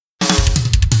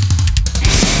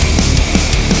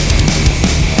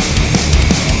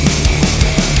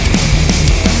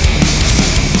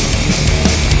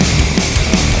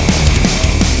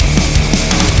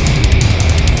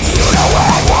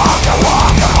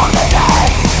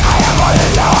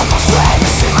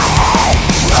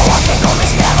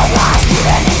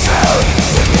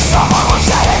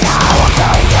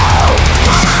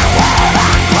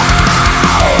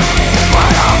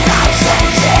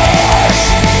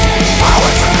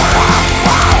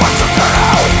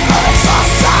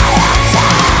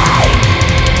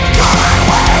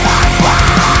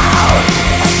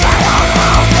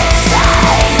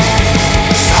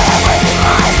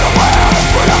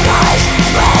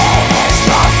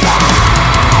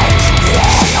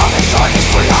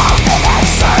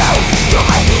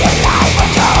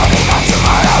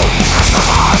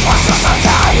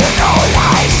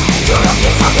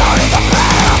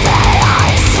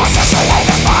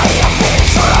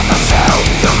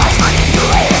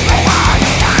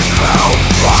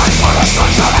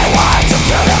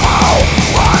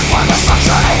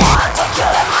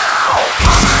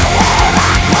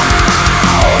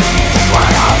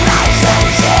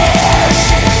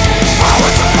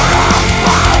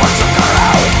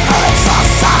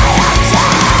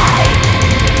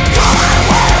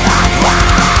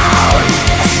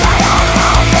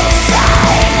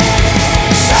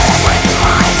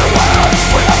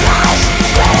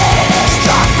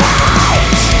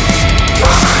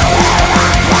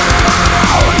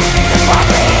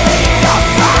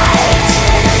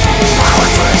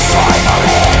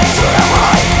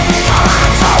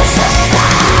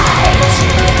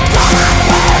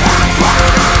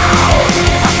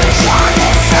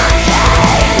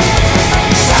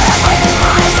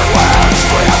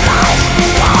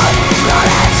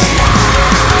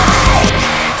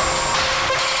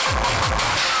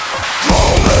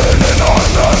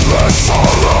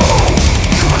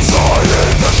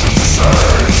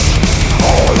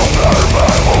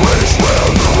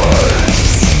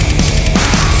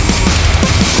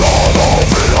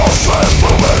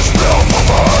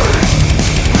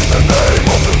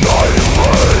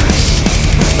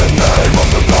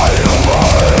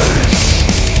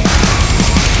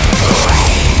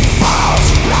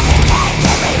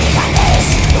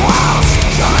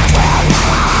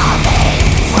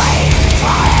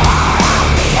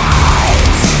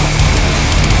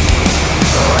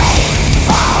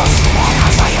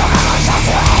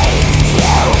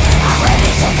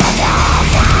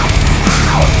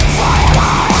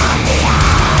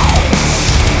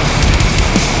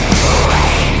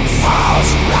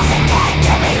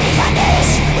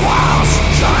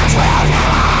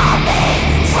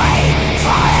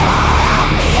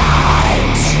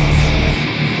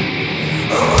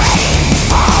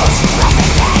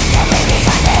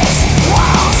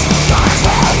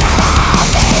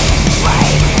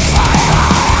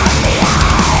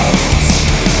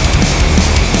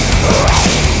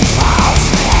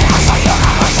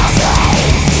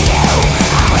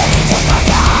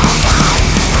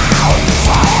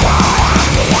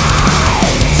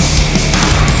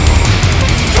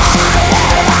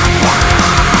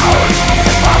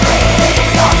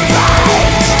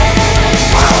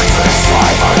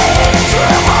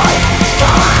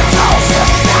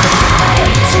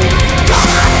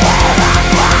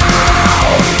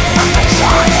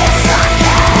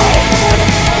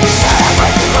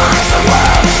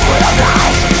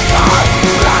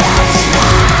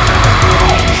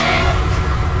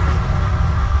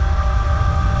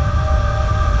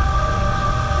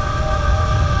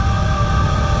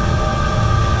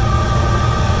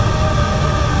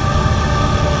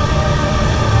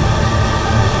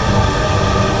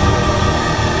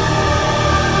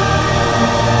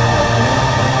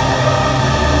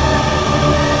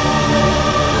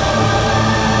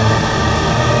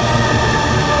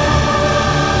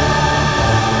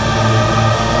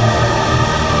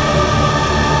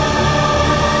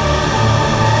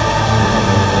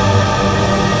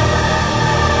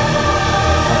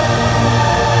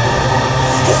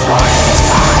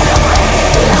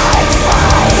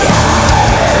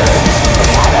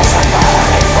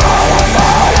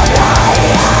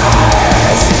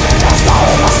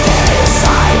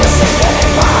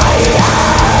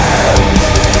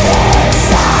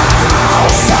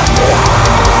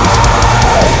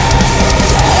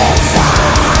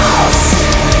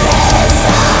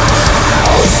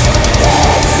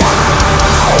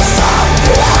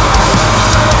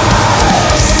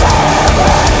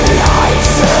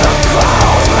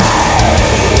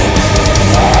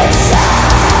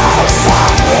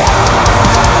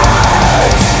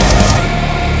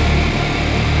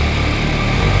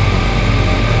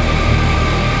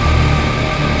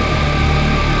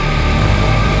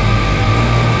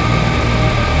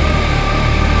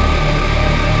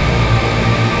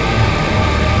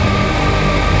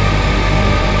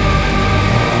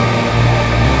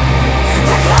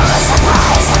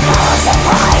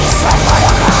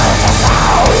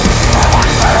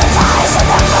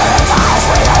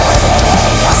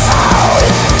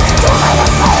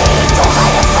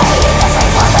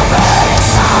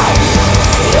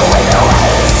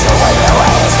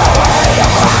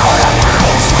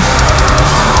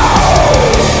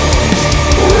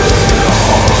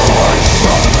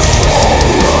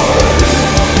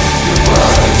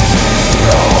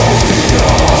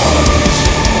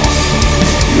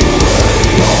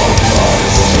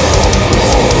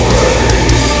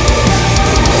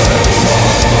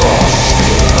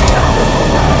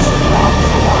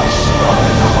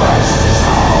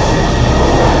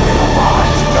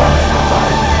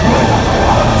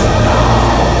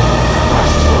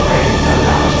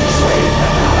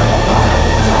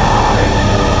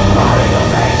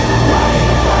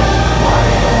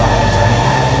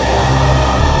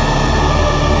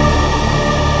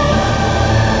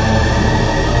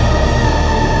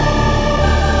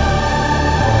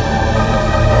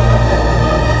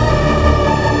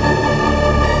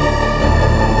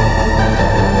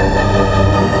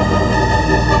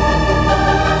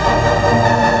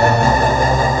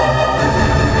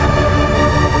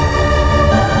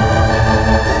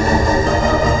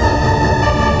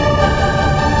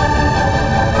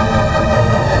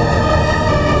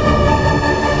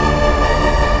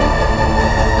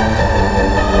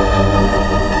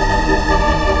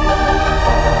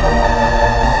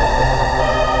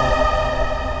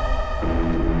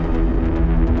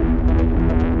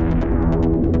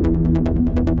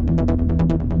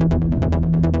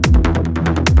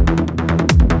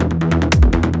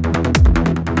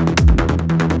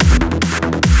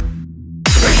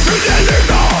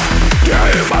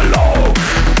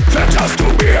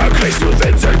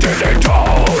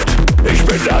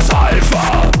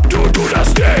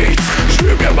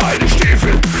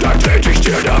dann trete ich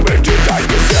dir damit in dein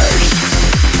Gesicht.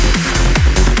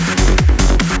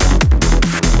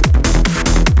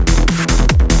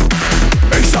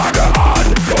 Ich sage an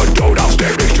und du darfst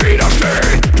dem nicht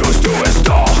widerstehen. Tust du es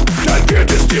doch, dann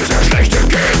wird es dir sehr schlecht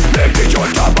gehen. Leg dich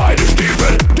unter meine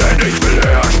Stiefel, denn ich will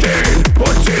höher stehen.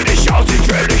 Und zieh dich aus, ich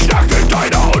will dich nackt in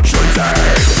deiner Unschuld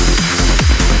sehen.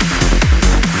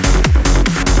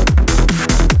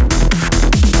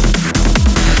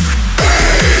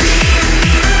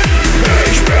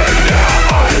 Ich bin der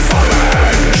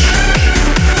Alpha-Mensch.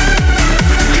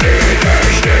 Knie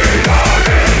dich nieder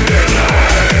in den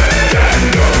Regen, denn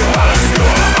du hast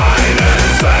nur einen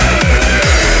Zweck.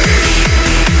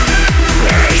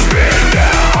 Ich bin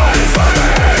der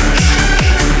Alpha-Mensch.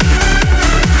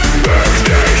 Bück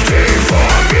dich tief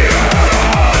vor mir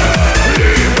herab,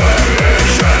 liebe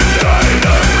mich in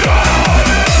deinem Grab.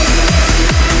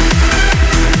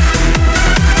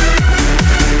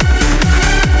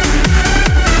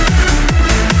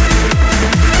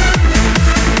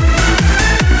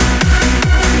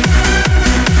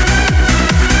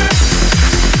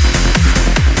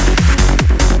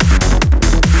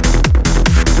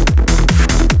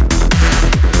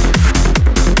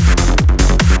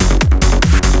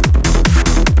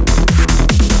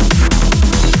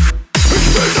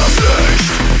 Ich bin das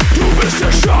Licht, du bist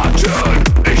der Schatten.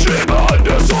 Ich lebe an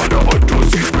der Sonne und du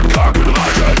siehst mit kranken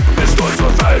Ratten. Ist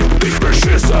unsere Welt nicht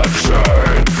beschissen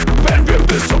schön, wenn wir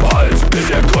bis zum Hals in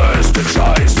der größten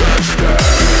Scheiße stehen?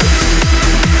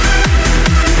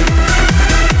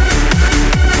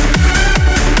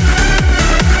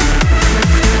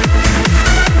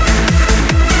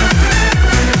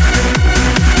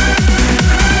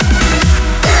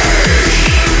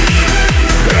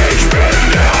 Ich bin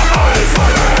der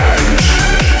Alpha-Mensch.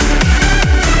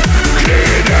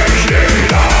 Knie dich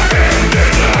nieder in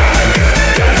den Regen,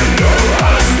 denn du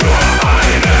hast nur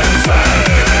einen Zweck.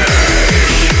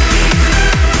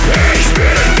 Ich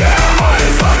bin der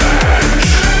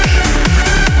Alpha-Mensch.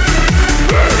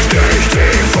 Bück dich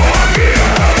tief vor mir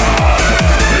herab,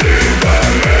 liebe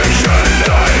mich in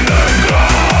deinem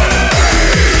Grab.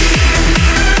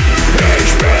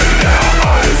 Ich bin der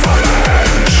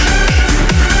Alpha-Mensch.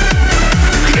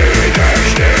 Knie dich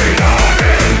nieder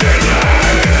in den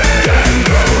Regen, denn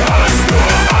du hast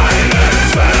nur einen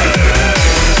Zweck. Ich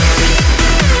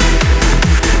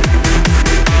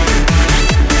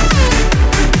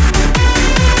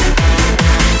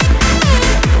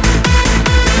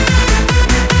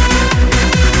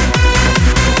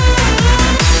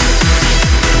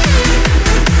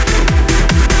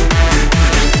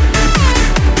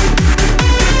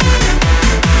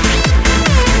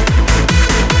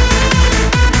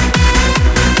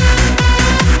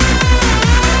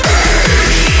der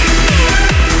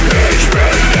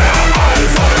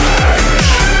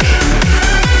Alpha-Mensch.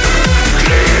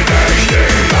 Knie dich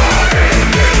nieder in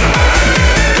den Regen,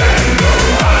 denn du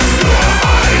hast nur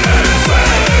einen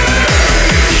Zweck.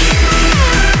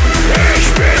 Ich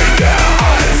bin der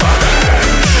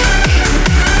Alpha-Mensch.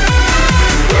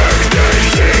 Bück dich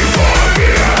tief vor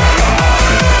mir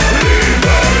herab,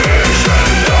 liebe mich in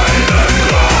deinem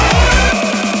Grab.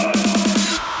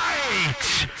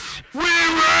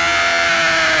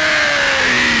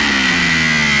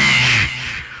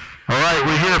 Alright,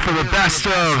 we're here for the best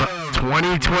of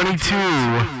 2022.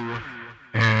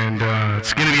 And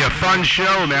it's going to be a fun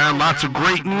show, man. Lots of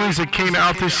great music came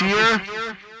out this year.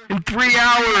 In 3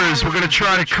 hours, we're going to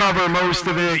try to cover most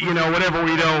of it, you know, whatever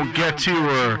we don't get to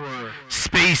or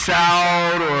space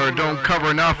out or don't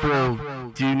cover enough, we'll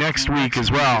do next week as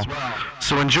well.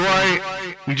 So enjoy.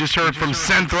 We just heard from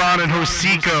Synthron and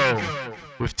Hosiko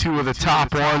with 2 of the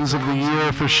top ones of the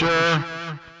year for sure.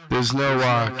 There's no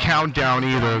countdown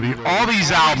either. All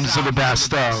these albums are the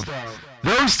best of.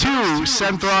 Those 2,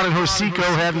 Synthron and Hosiko,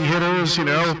 heavy hitters, you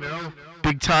know,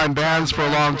 big time bands for a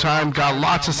long time. Got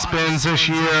lots of spins this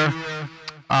year.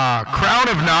 Crown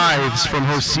of Knives from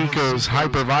Hosiko's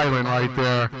Hyperviolent right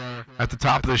there at the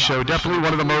top of the show. Definitely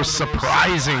one of the most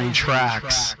surprising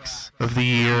tracks of the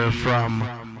year from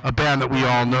a band that we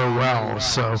all know well.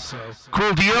 So,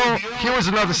 cool deal. Here was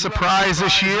another surprise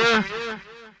this year.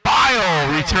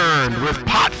 Bile returned with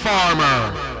Pot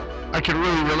Farmer. I can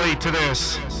really relate to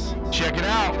this. Check it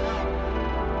out.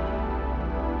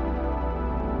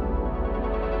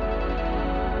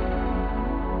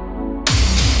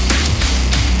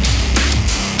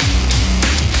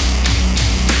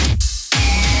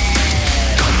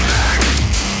 Come back.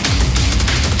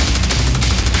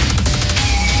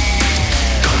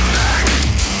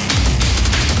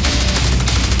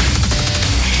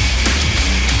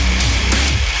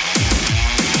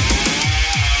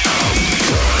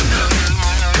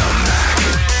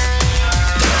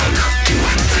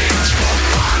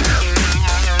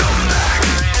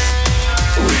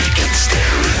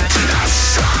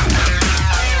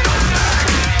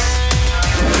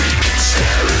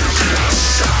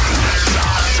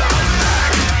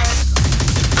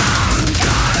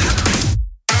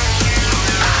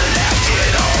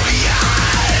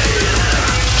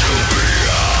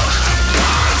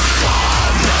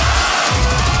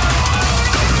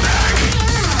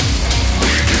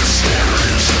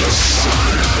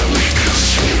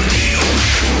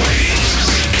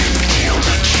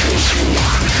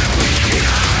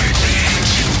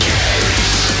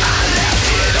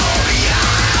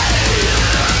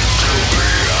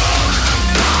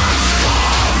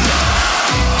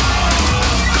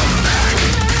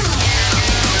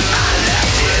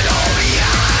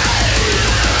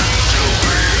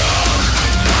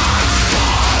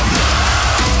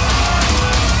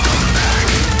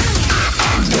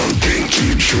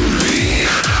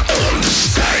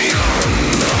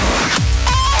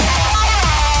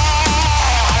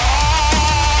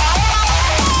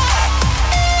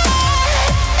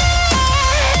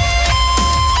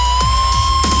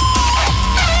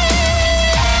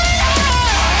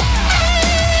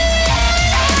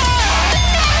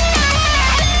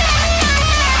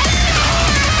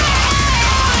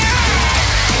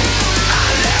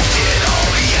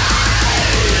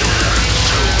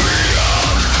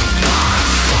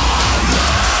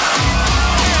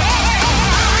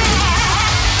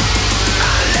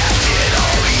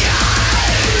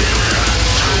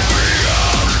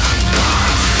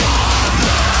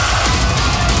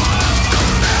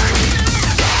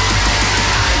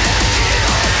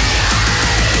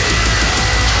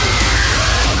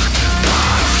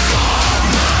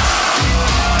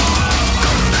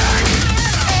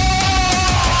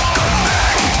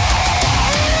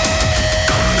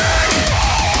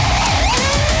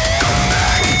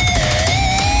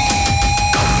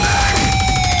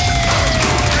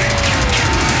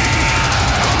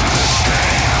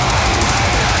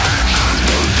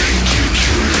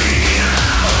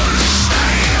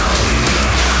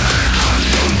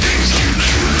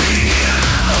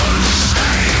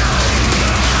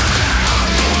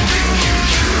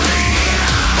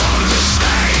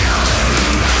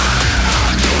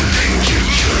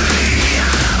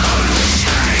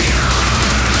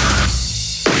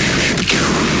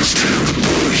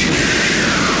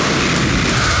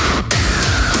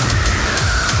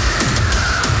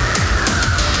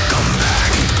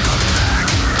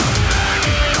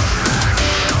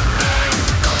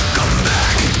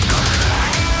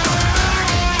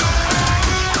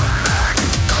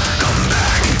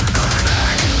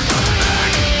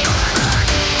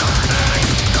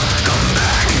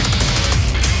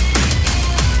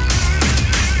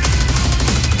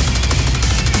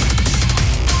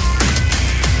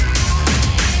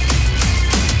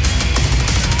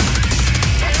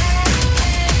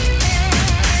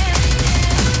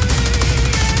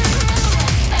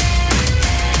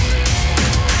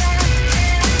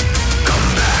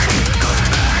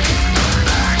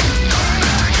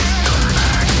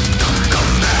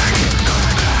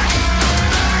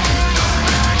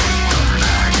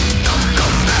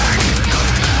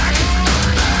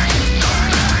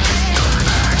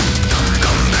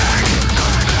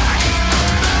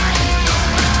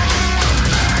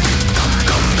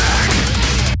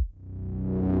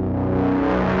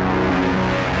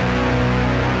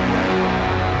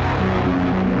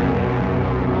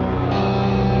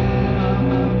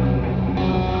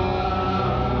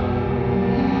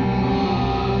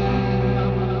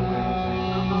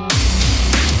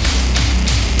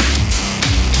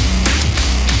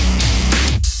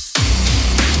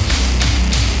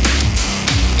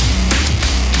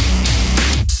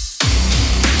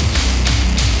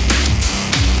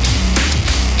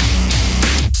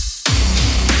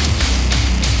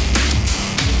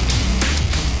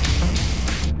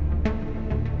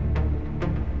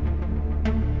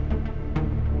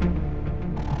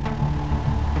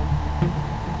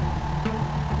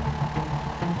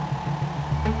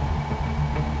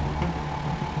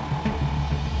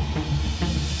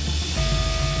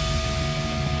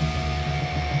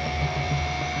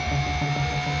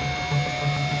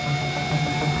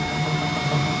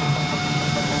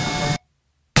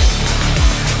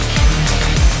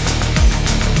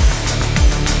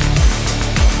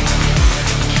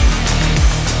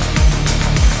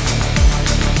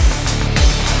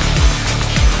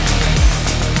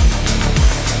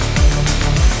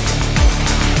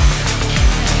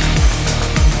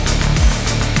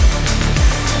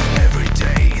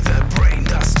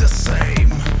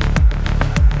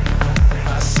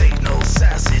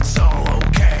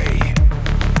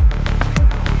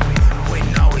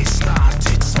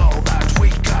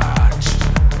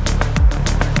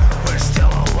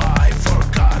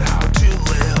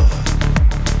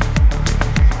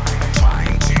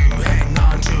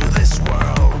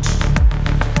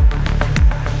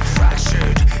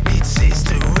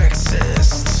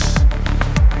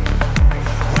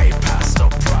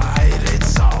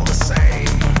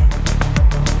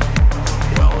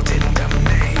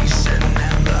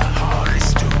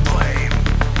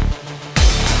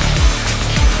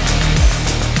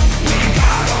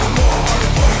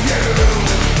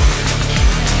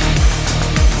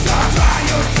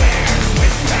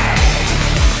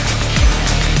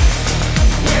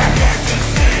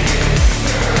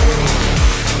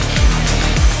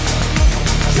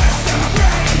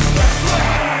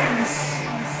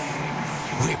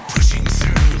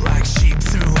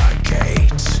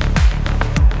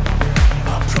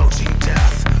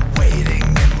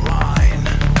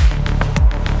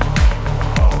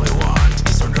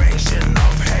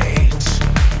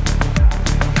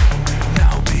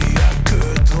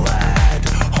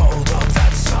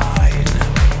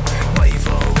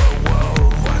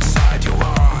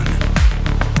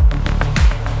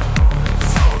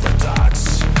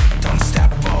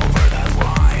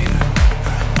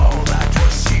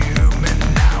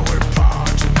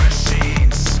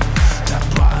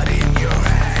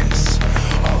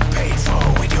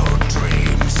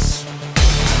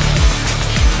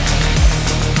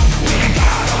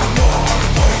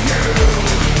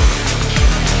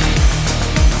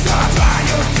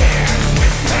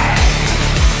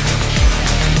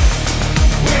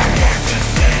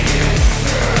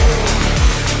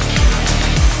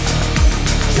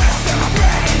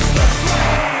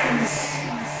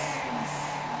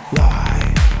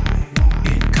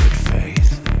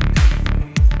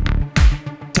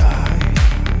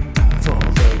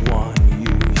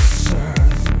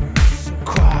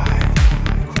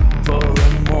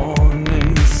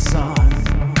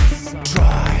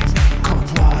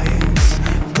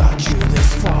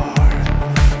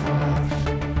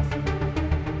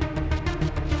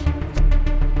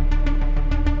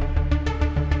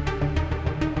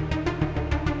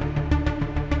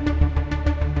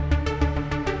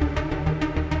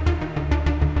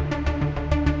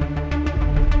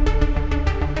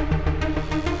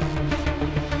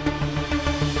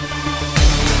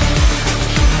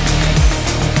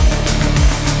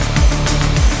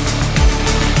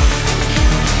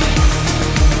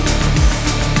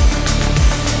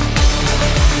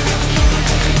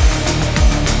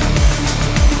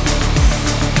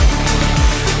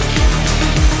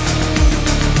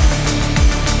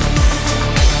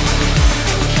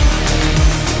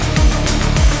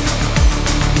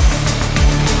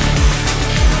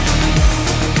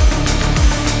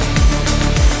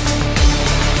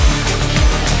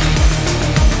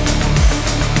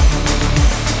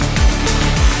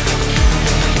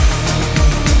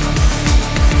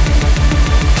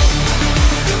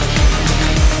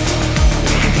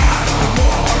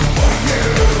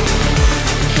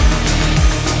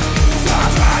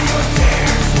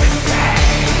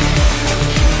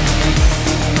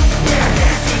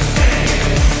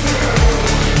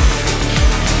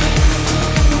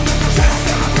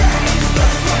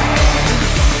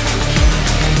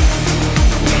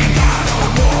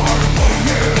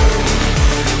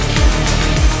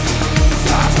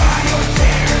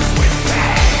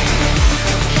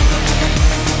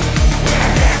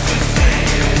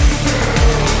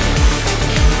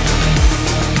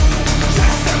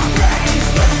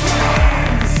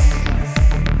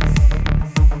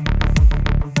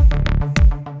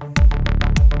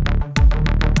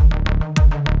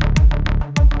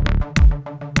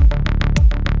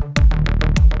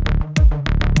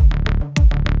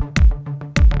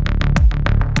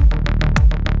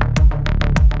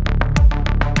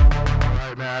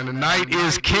 night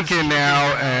is kicking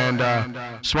now, and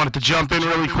just wanted to jump in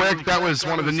really quick. That was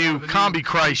one of the new Combi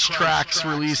Christ tracks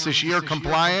released this year,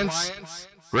 Compliance.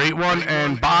 Great one.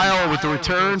 And Bile with The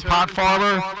Return, Pot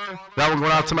Farmer. That one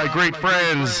going out to my great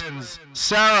friends,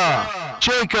 Sarah,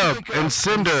 Jacob, and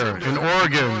Cinder in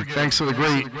Oregon. Thanks for the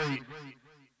great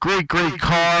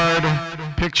card,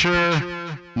 picture,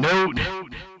 note,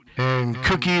 and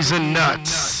cookies and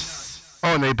nuts.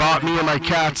 Oh, and they bought me and my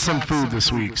cats some food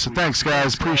this week. So thanks,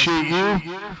 guys. Appreciate you.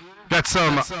 Got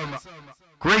some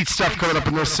great stuff coming up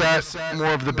in this set.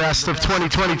 More of the best of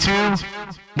 2022.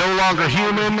 No Longer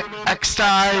Human,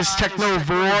 X-Ties,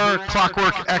 Technovore,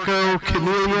 Clockwork Echo,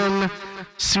 Chameleon,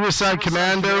 Suicide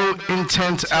Commando,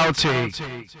 Intent Outtake.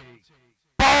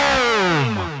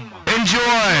 Boom!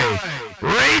 Enjoy!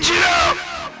 Rage it up!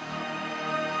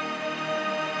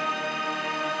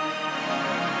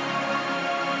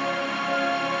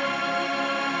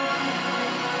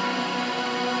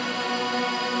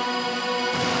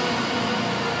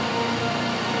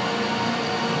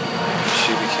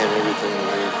 Everything we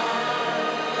need.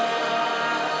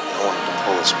 I wanted to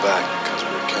pull us back because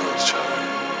we were killing each other.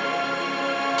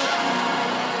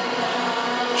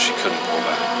 She couldn't pull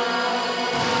back.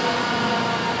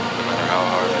 No matter how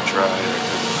hard I tried, I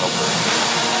couldn't help her.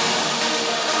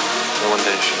 So one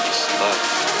day she just left.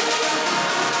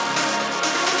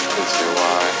 Didn't say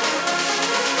why.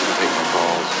 Didn't take my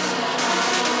calls.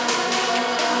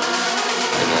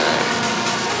 And I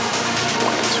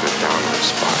went into a downward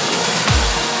spiral.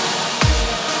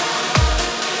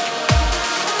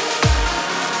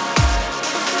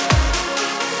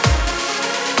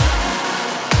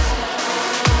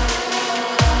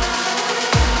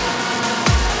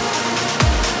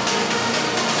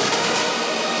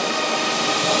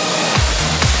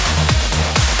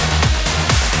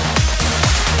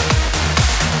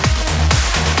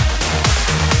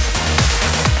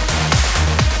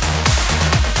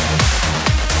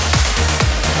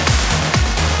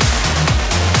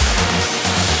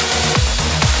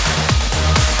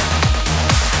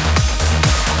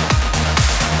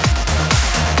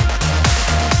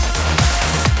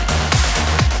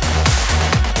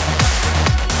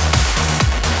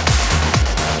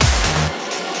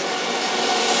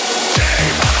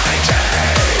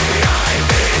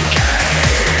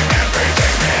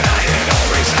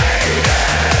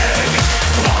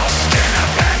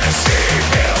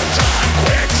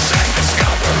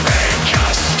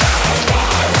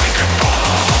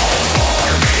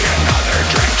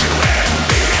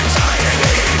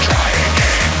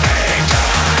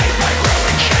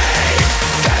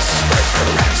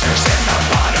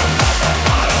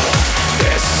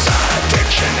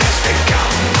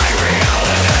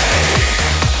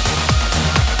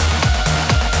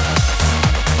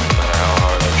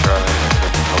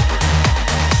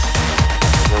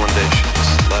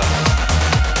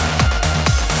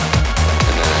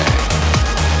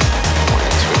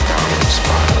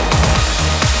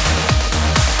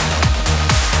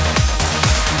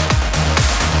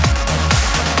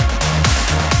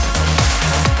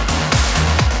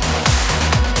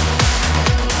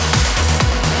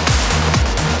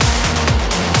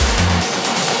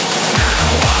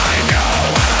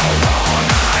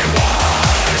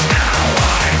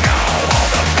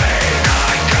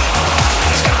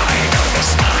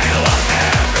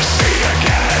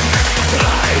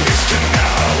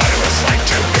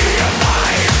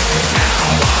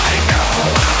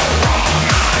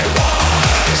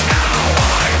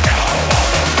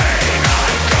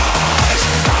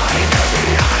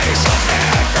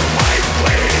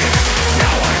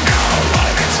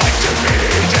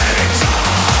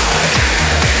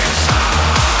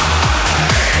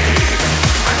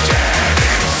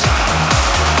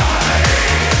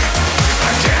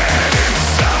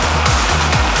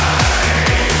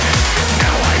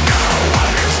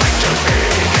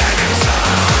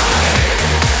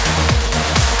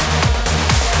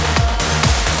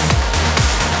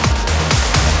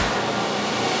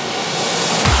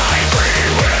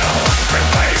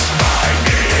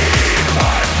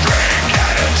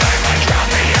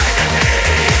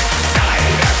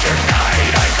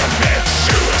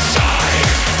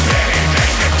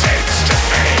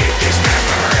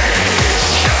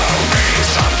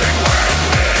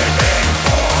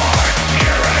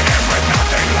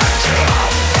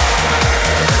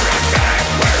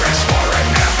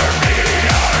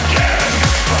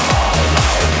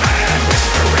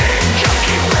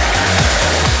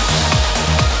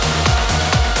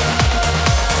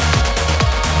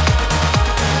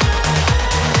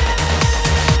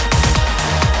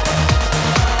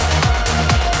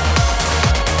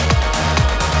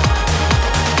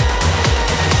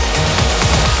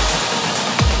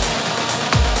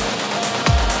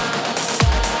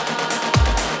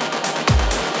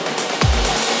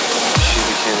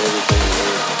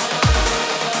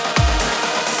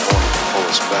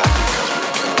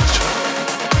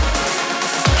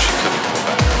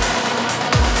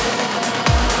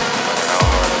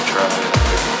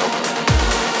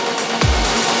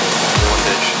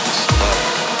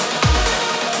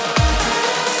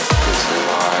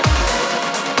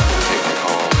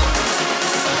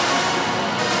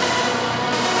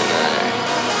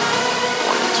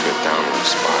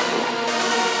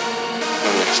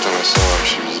 Last time I saw her,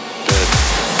 she was dead.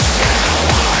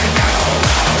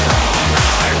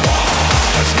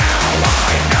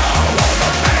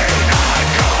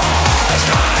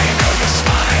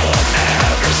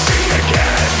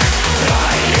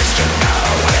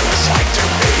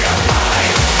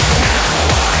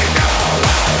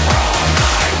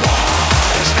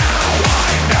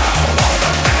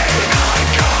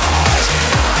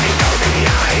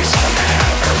 Eyes will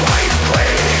never wipe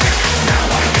clean. Now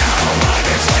I know what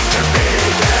it's like to be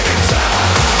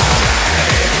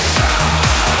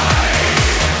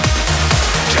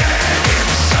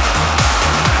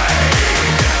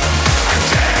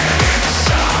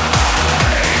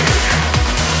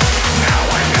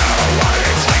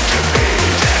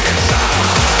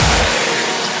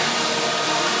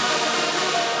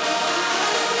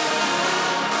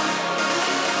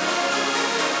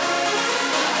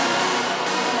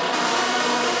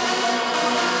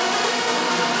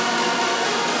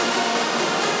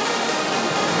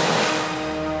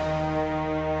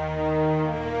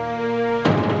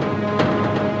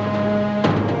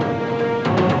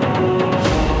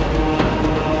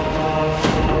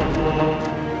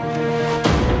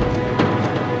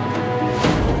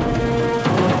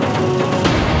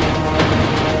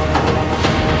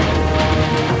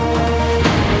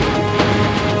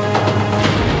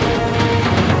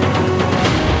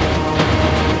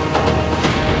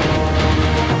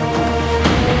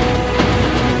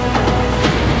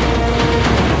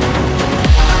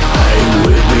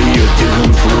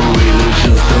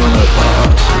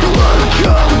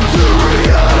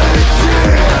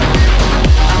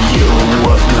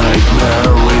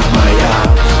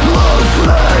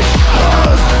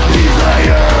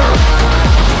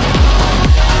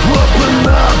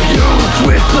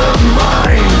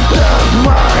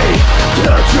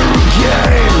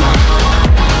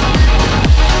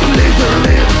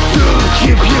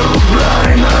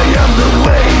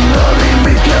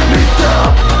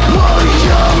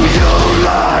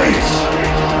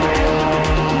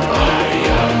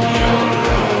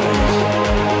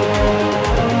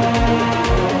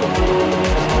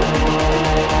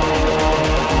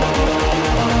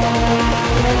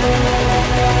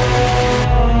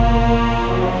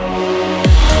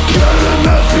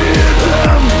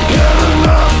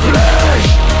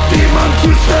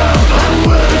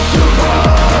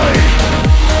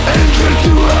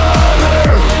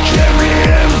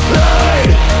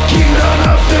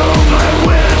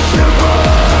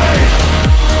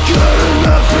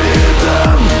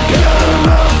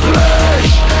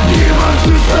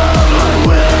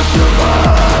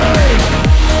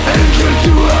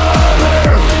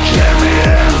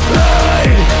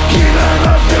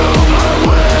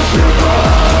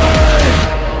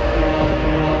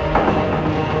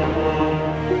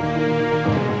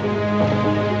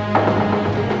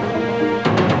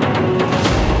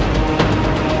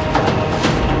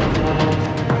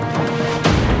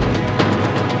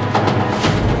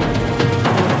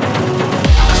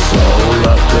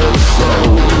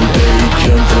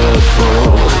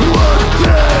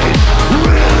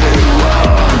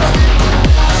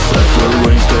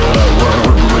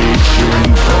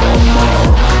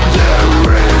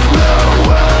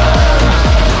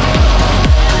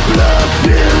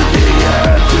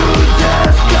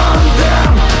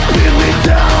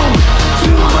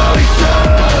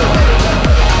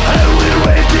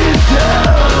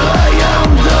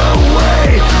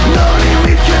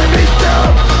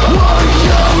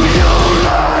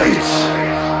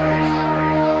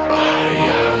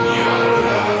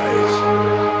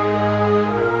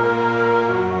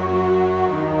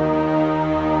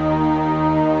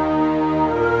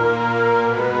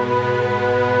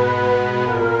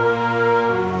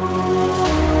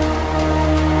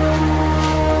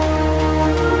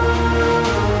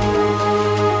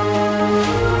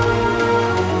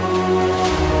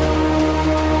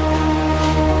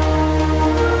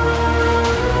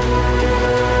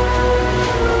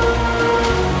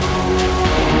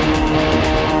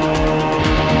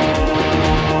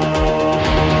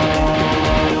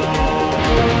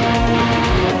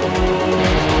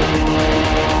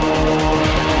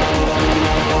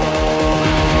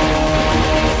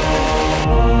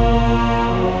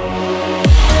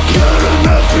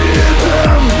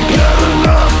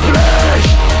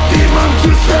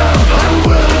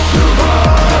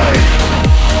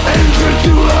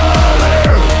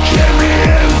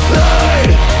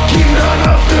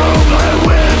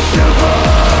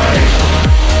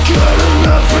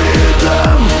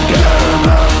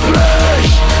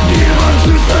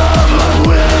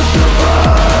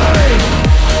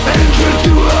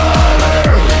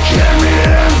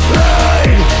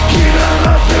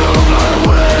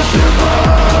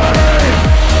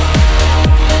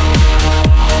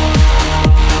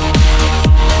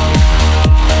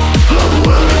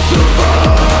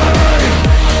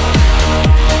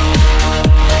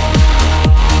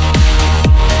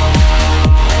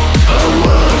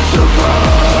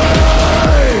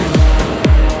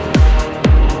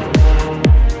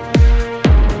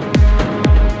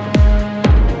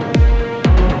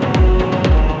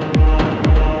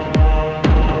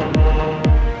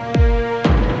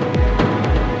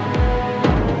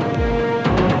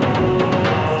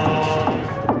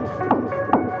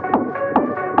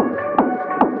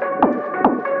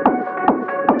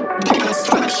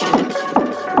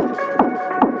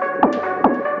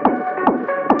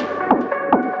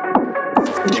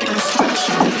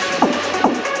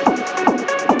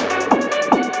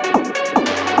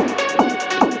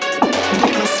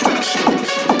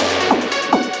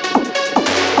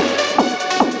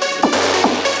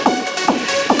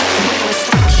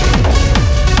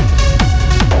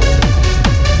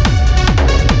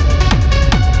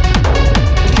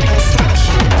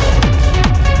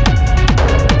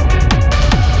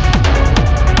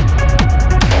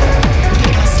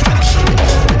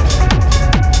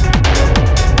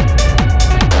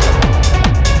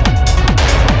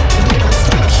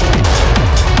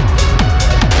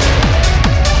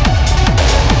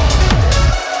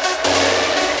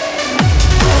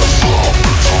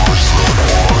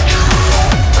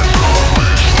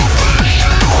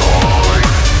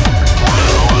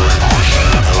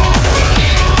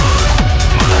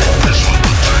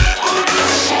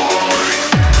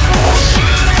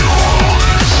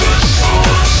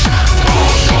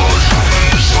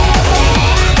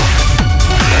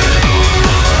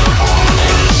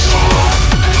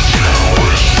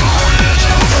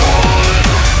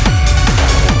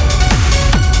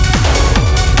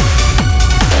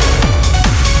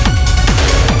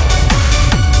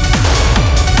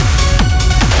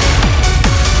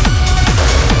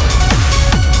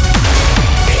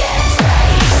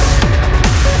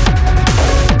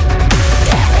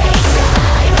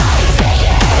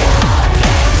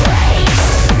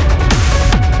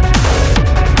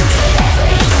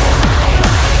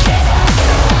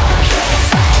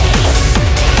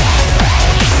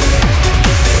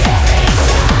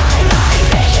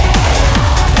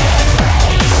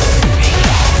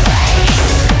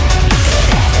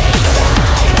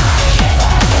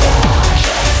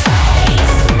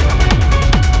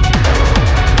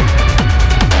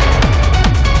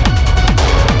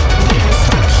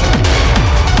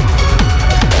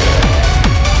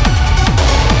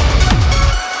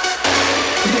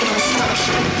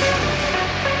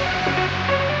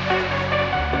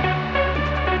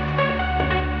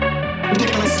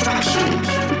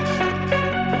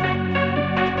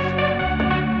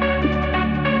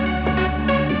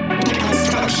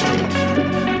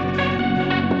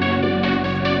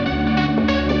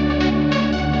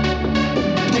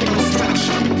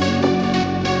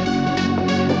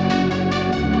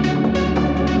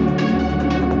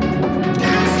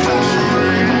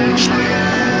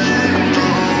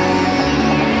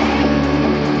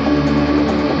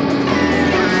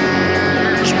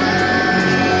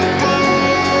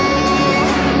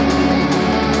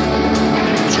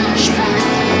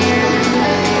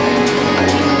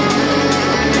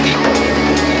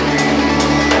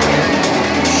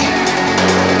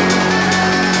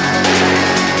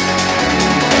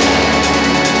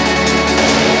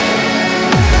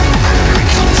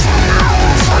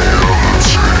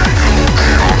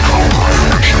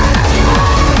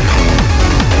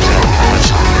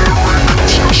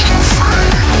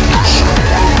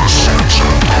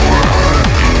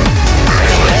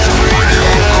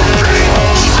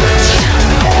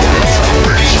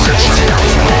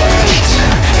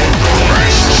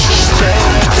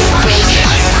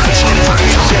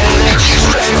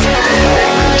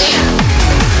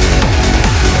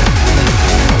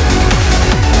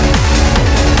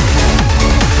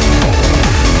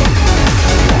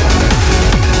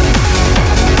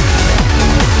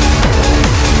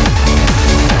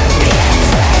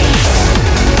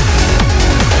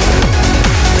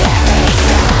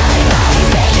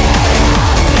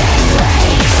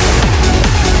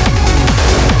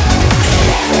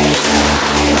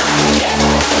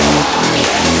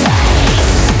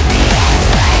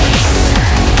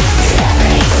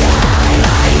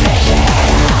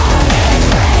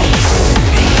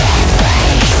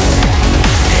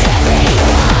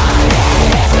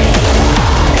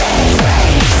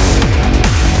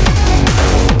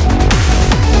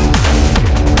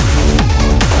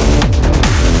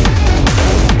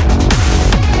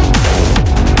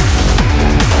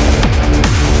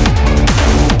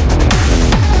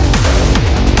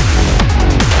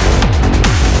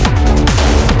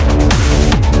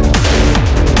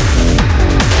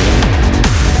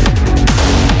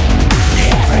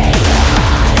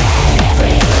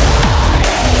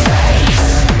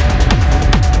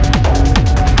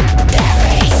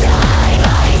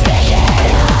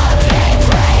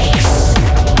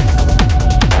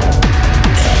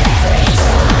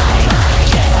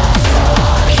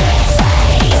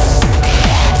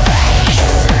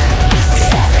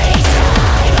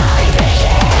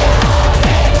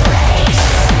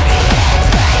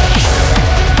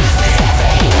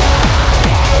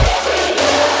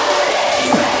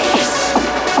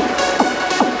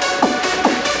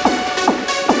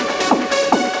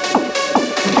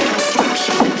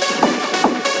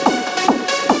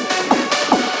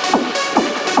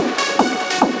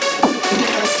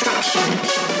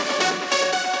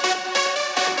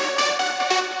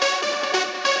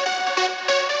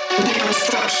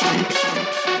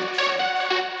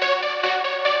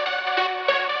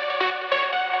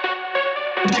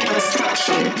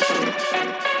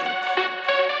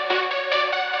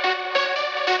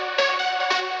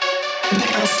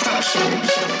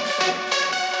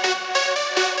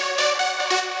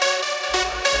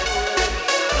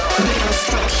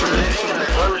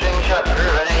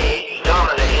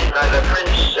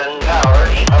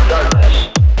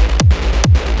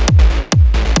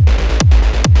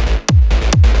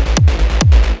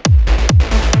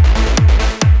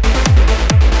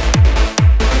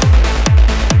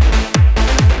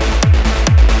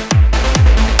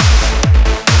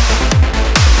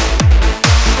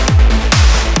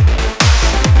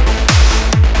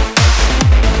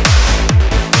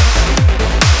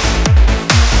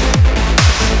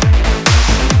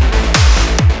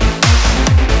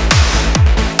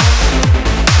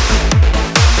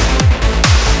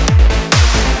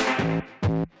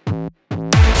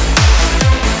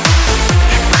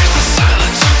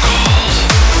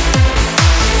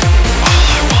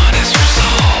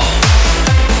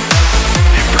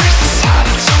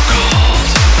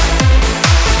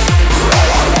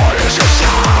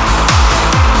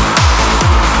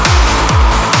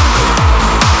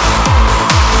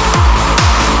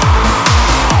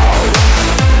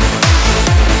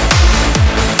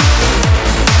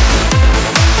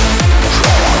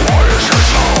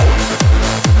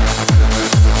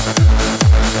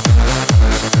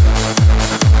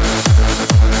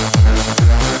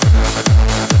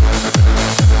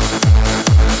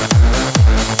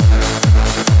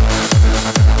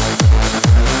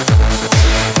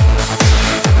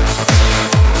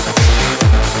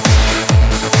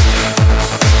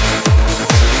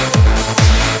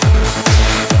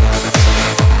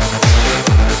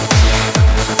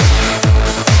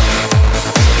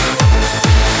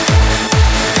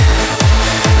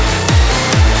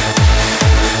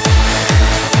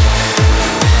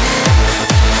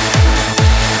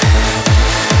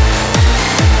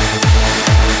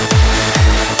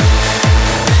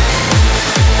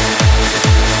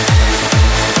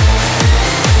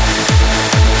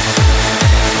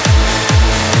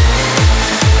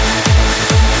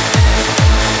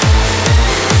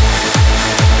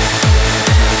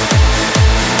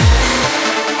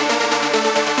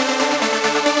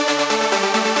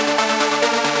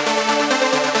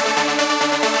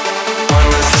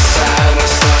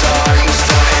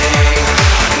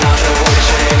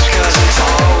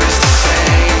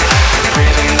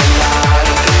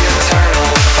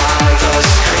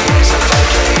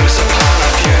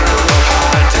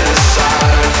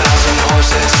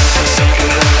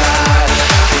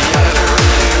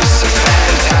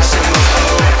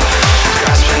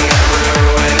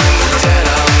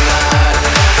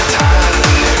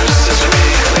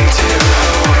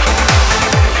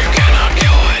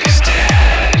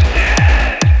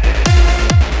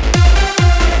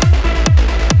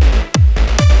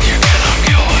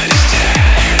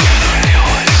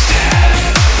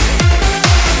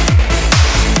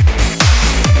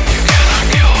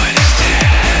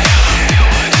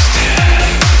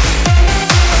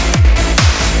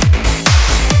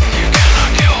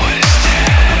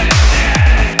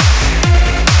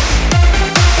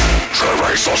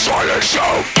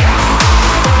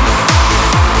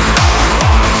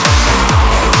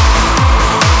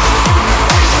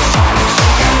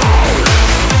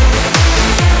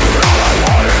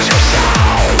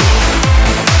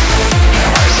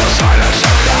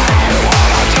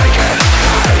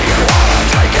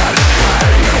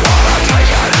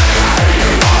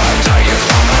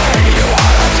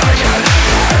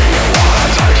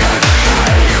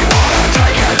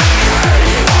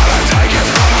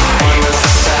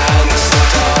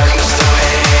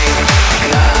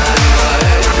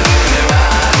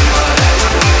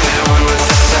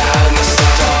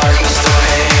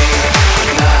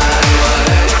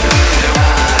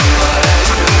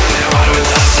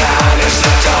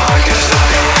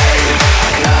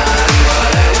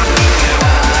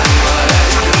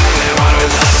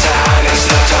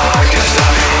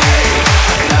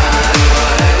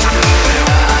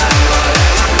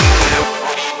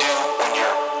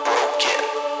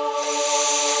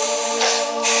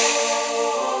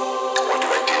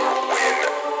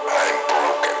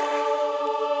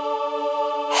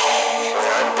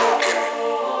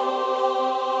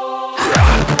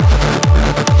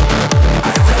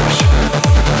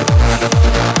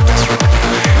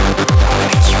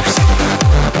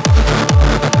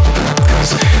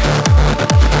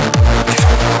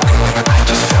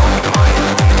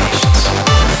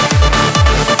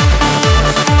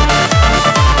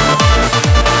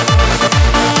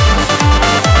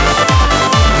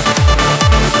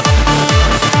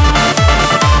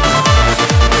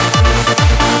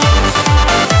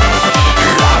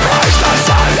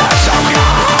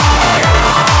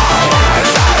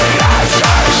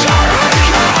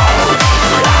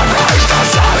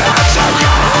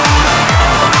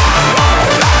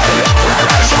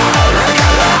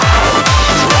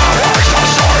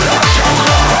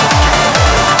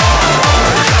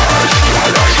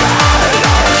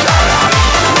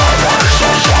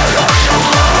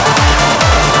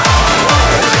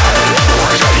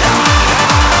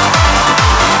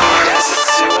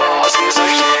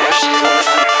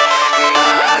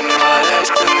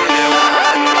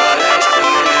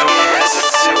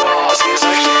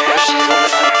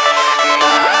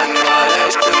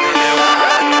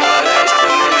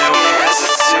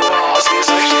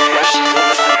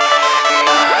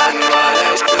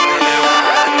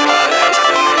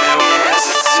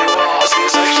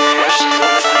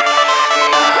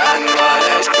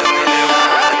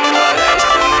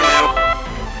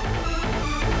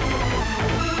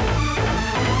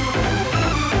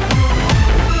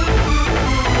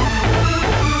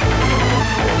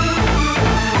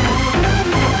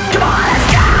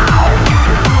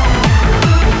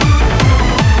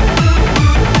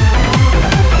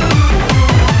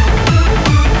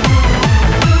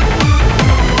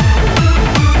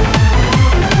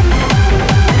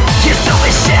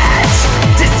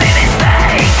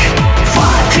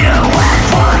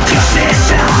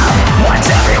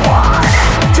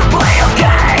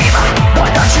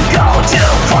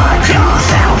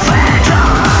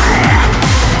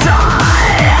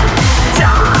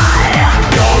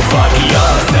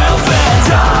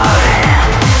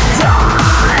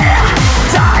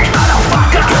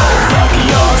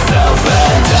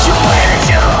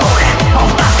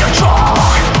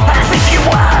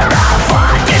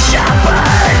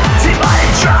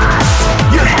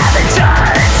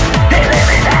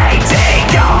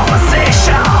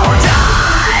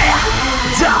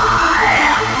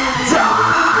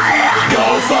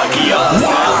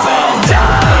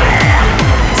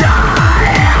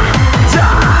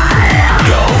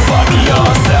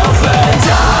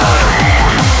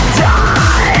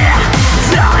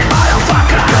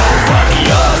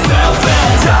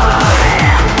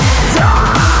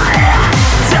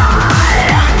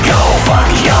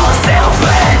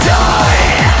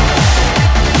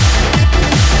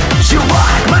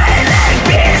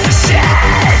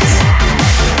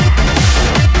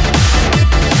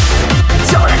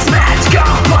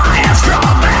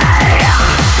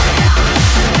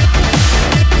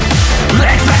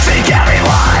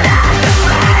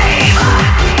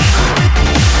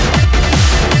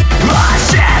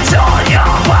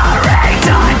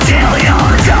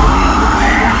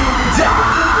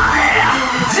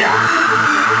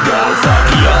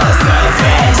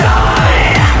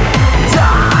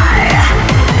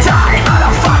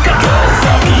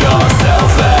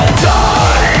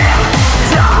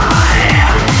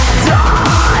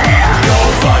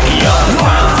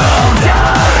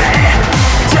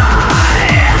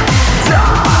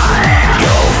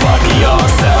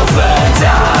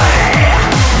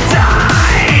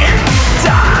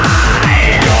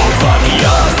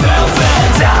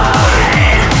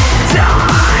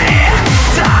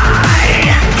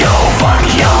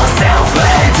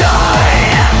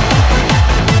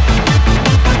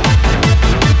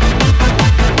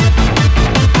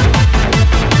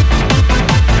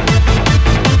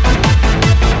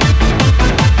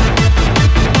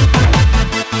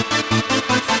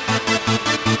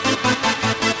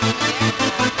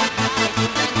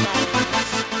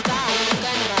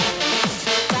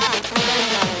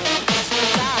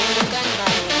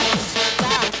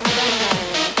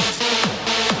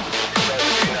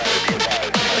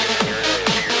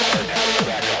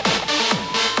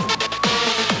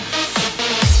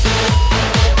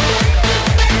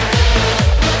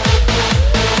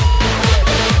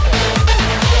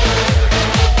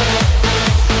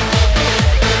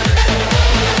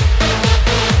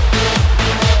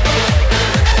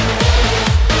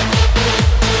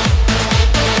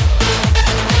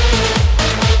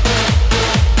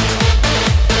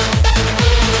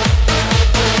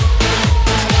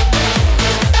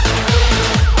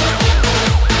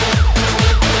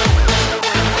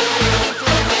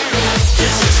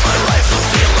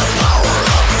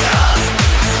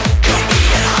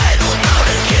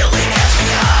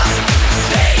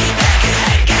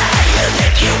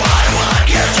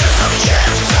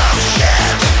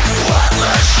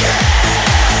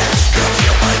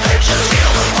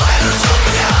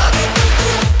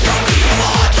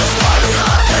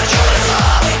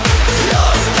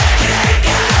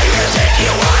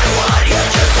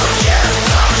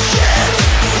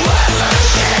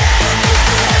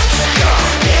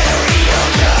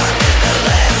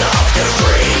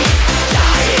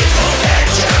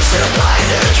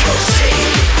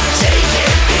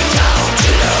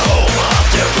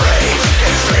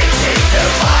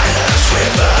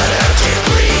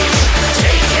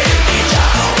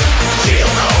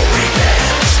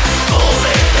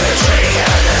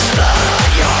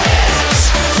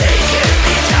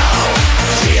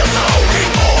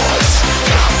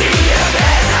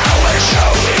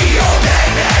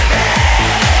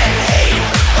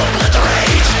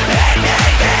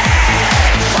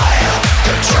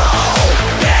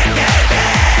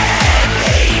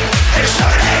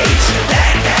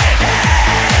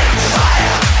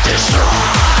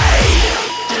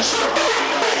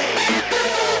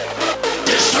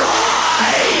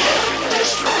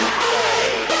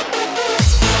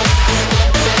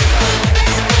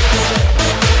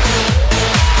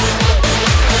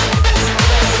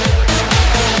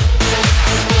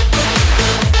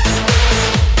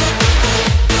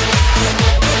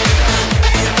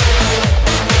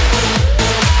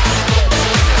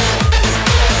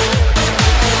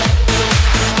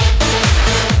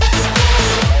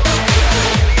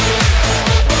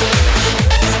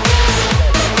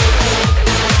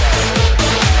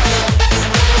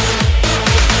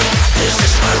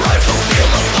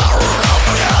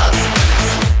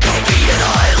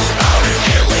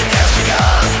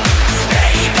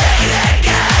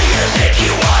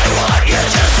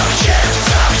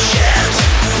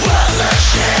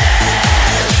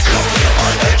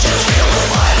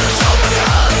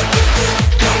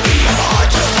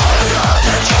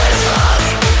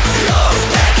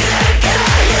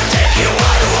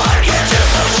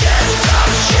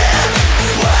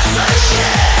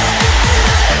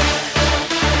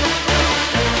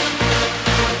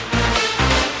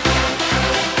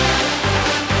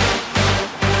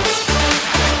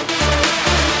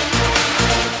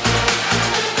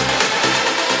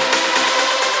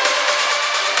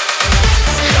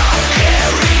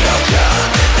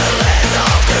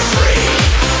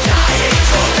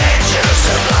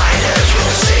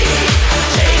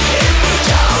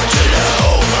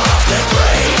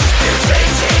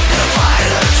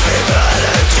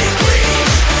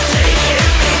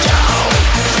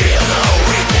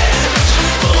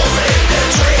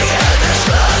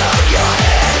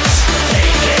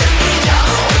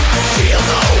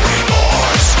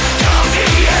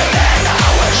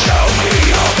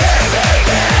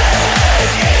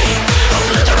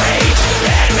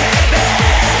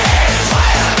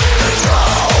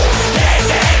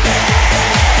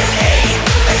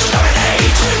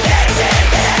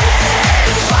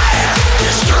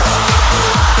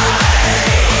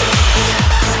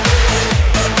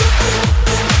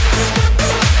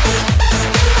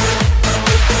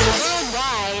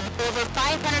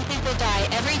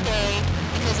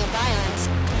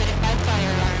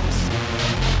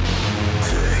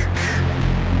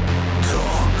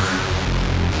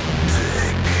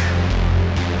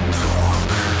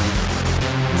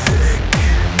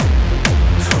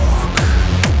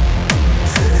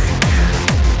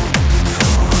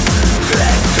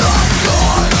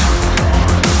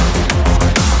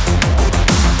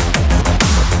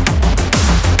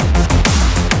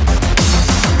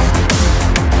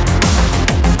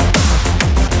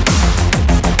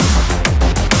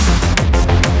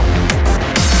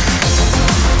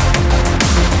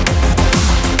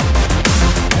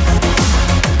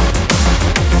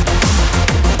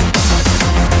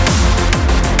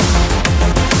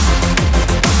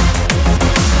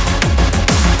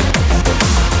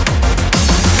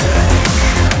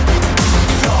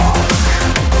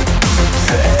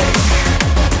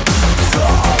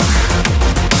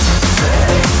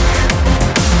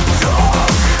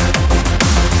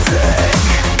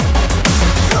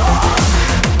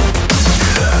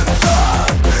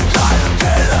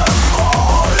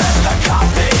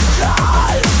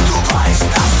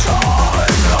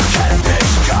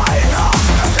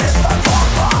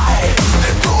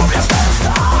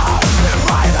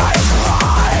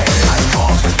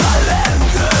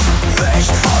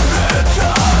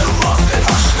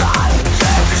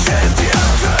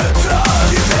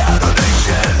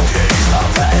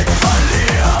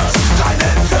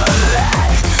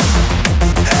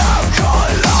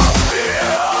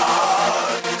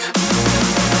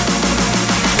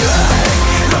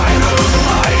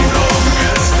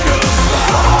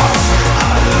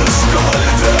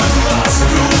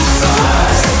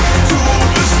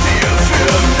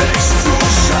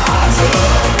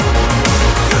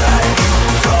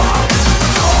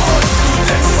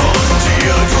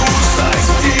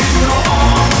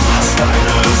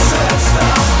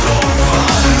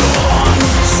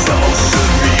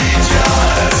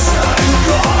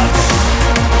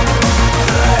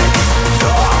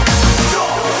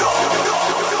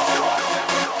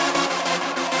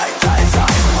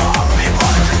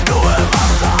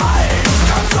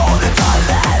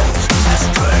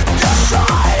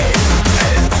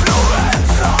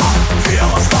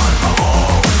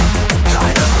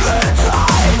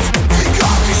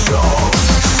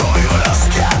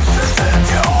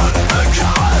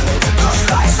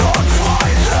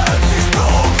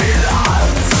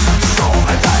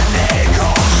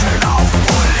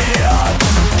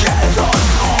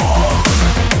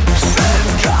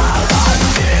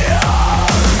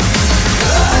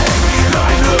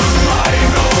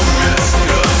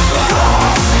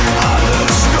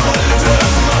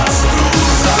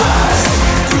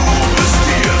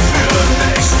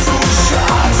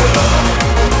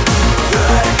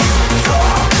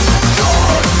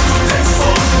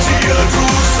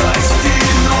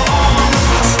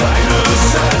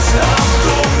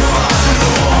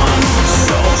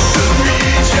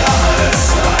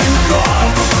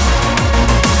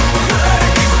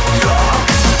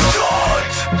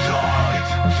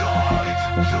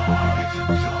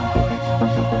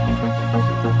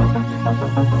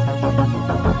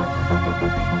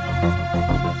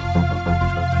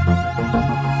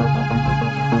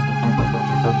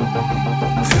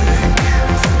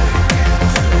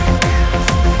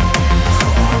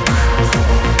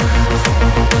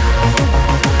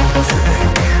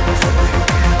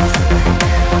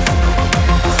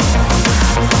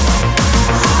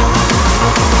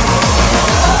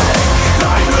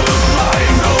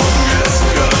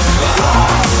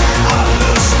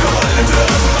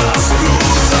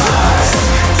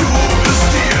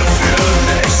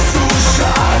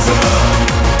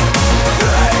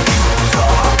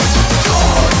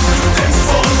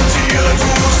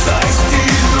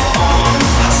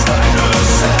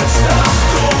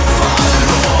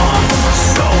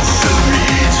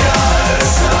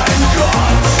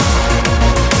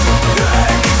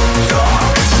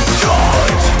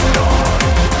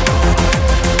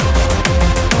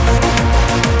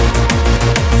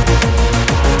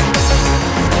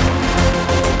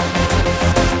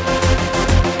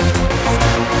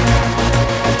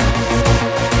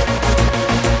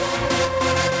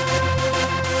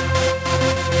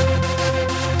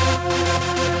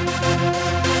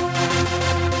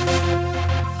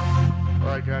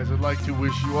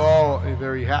wish you all a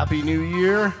very happy new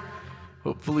year.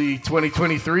 Hopefully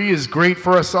 2023 is great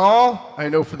for us all. I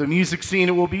know for the music scene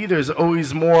it will be. There's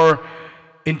always more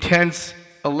intense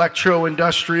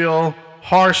electro-industrial,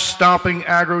 harsh stomping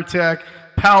agrotech,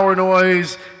 power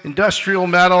noise, industrial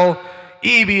metal,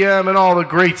 EBM, and all the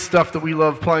great stuff that we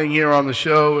love playing here on the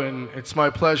show, and it's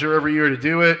my pleasure every year to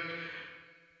do it.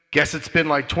 Guess it's been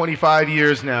like 25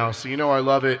 years now, so you know I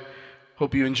love it.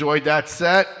 Hope you enjoyed that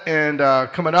set, and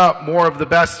coming up, more of the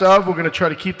best of. We're going to try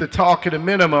to keep the talk at a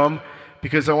minimum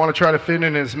because I want to try to fit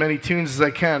in as many tunes as I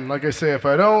can. Like I say,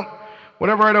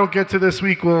 whatever I don't get to this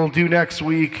week, we'll do next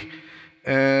week,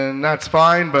 and that's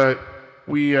fine, but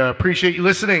we appreciate you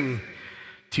listening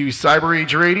to Cyber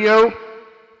Age Radio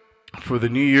for the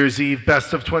New Year's Eve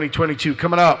Best of 2022.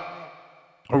 Coming up,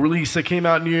 a release that came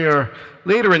out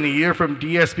later in the year from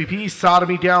DSPP,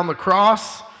 Sodomy Down the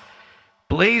Cross.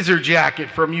 Blazer Jacket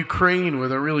from Ukraine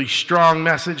with a really strong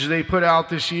message they put out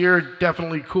this year.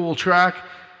 Definitely cool track.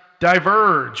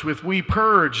 Diverge with We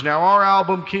Purge. Now, our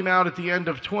album came out at the end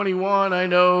of 21. I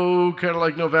know, kind of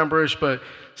like November-ish, but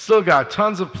still got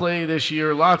tons of play this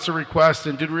year, lots of requests,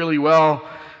 and did really well.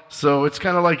 So it's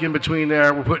kind of like in between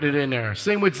there. We're putting it in there.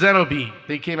 Same with Xenobeat.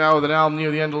 They came out with an album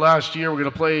near the end of last year. We're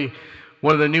going to play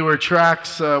one of the newer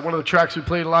tracks. One of the tracks we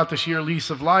played a lot this year, Lease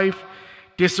of Life.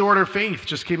 Disorder Faith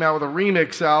just came out with a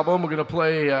remix album. We're going to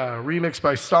play a remix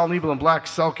by Stalin Evil and Black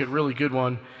Selkit, really good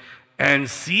one. And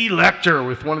C. Lecter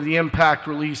with one of the Impact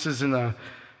releases in the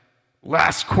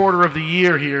last quarter of the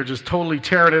year here, just totally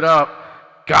tearing it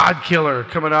up. God Killer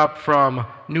coming up from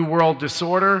New World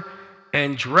Disorder.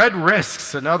 And Dread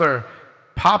Risks, another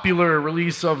popular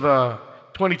release of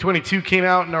 2022, came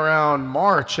out in around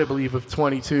March, I believe, of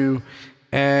 22.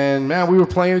 And man, we were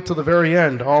playing it till the very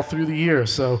end, all through the year.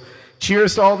 So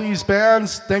cheers to all these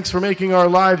bands. Thanks for making our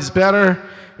lives better,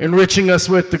 enriching us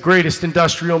with the greatest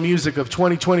industrial music of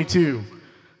 2022.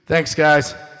 Thanks,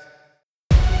 guys.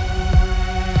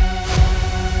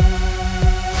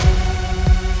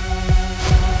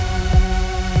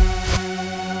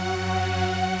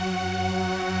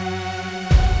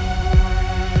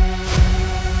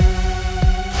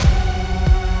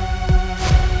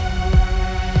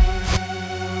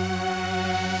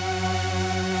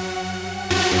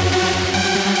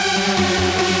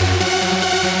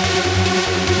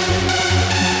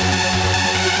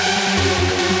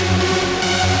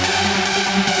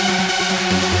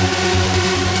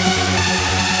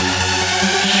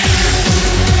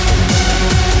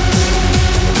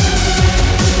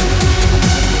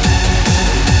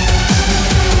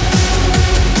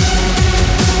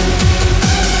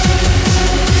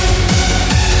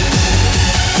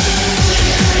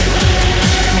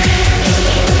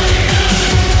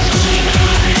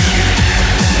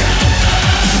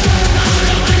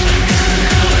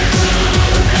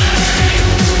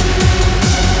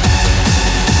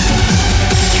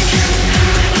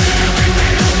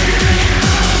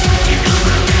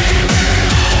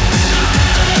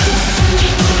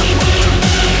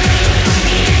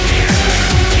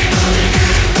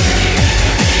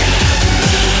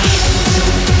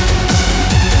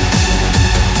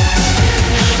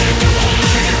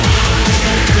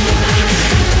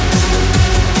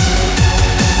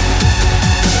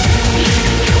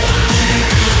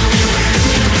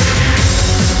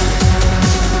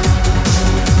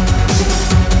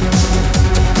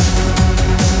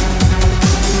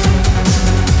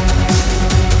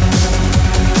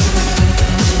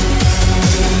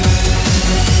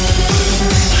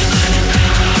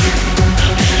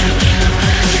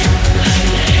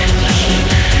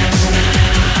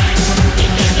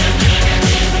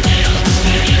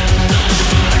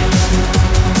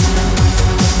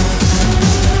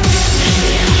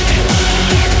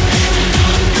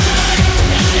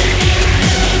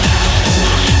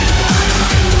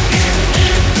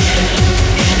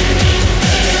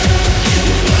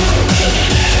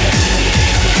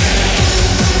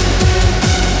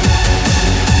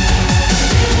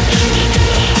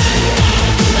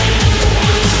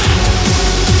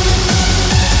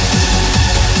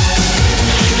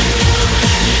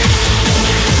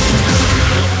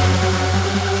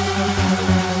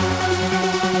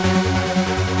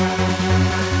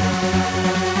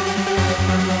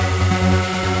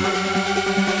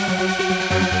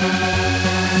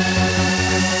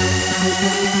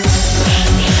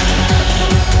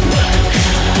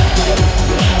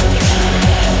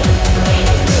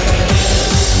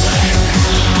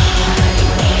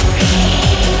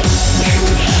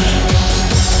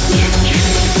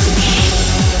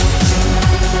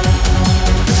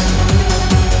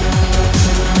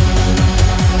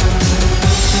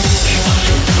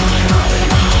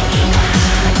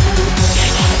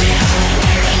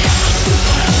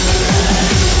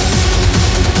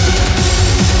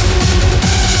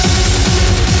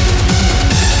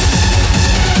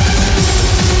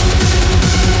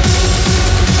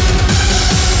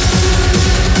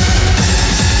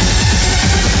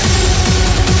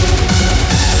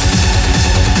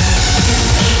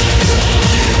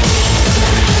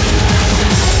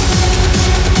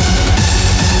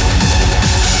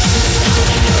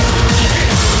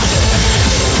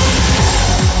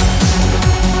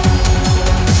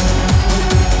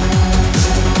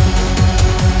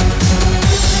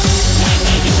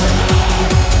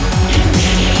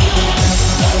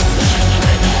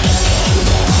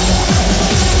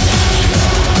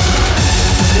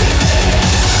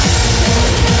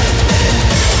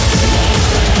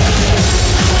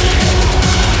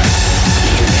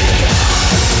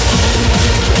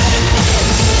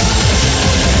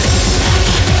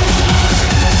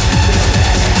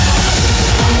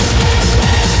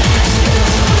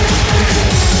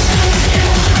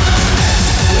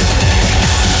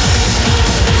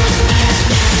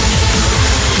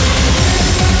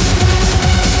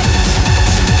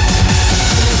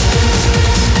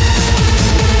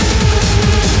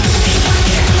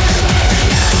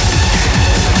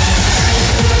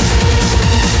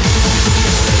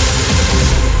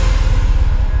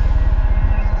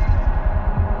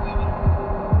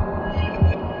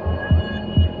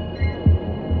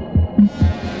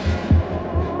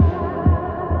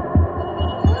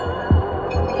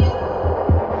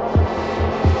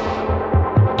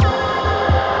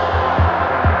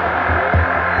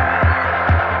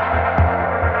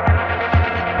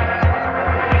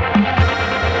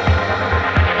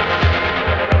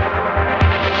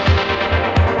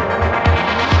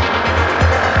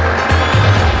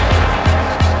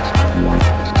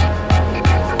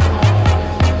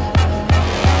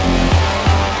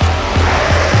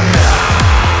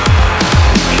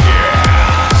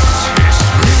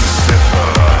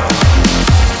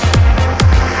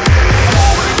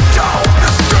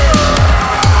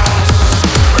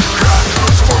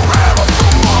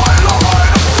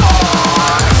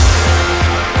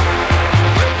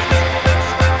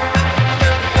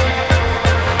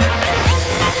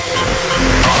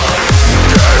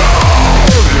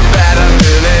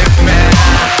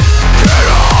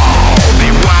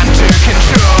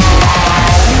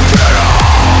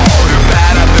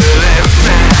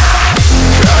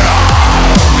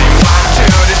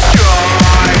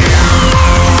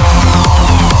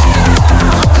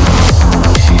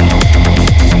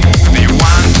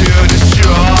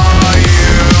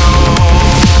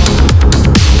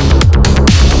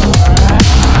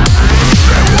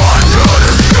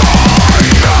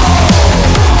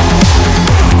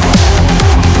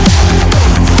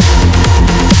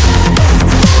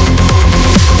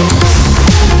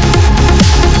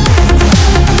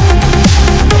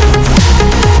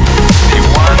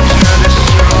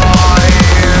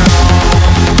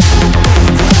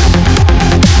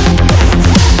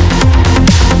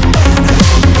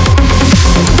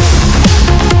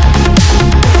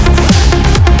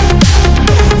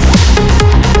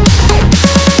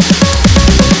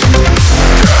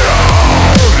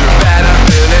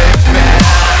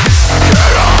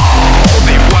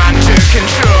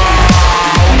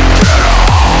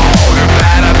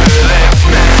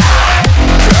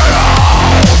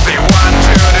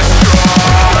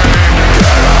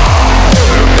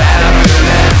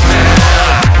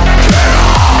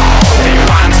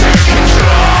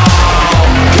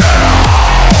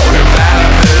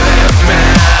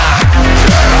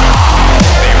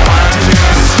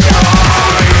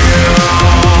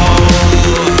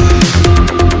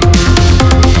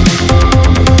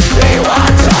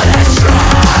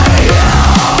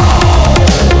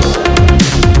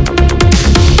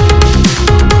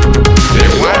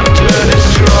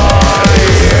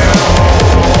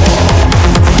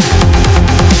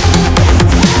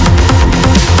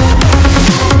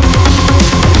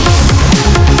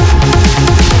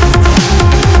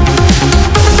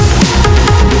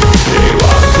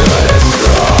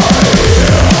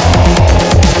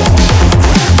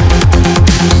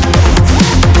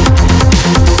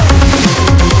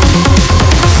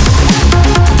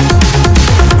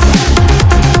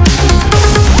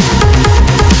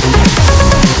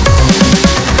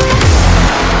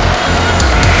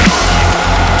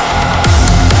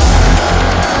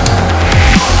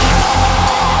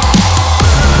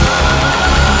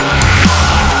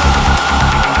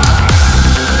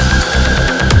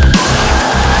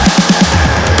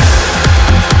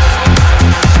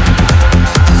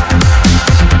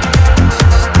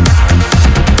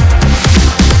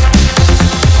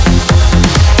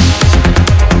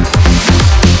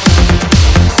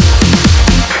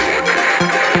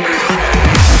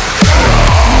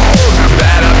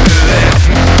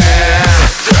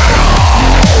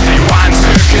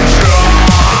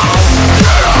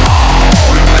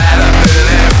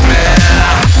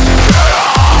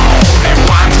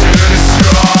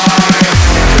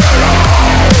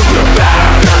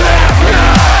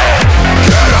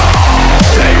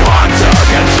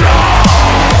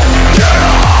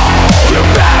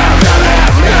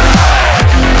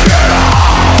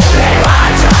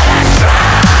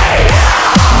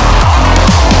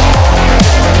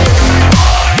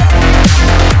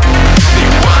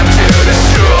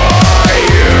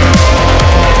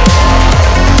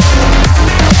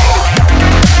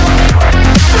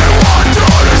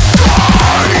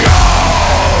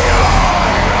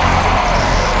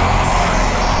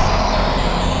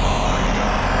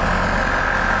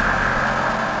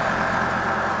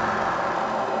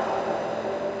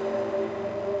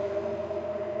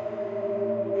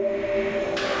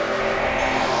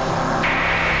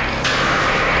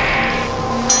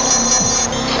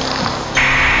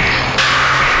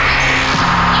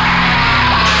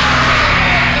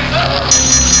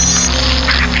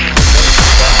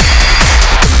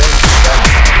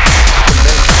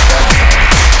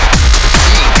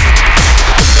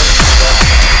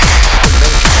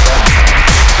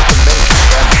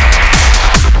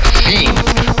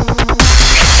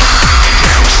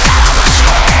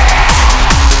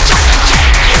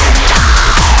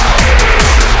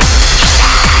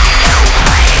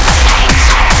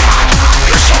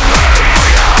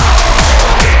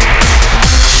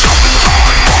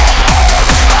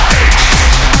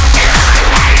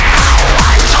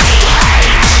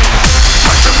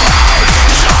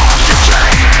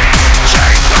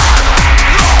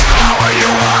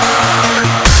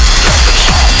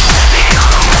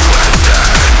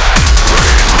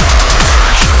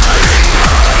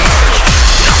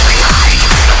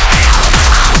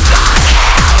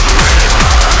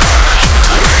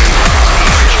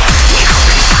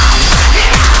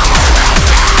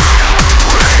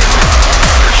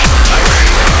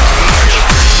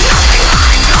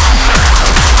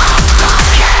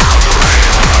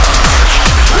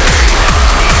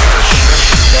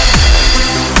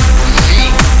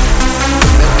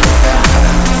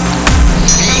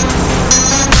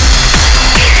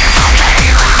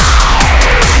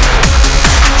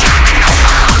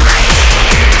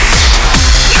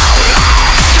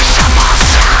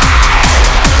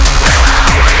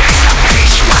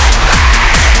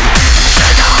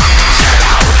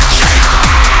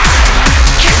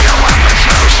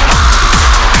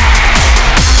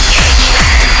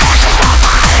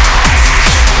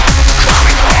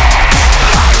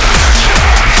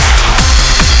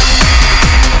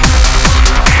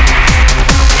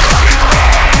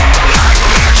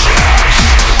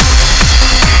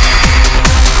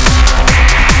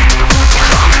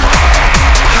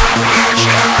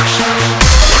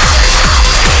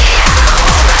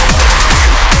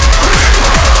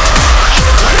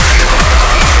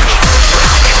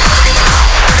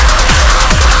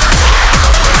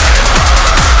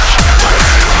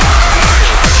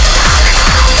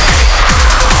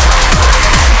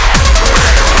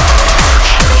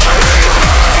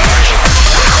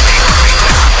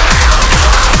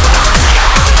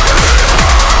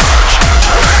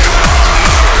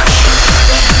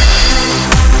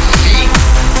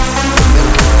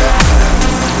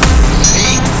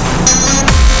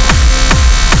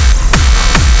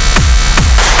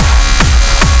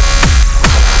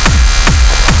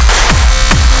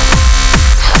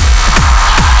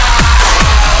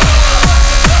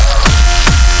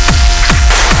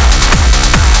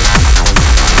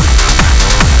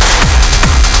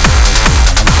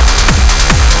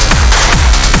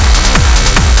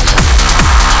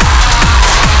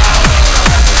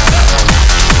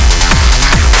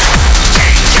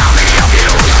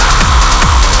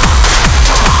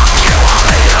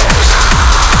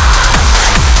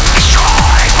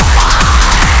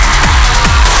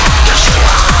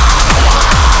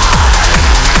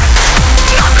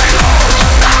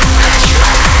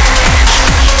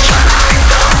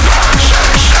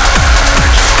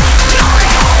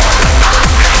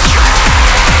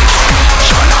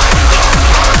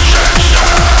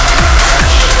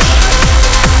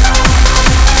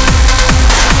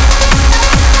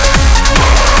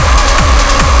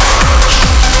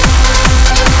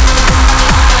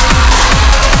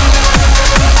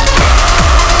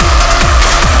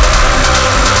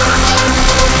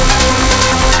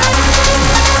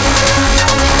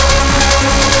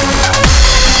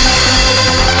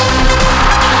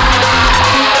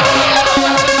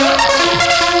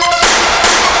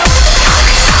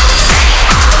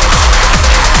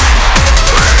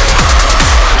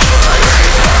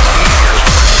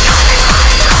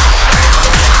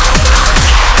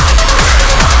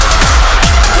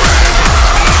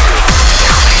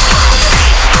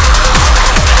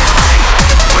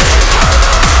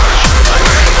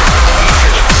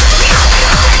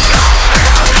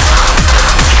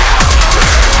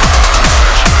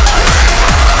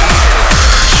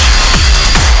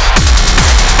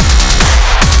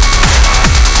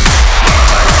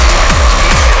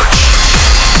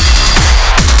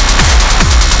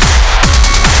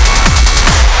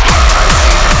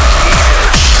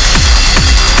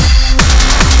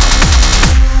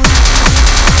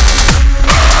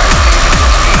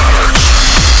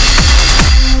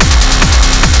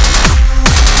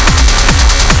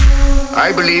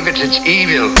 I believe it is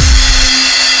evil.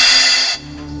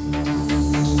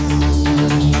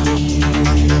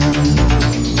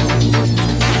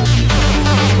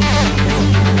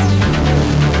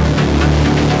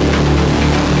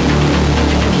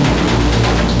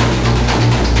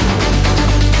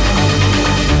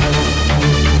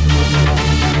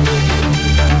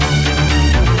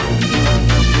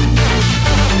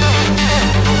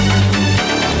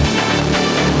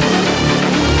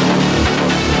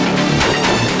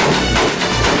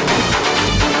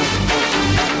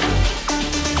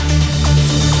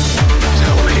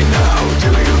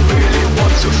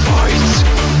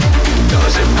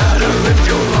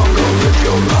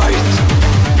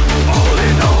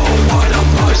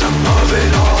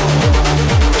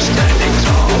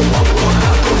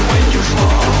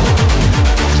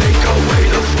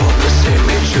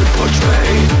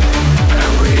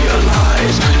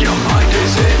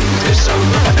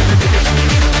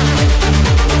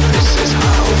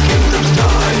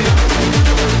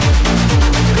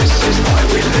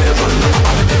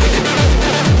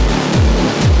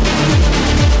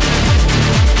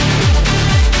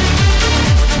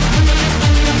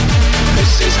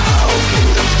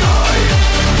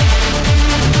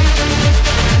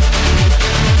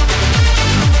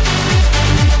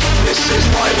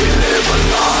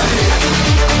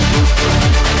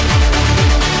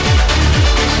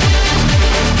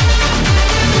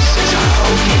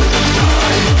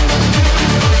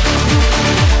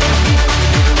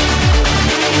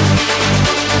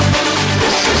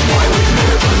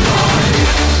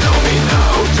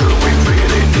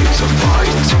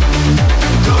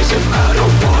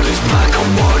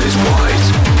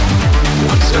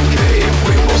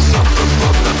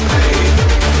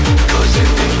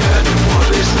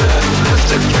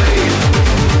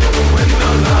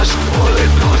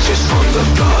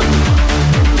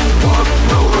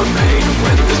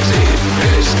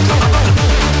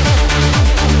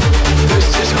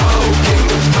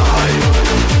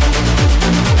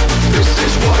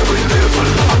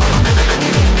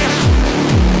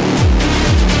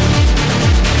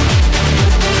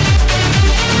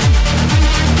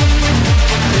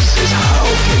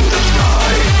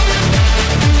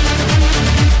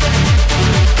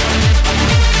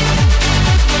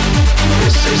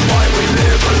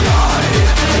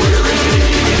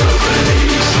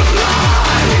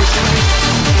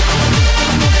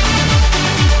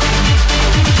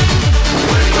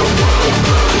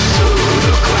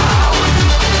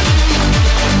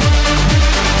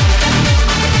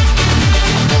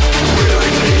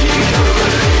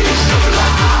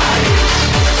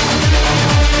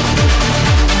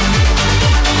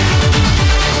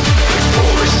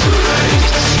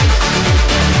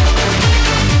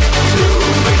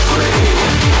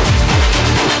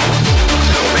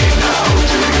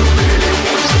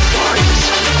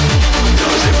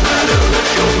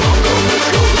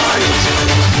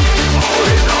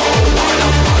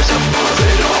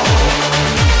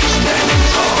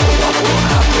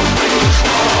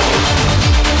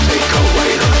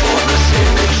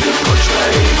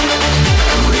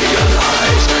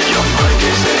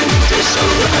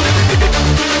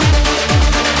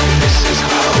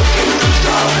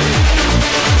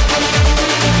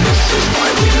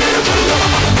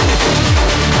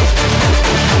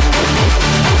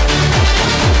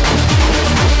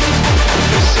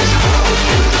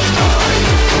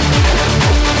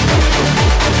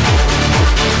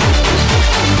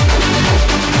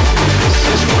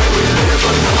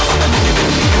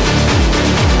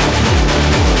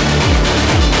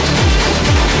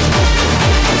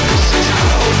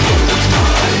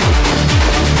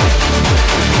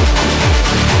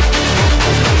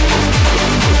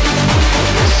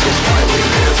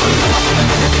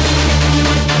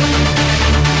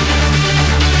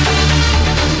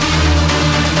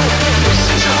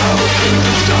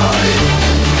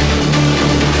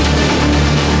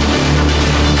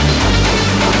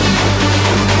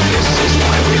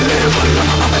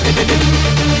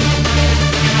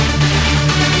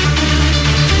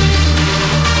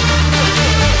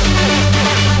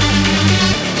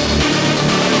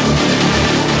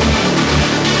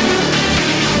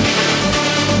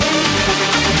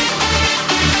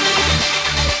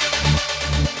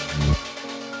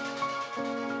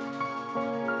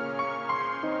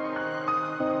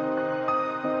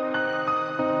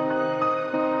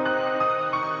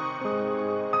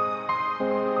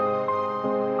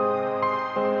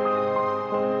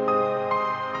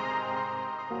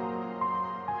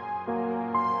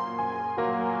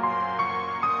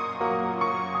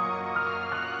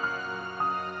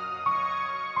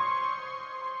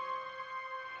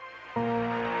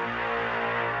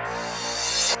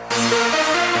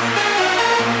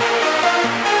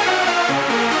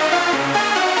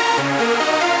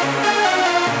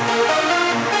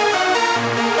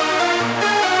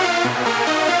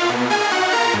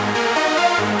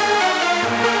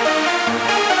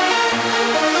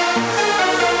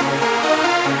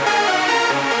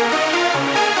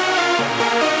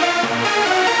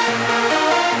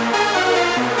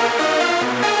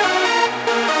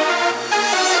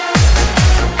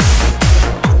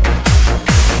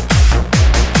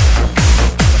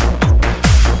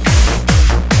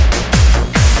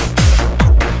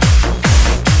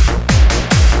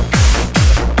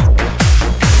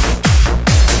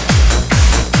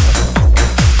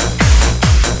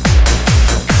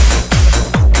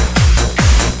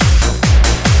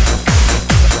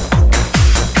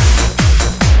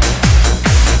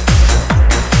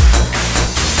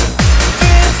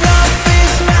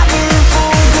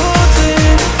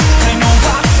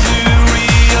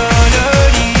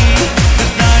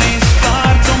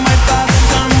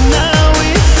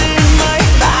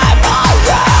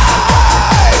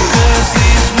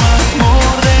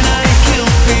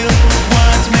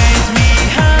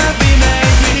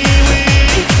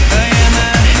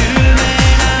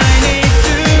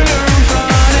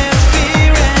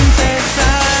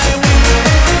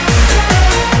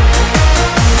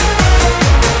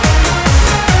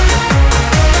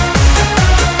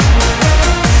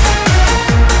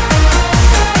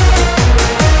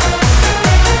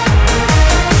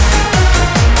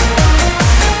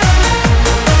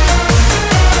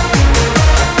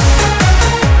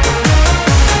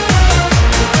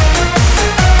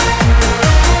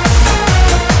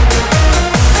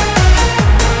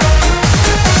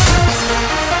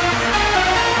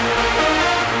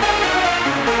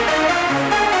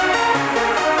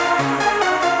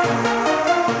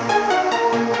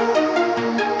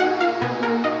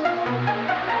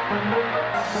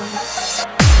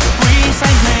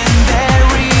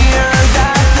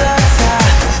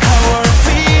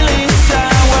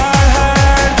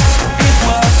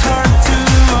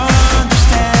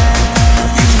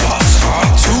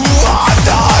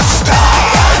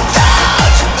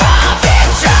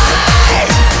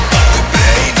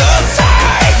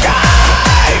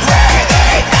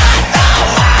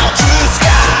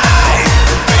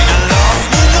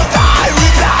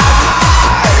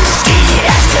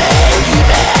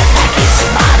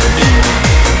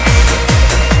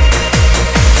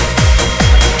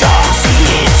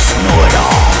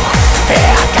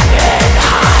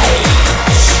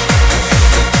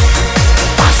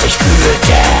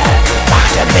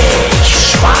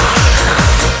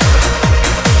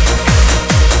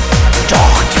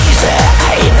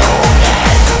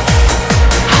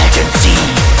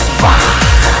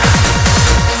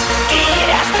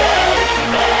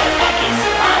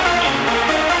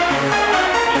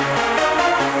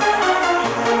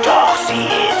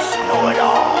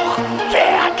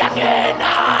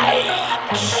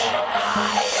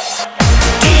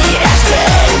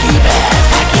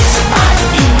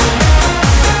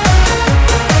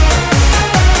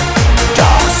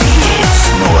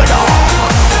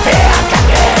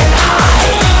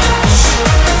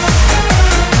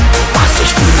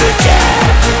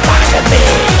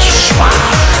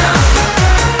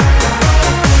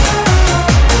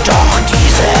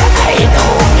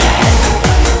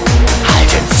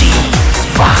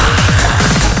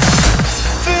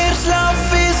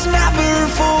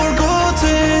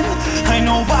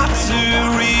 to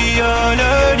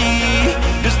reality.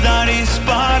 Cause that is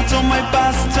part of my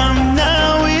past and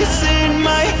now it's in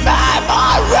my memory.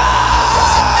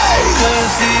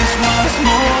 Cause this was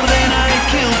more than I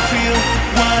could feel.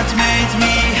 What made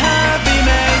me happy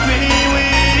made me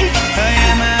weak. I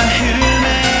am a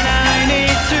human, I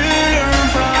need to learn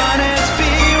from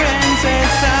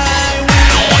experiences I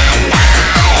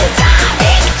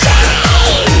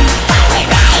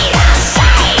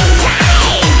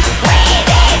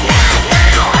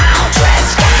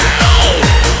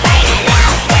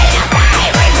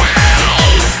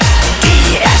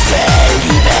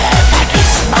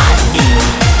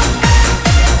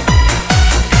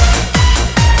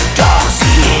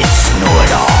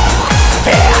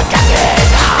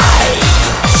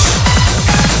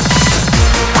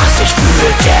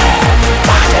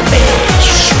machte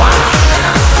mich schwach.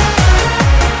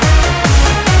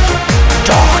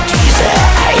 Doch diese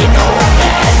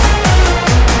Erinnerungen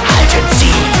halten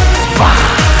sie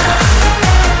wach.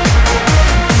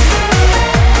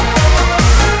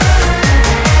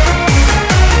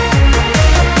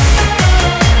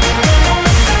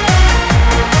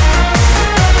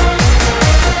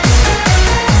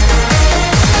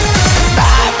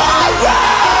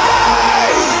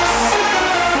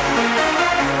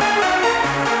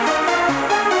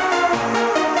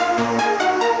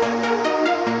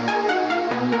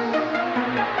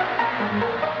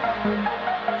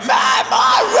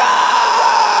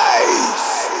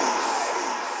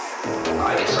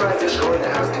 I decided it's going to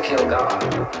have to kill God.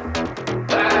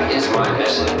 That is my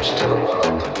message to the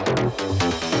world.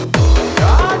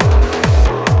 God?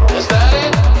 Is that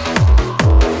it?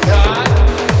 God?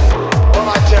 Well,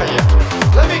 I tell you,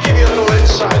 let me give you a little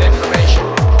inside information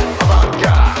about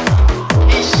God.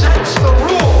 He sets the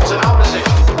rules in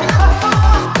opposition.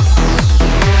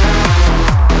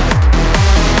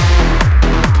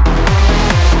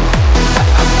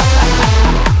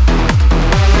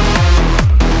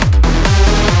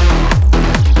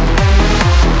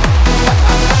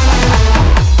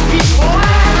 He's flying.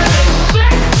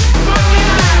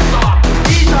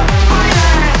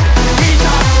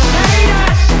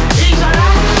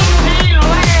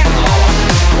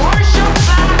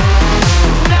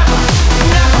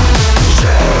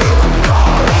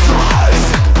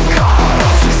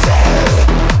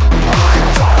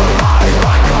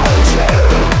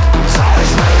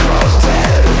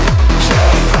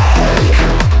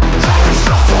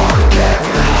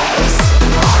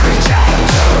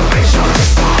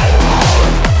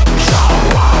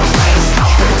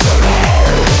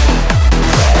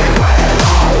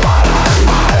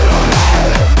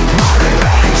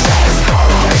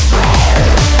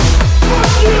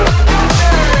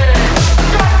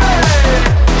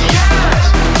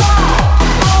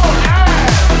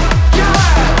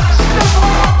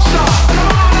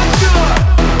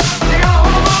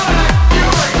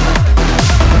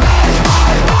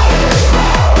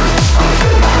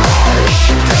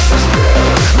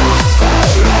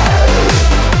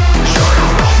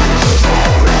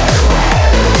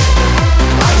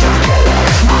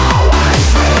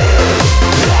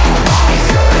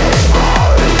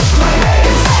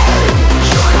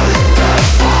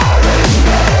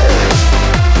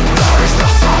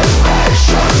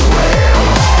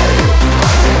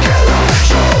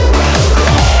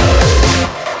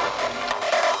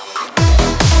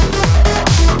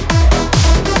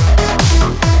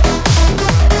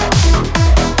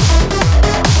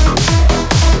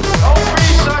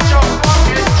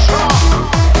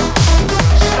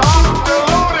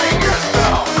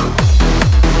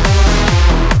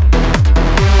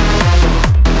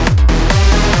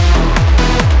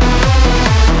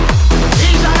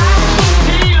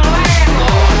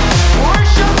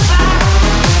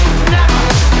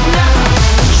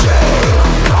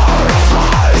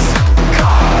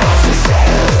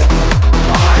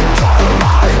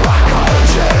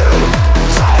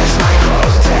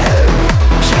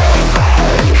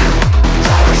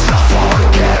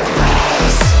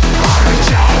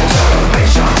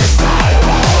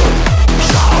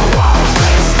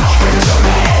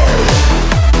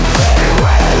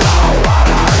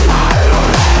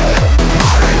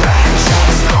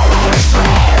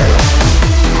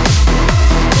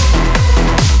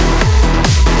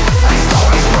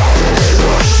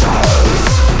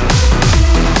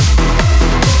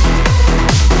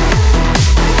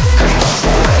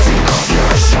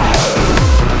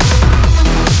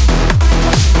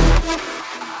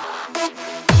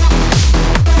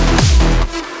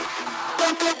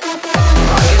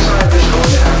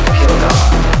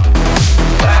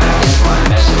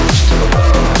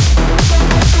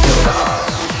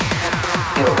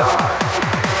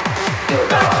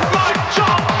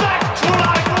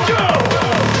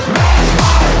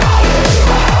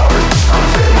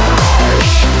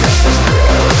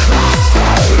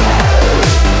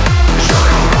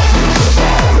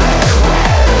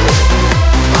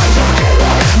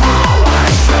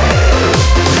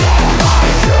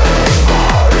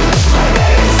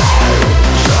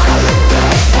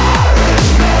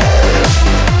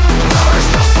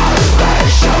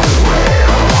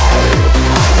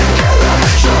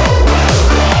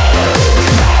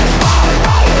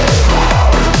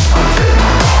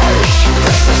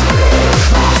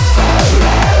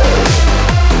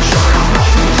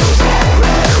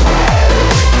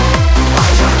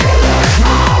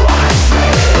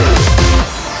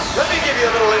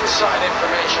 inside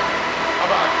information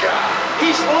about God.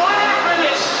 He's laughing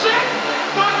his sick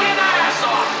fucking ass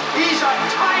off. He's a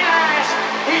tight ass.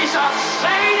 He's a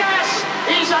sadist.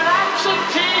 He's an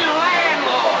absentee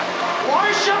landlord.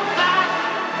 Worship that?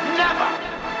 Never.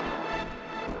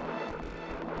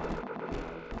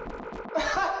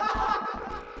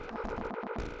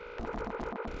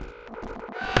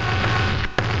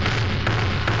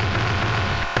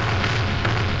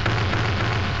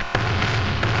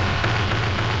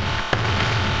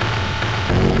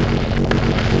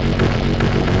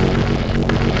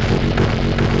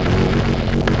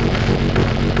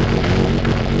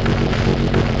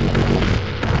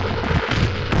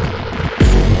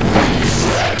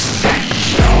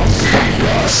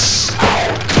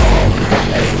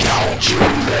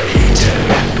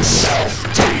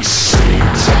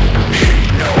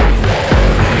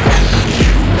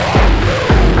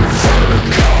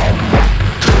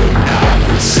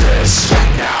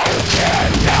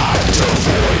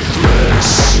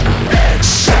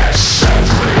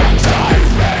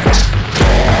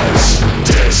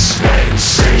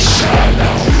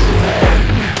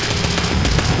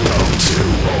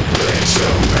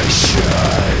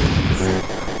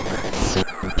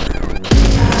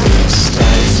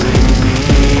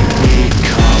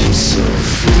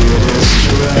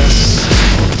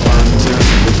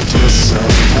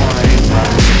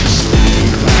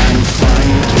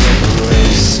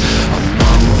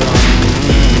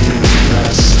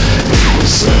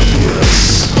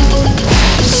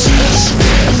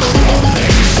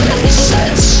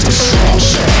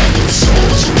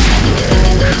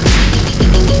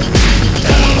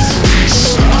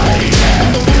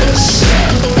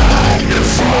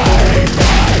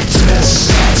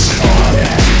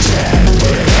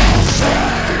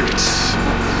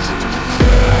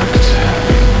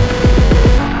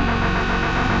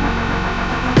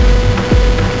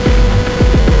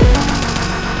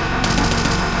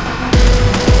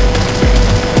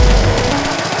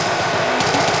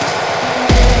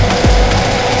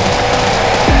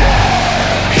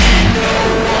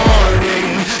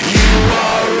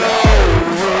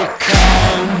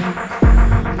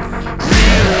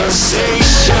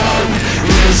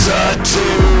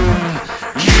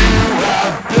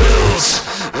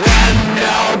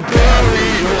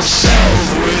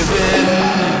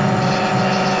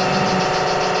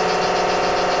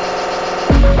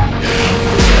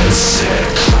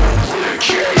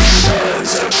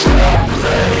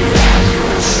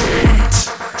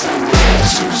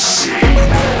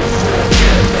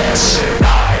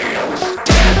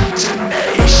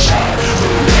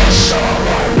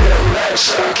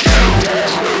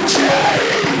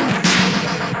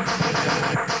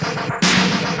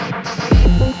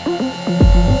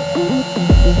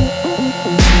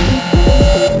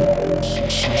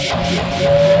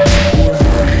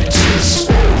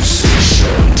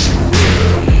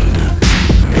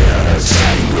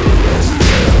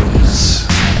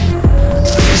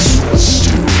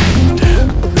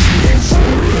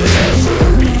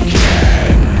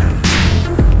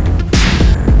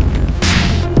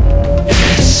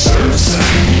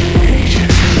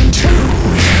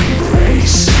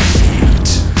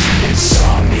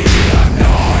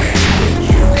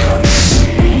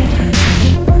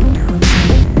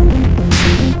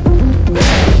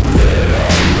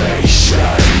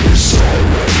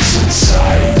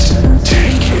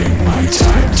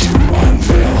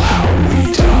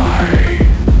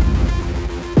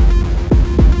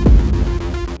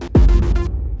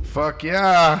 Fuck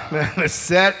yeah, man, the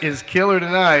set is killer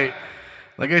tonight.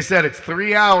 Like I said, it's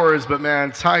 3 hours, but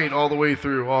man, tight all the way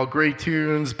through. All great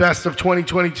tunes, best of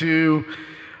 2022.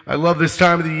 I love this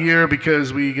time of the year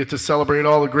because we get to celebrate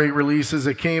all the great releases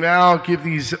that came out, give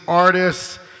these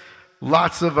artists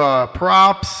lots of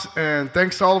props, and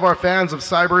thanks to all of our fans of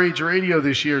Cyber Age Radio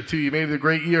this year, too. You made it a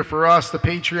great year for us. The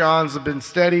Patreons have been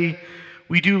steady.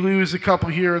 We do lose a couple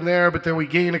here and there, but then we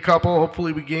gain a couple.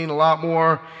 Hopefully we gain a lot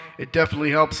more. It definitely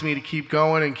helps me to keep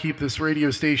going and keep this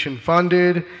radio station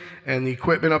funded and the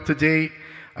equipment up to date.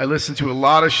 I listen to a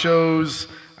lot of shows.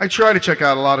 I try to check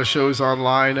out a lot of shows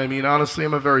online. I mean, honestly,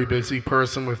 I'm a very busy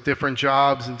person with different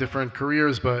jobs and different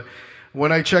careers, but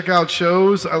when I check out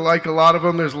shows, I like a lot of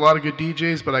them. There's a lot of good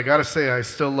DJs, but I gotta say, I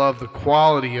still love the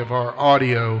quality of our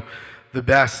audio the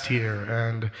best here.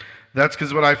 And that's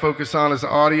because what I focus on is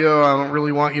audio. I don't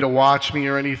really want you to watch me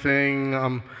or anything.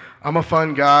 I'm a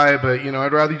fun guy, but you know,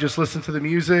 I'd rather you just listen to the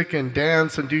music and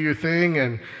dance and do your thing,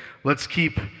 and let's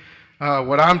keep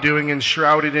what I'm doing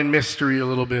enshrouded in mystery a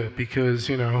little bit, because,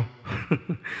 you know,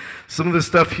 some of the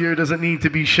stuff here doesn't need to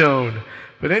be shown.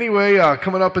 But anyway,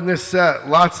 coming up in this set,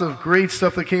 lots of great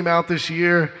stuff that came out this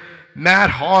year. Matt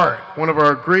Hart, one of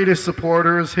our greatest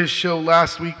supporters. His show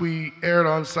last week we aired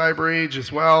on Cyber Age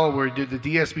as well, where he did the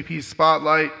DSBP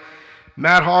Spotlight.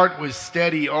 Matt Hart was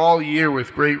steady all year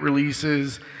with great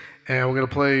releases, and we're going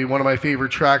to play one of my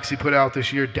favorite tracks he put out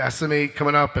this year, Decimate,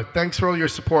 coming up. But thanks for all your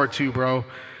support too, bro.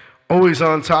 Always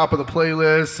on top of the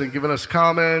playlist and giving us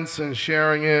comments and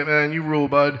sharing it. Man, you rule,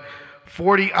 bud.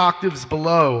 40 Octaves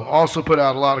Below also put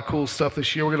out a lot of cool stuff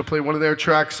this year. We're going to play one of their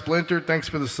tracks, Splintered. Thanks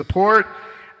for the support.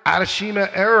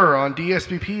 Adashima Error on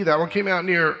DSBP. That one came out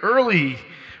near early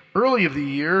of the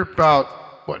year, about,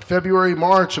 February,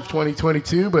 March of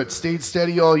 2022, but stayed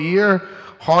steady all year.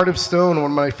 Heart of Stone,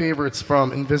 one of my favorites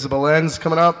from Invisible Ends,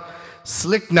 coming up.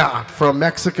 Slick Knot from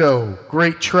Mexico.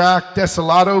 Great track.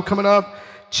 Desolado coming up.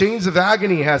 Chains of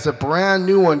Agony has a brand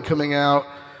new one coming out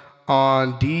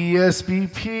on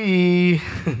DSBP,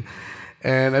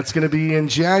 and that's going to be in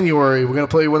January. We're going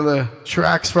to play one of the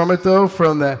tracks from it, though,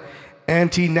 from the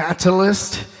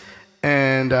Antinatalist,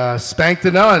 and Spank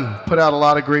the Nun put out a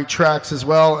lot of great tracks as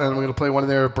well, and we're going to play one of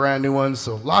their brand new ones.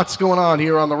 So lots going on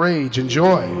here on The Rage.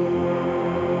 Enjoy.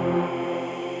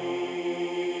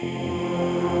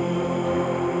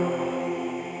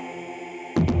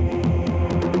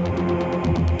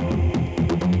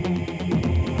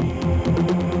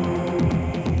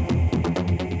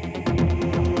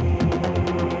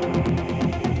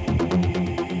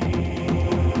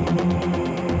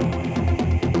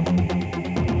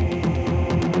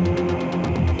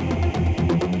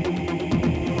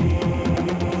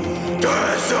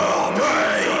 Decimate!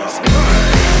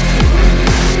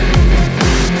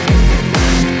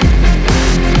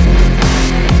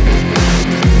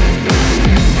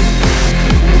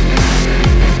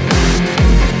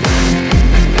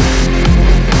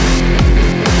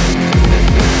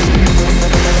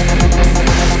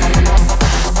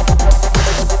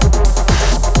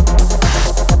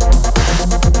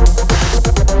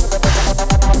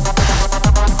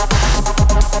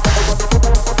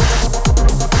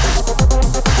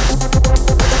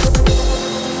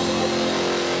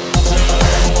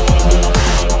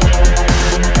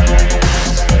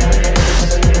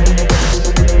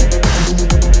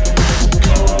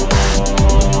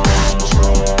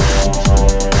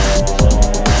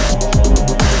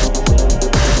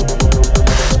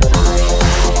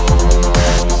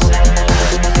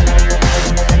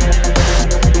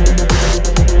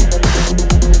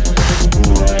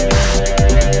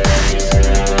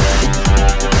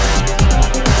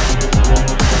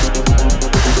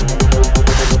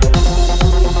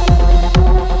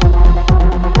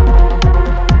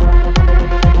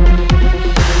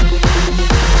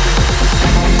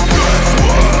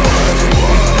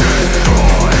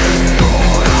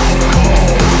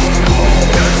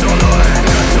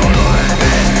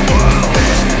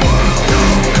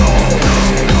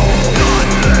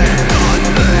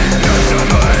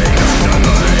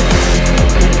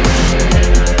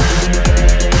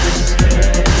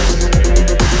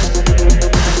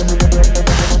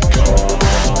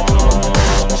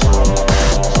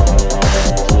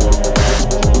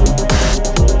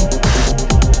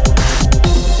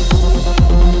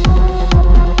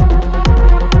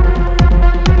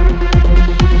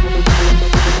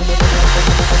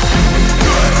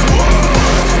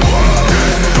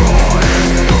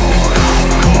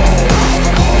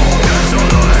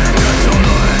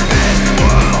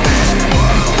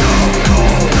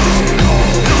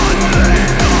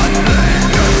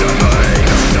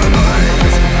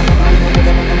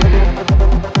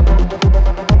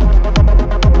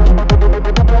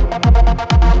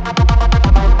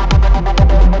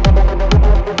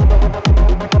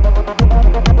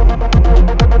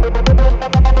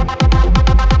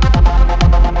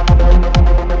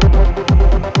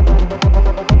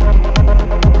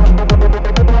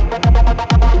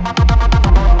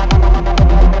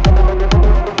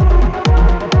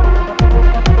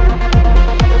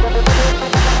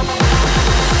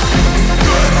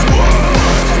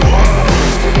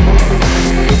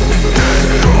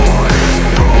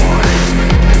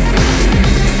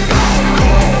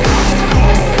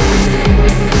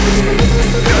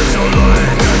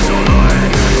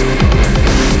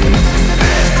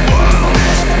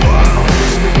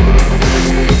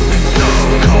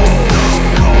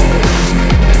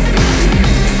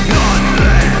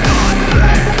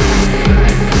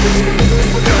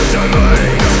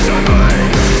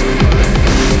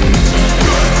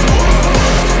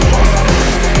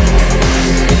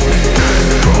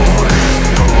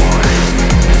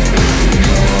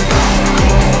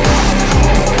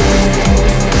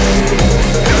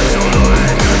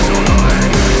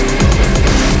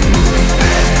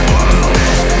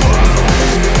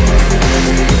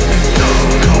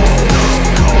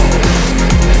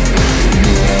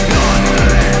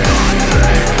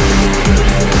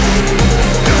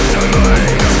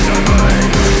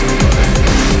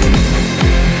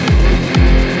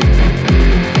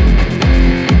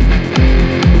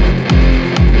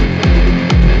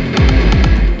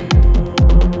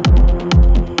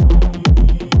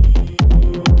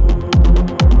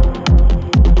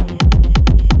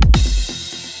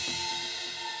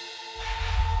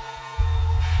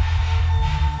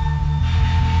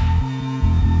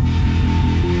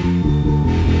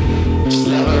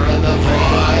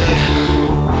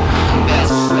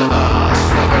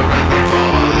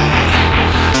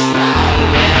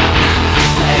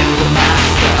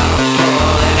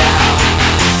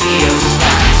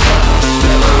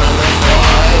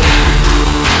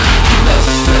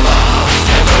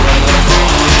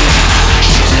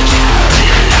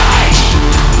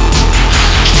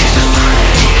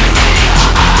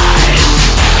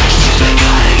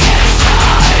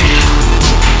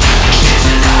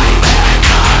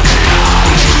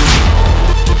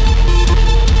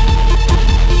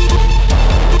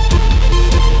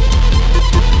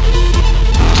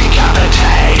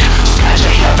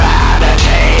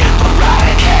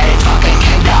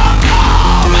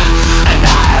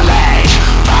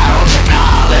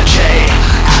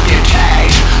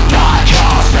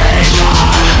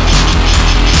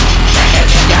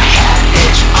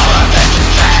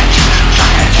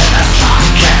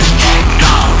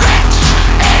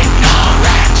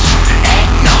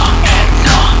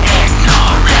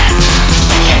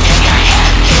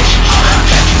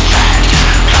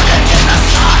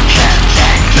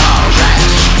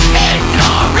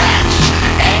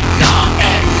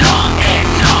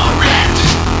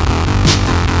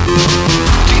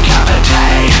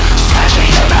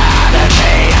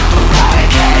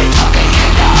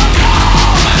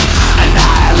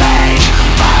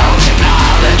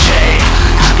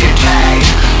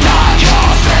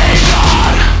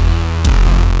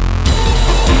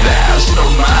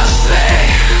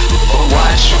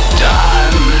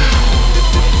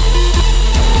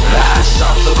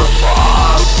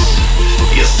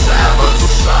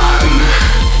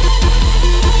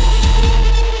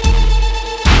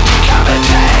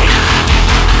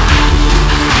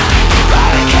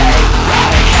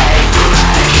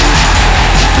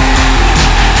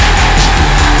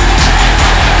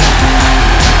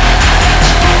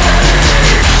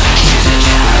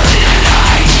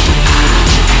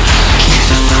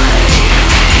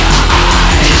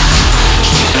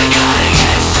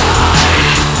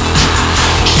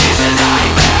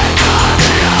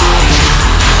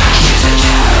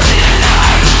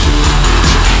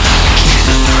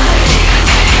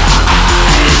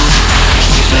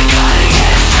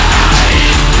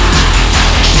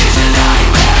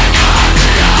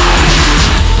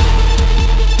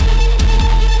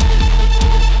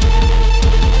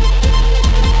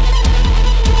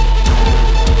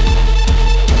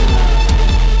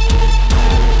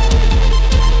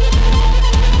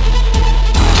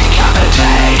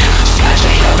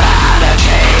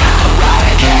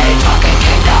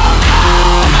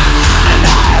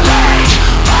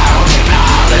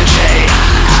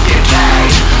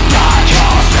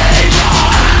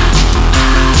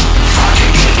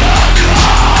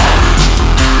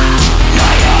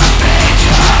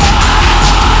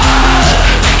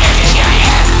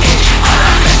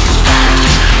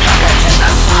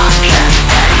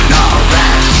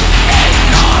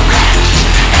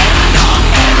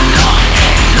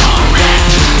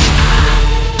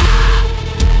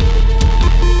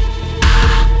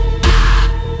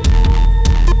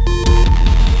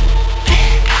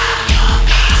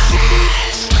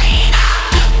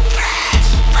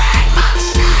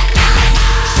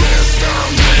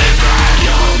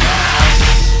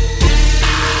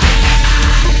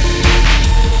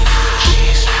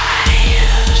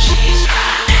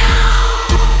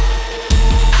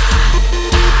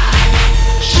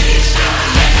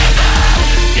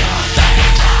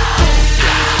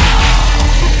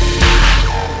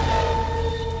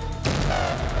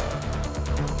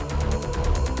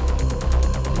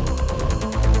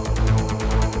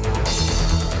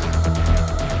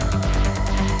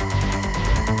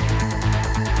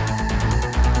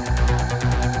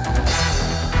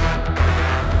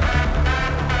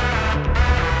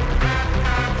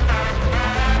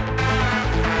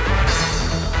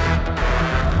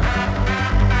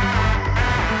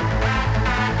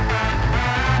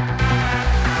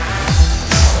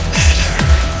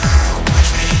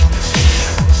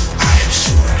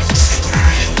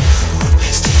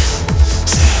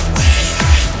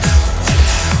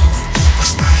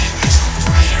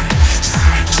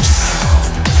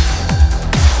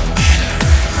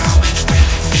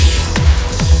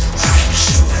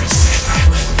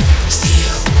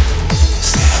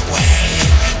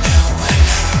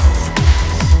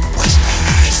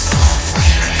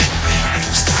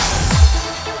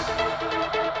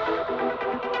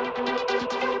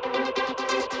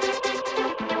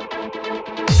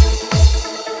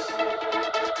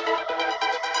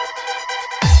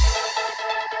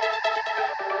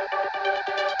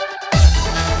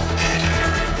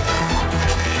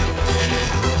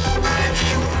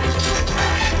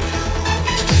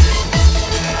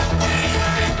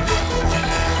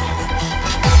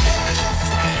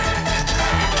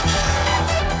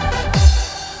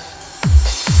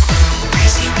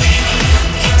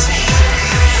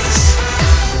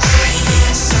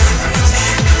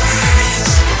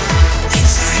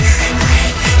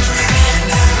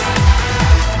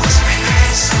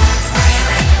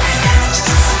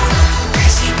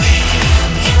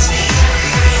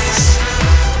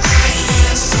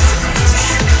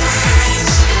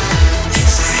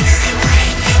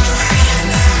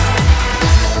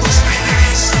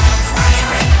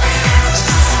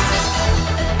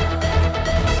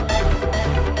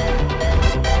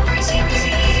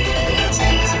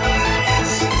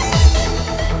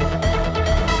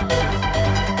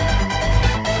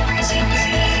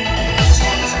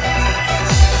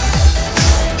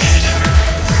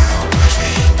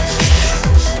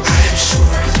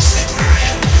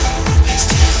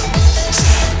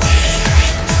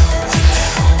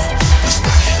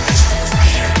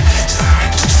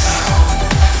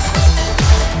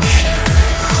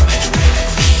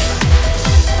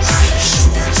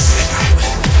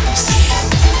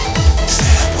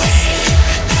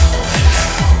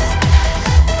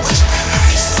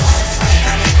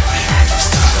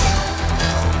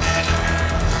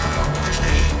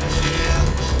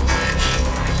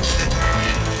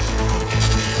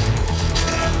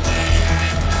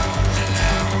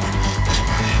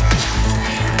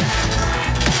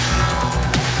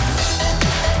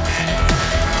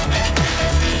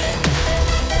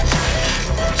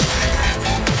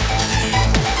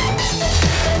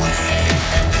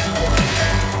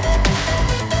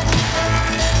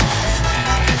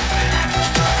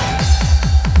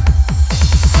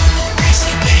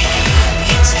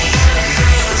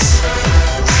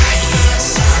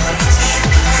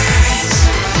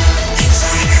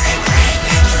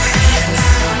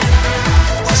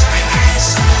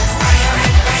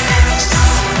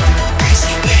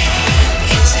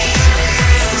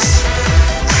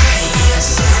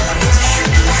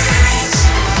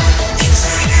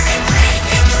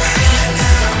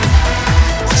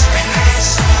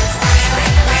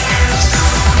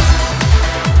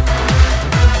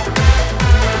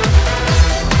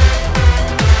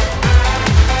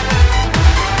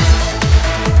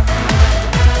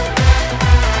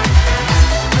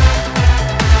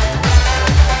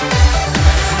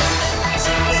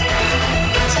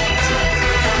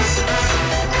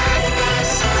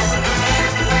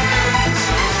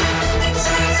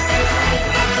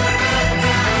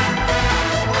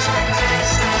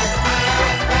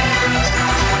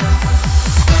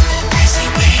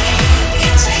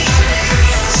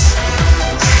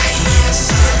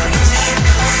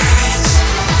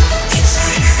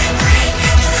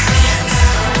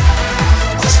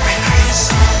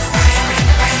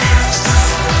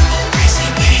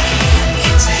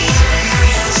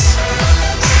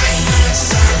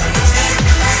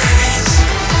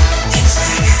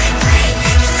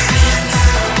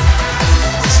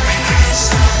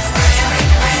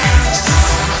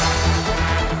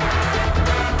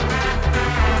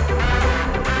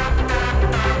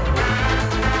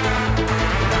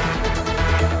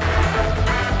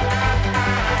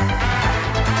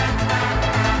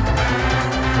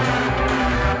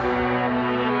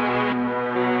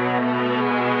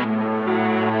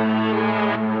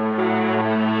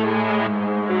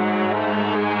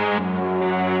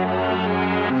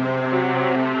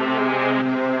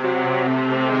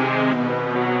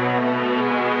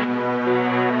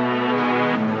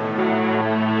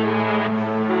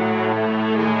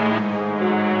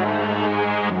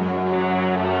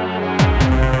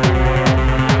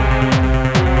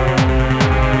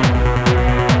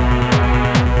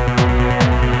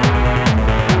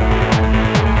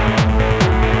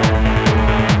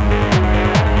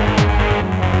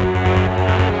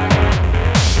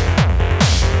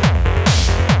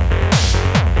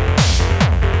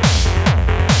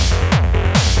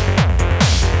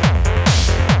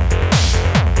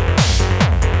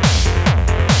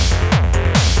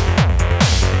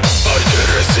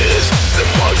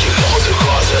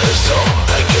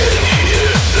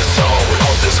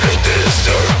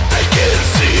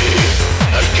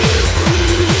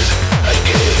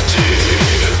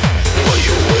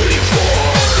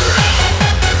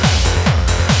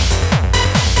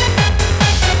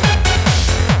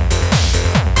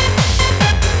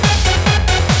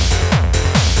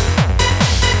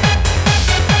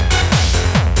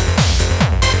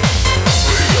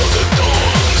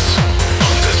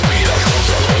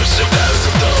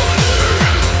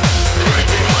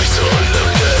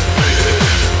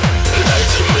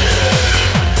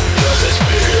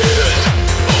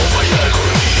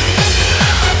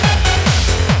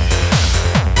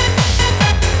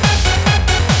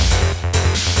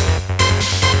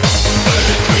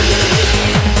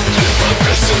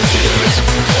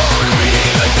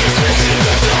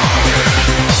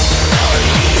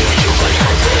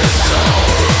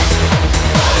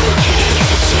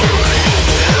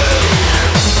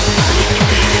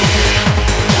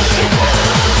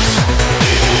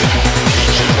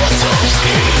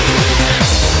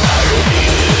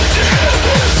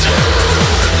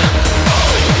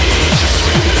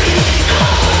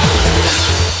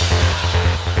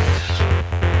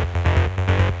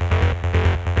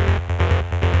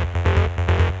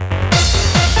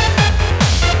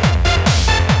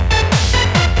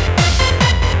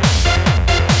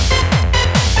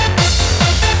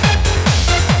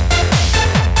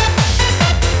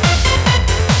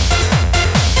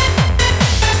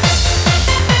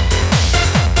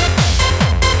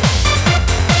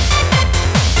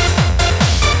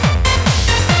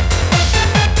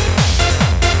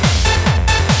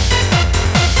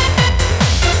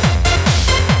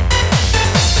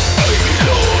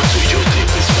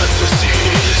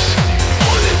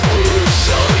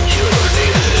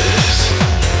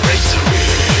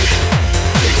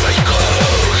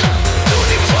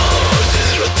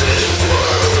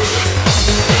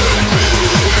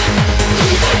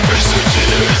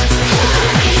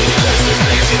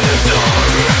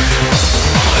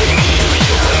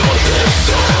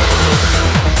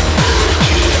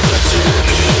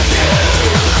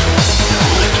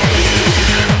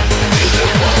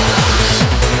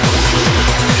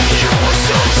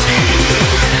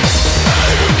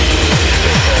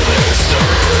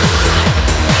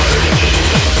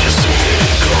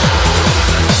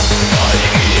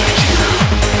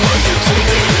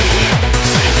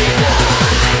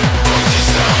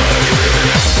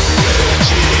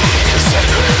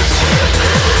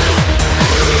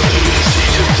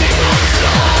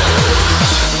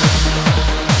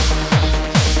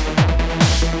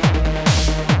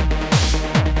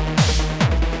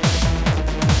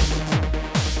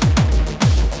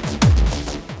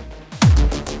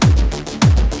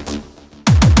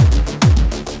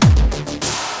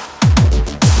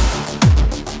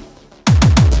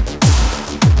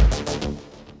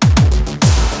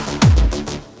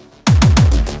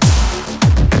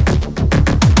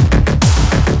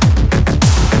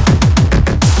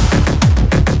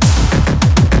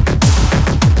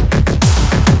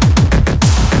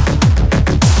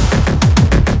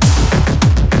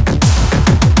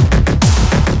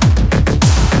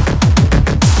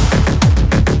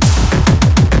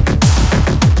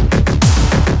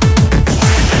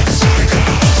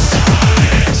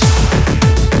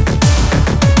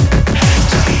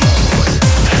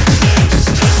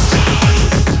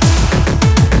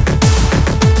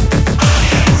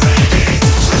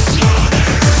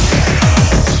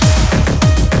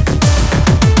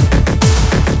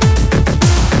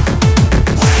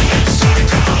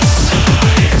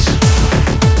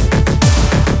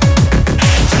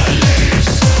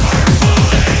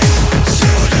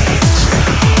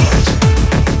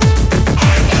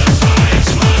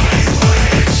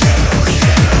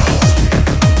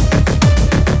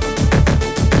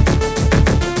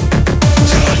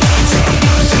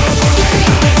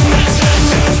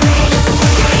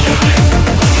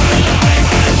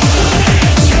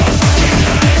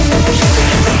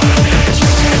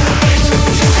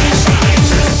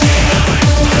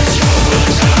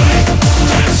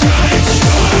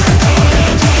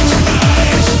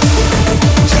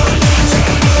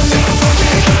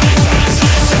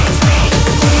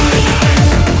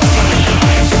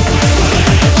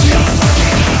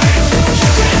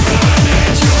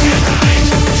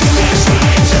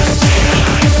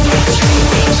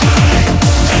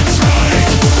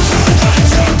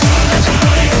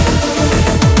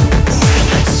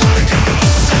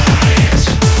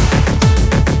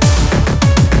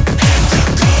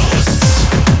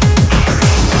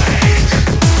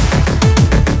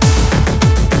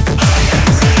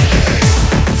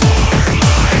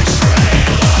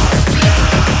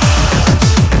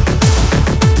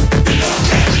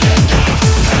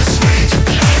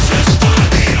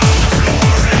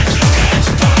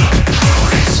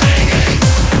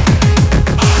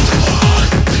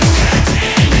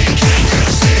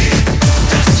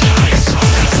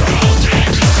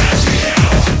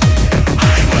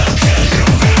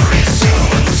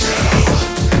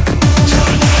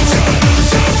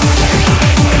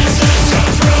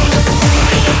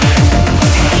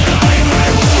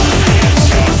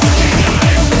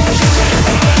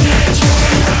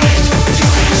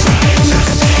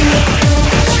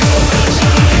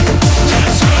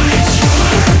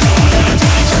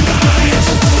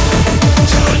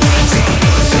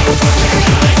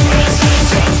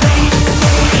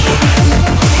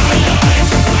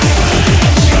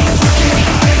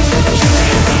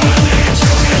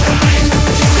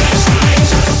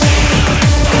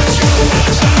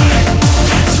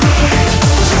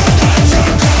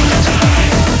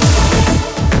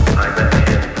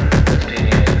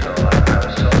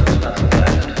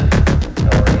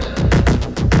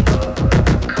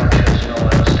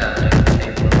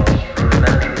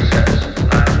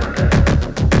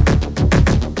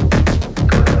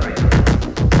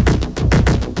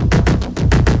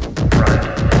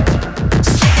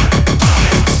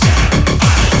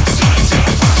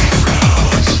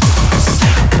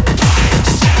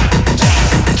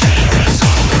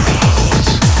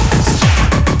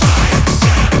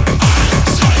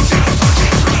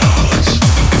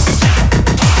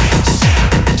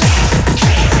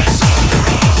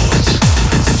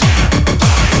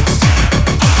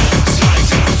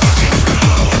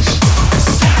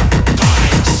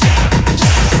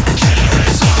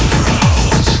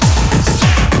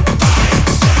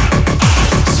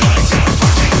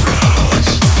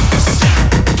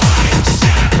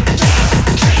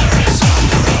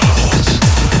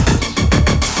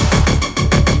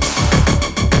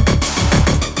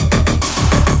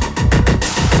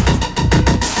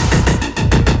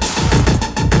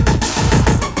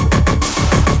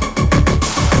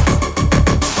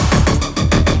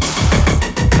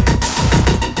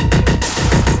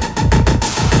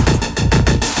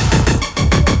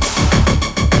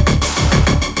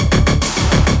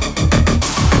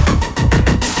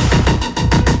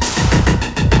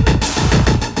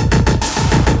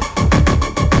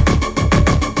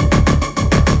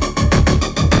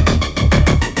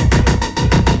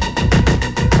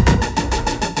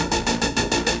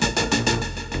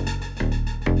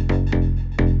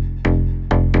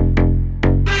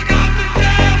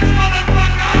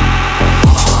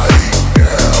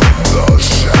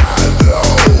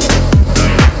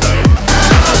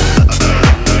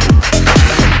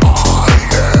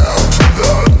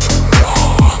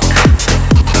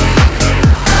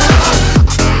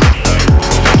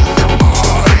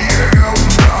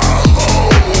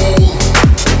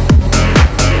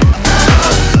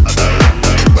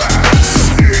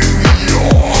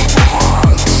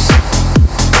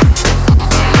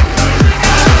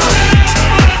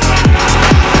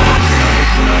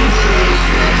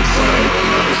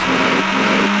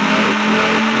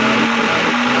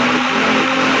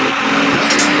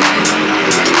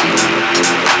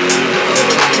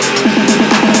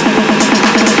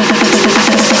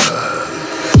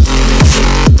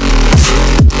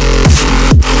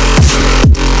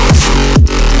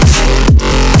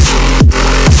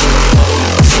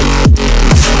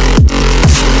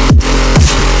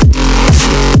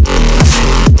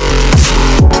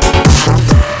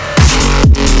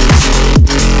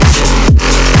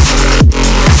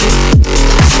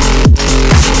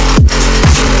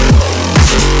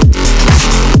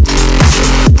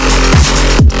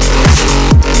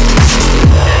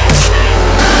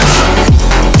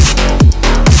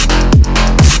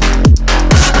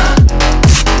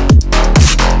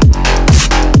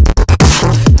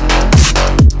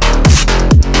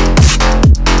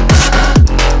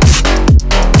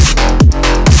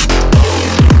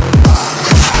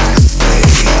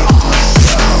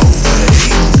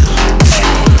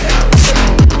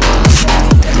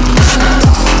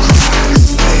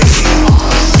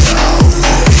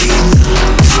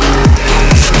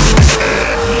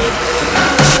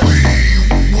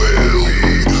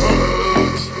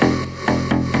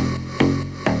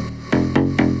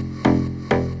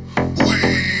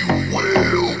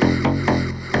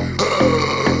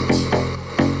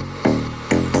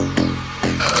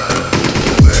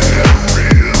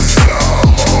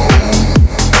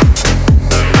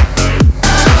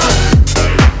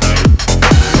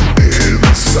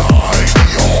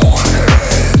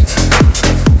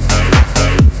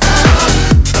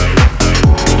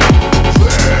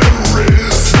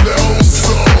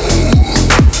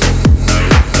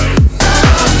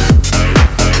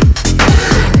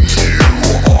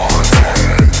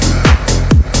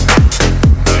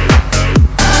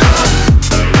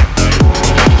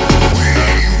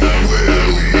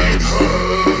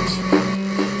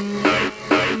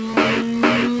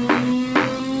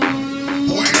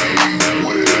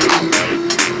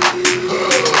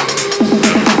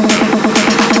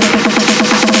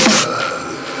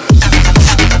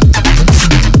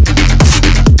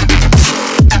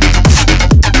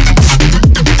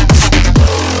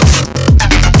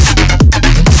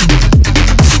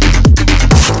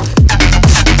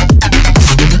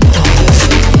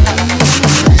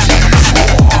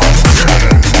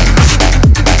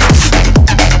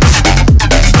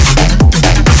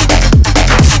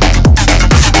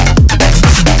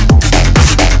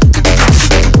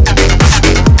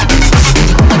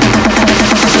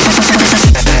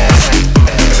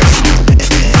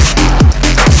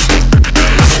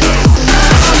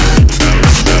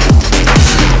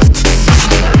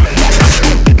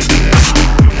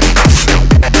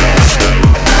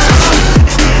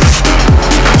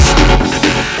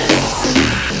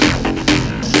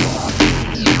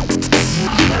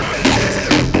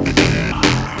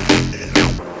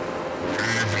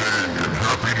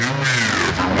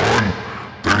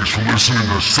 listening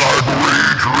to Cyber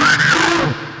Rage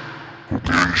Radio. Hope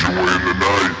you're enjoying the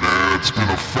night, man. It's been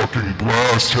a fucking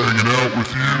blast hanging out with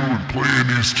you and playing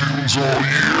these tunes all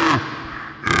year.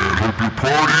 And hope you're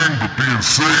partying, but being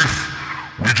safe.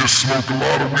 We just smoke a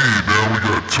lot of weed, man. We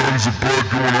got tons of bud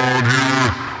going on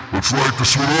here. Let's light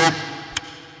this one up.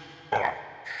 Oh,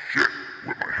 shit.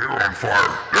 Lit my hair on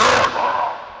fire. Yeah.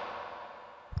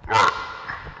 Alright.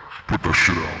 Put that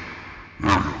shit out.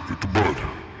 There we go. Get the bud.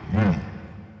 Yeah.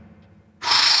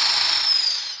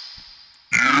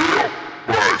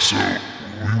 Alright, so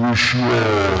we wish you all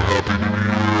a happy new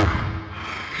year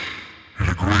and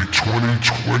a great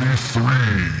 2023.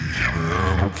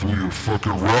 Man, hopefully it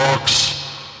fucking rocks.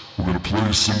 We're gonna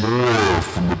play some more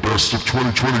from the best of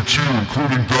 2022,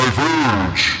 including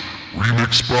Diverge,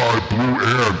 remixed by Blue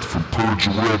Ant from Purge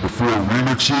the World Before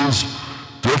remixes.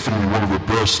 Definitely one of the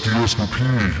best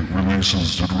DSP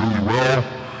releases, did really well.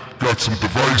 Got some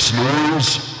Device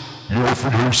Noise, more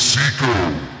from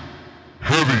Hoseko.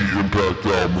 Heavy impact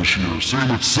album this year. Same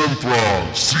with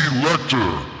Synthron, C.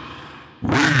 Lecter,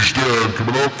 Rage Dan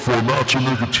coming up for Nacho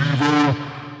Negativo,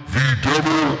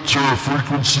 V-Devil, Terra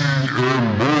Frequency,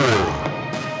 and more.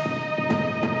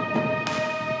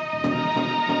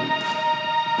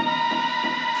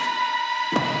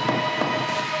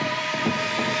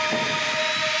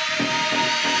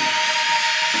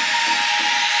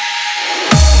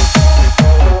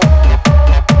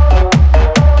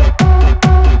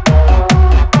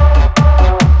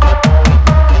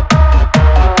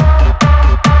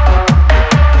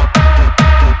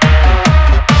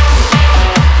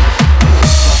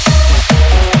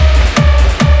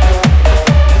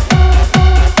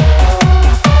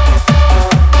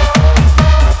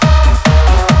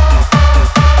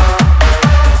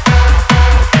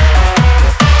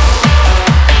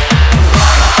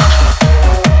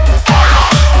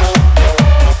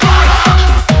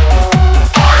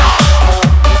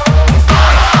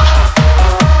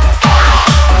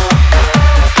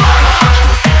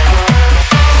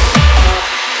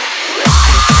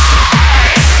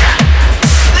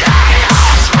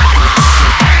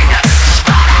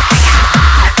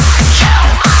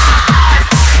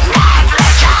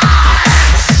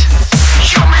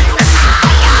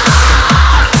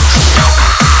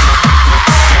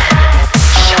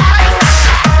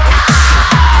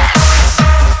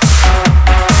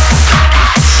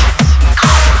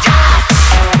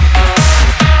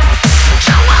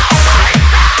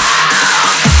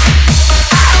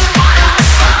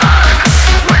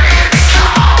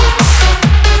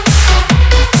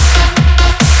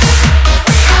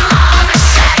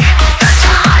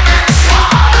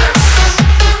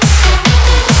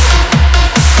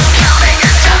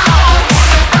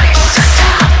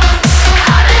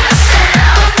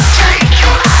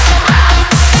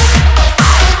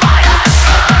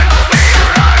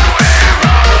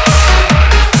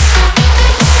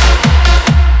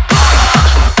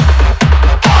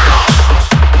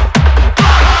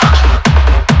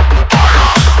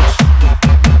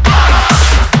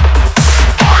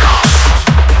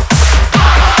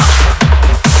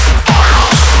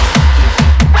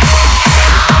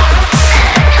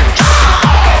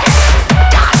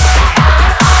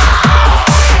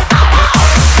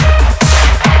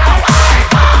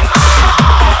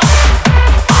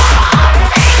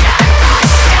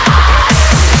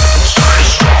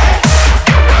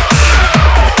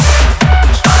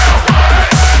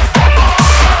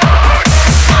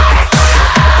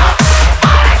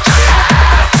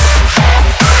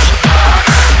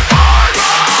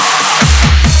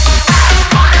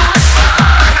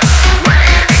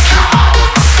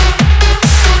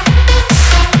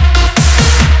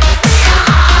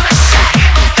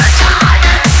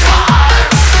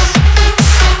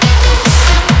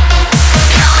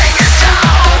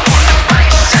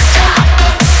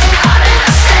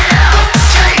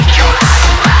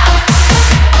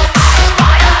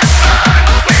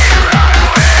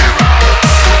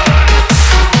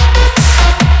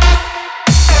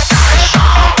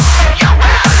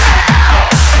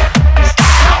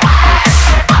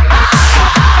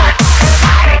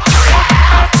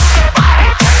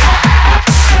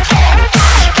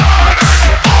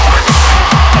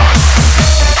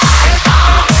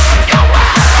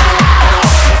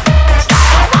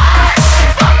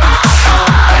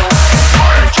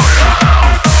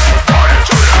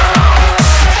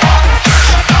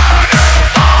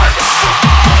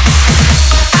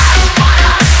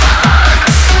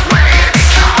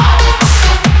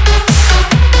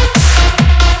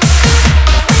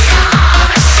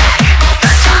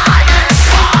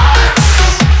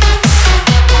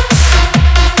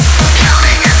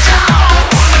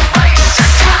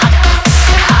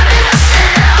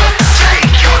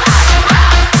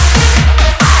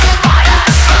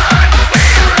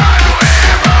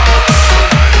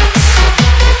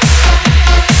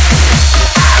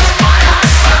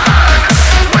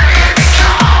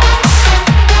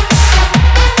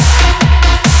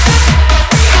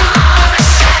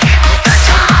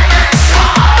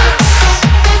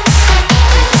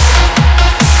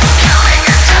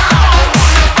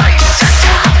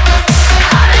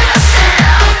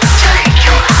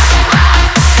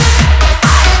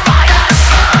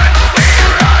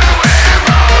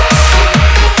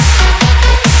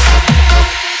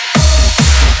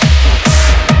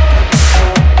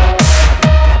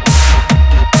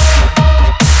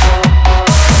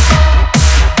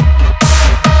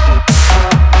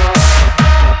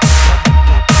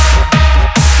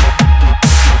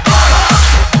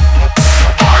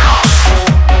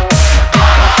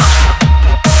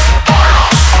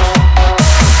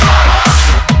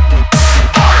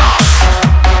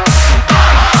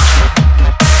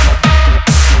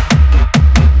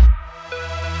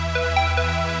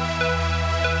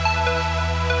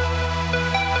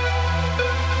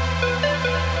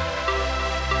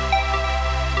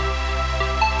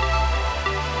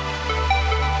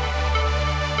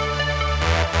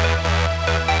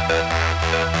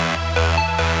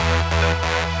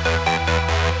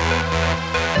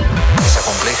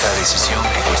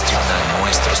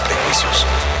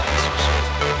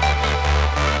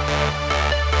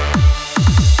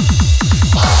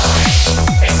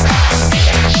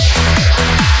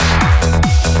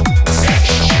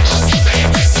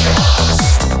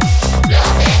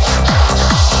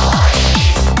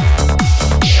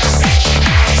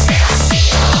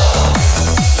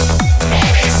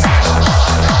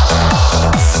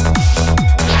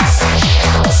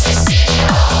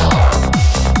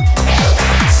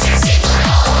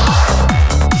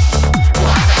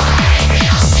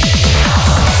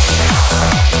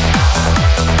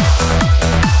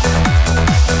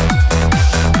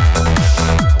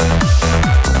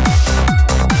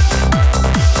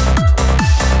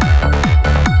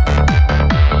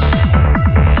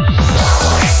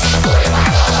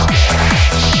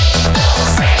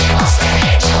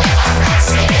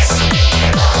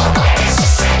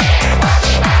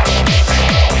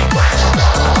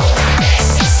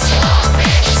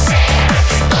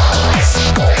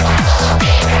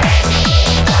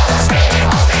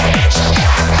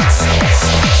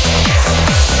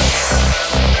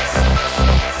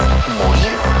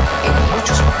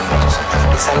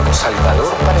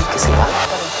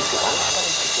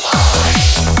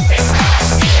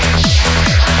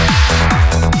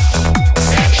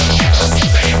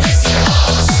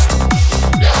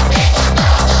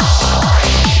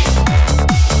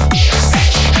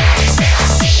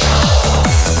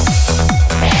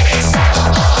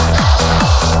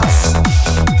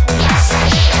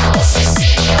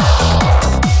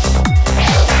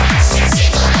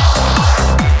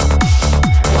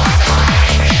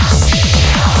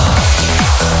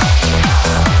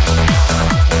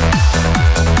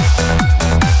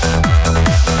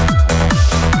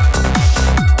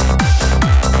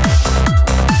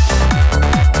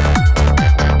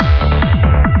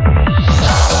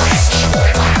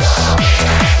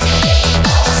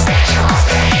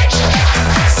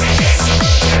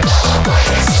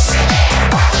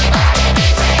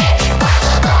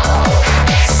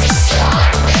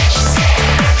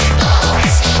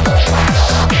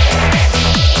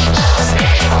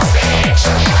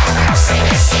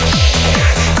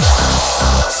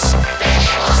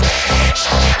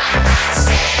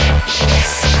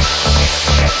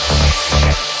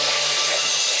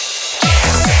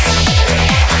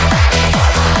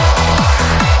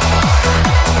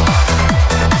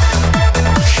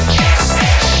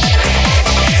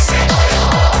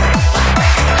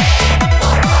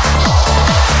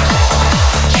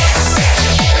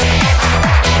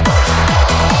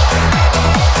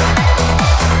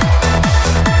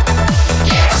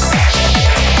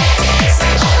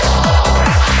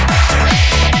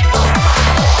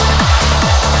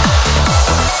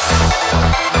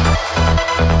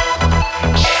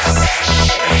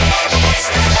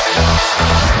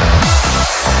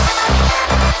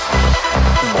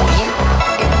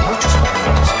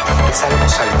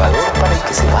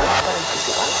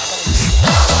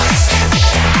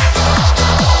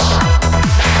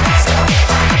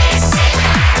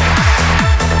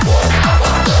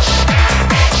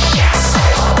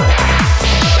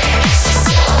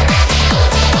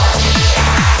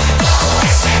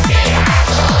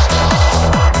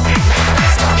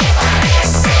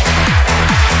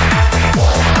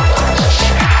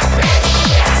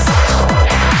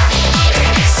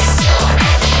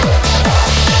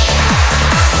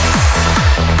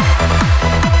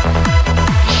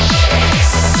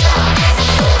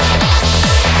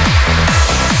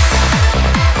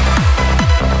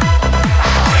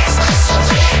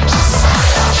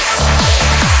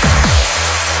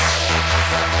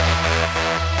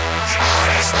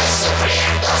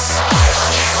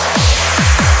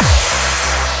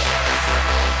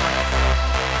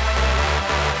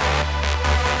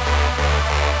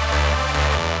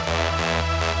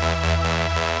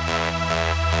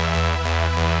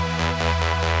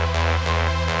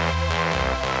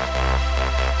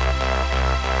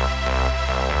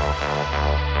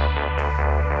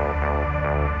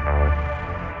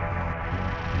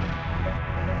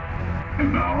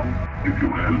 Now, if you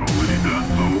haven't already done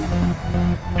so,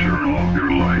 turn off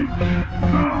your lights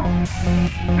now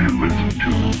and listen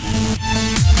to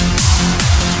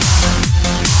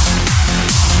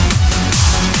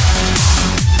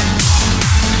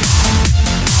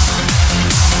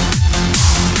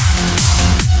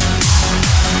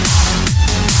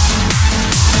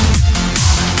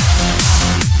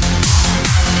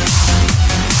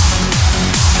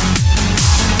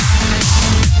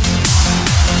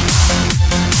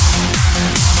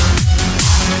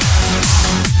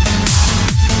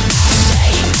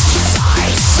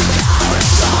Size, power,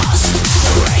 dust,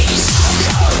 race,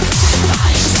 code.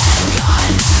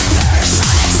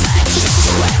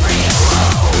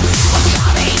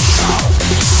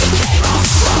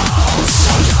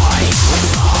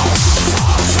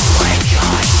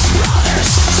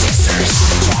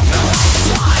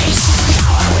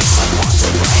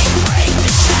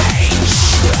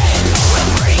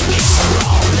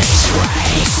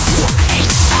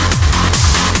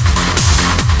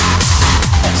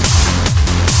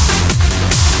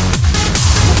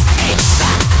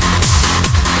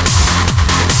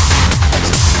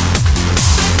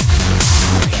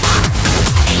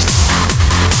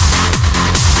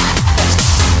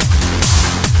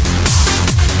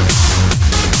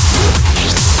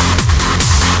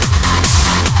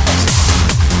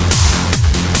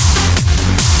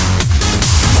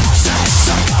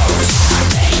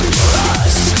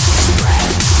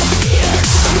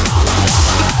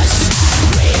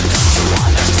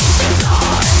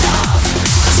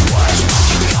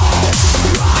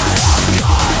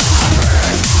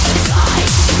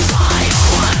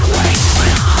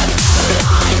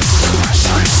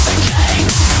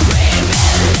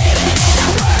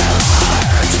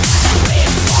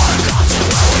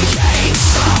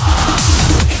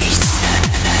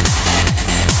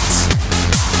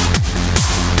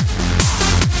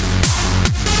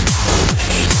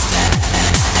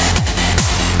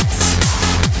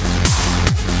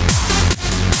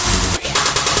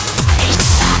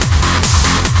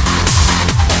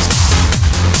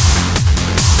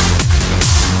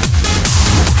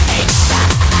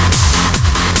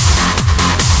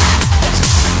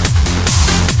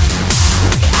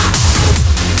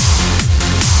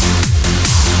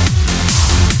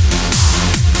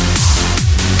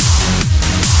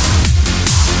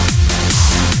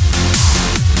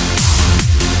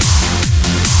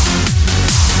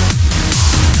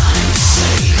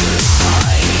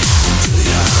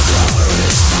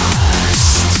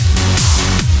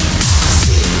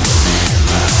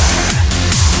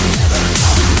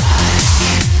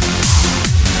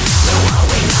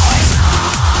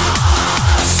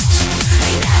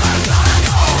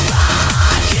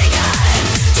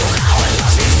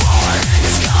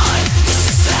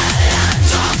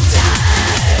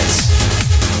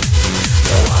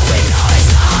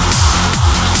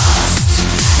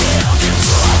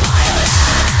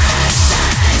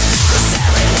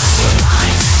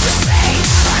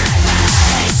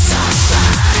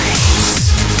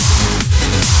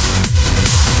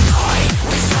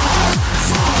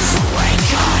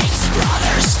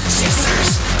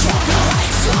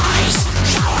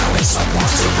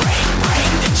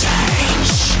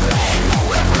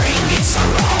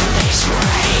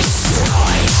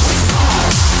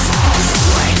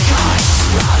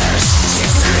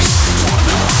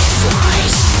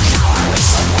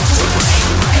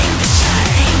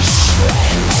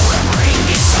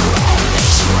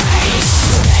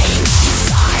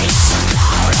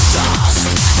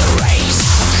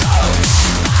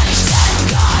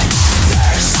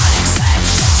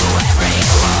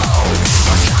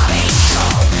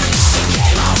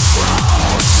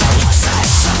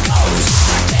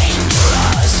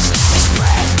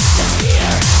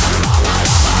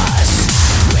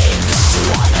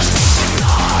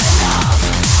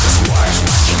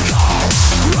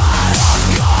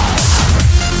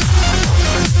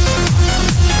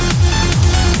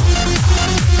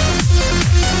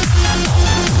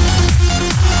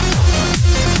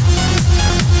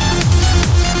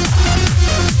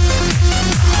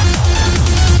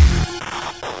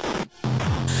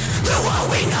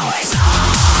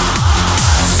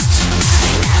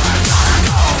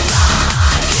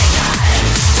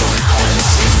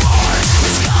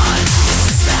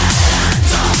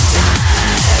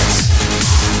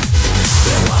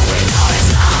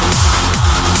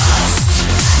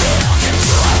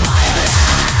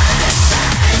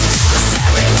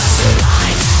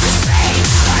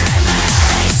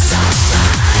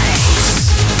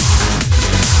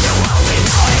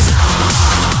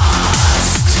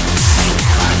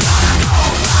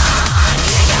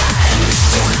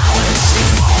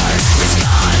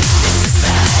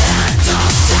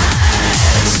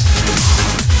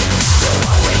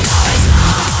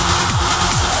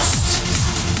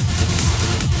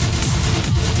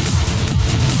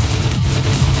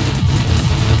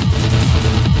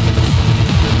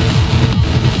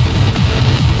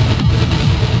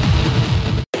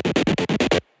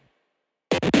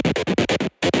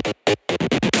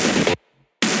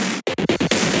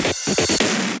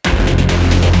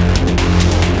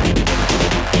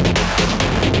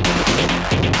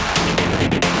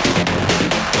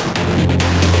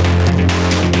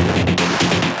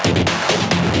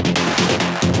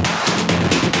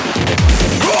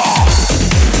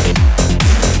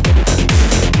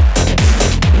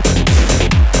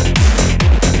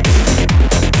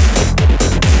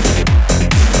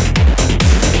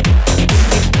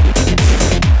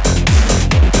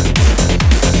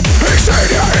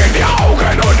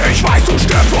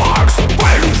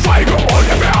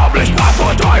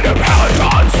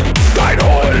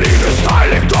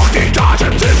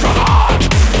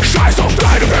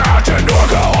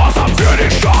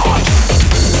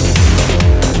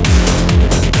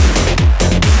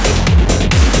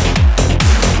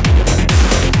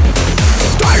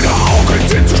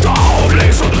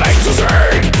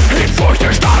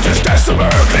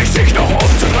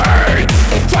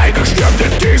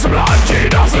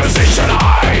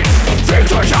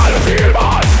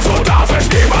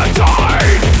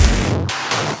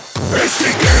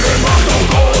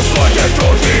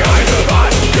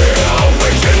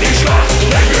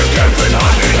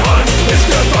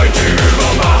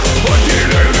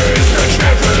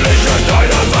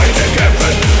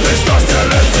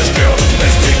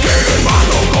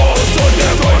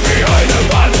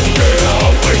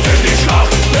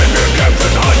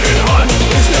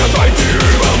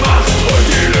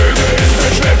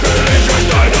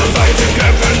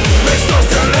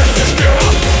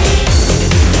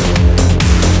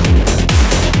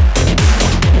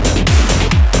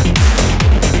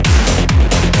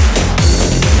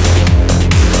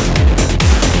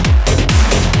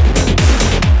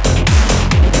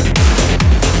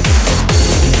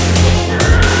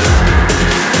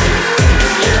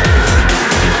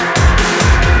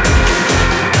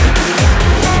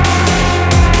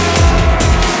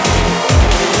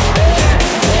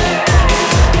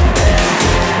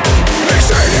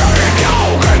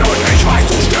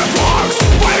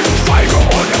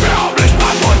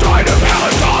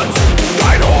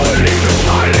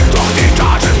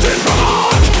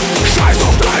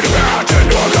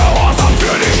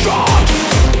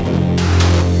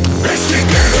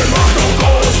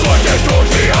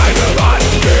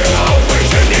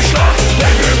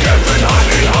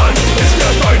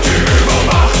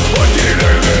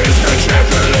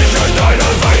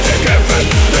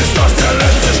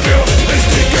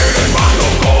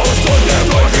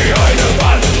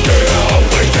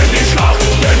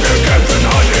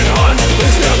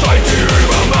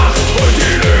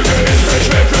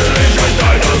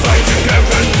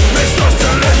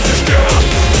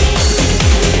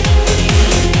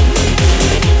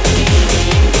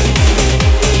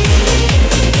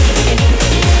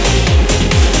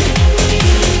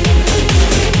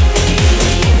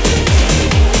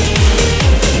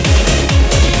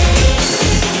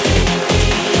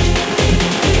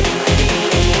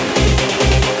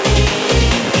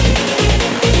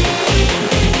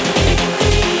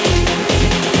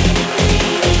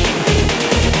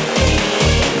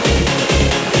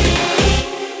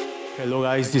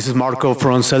 guys, this is Marco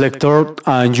from Selector,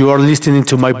 and you are listening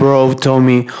to my bro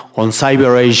Tommy on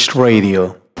Cyber Age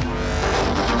Radio.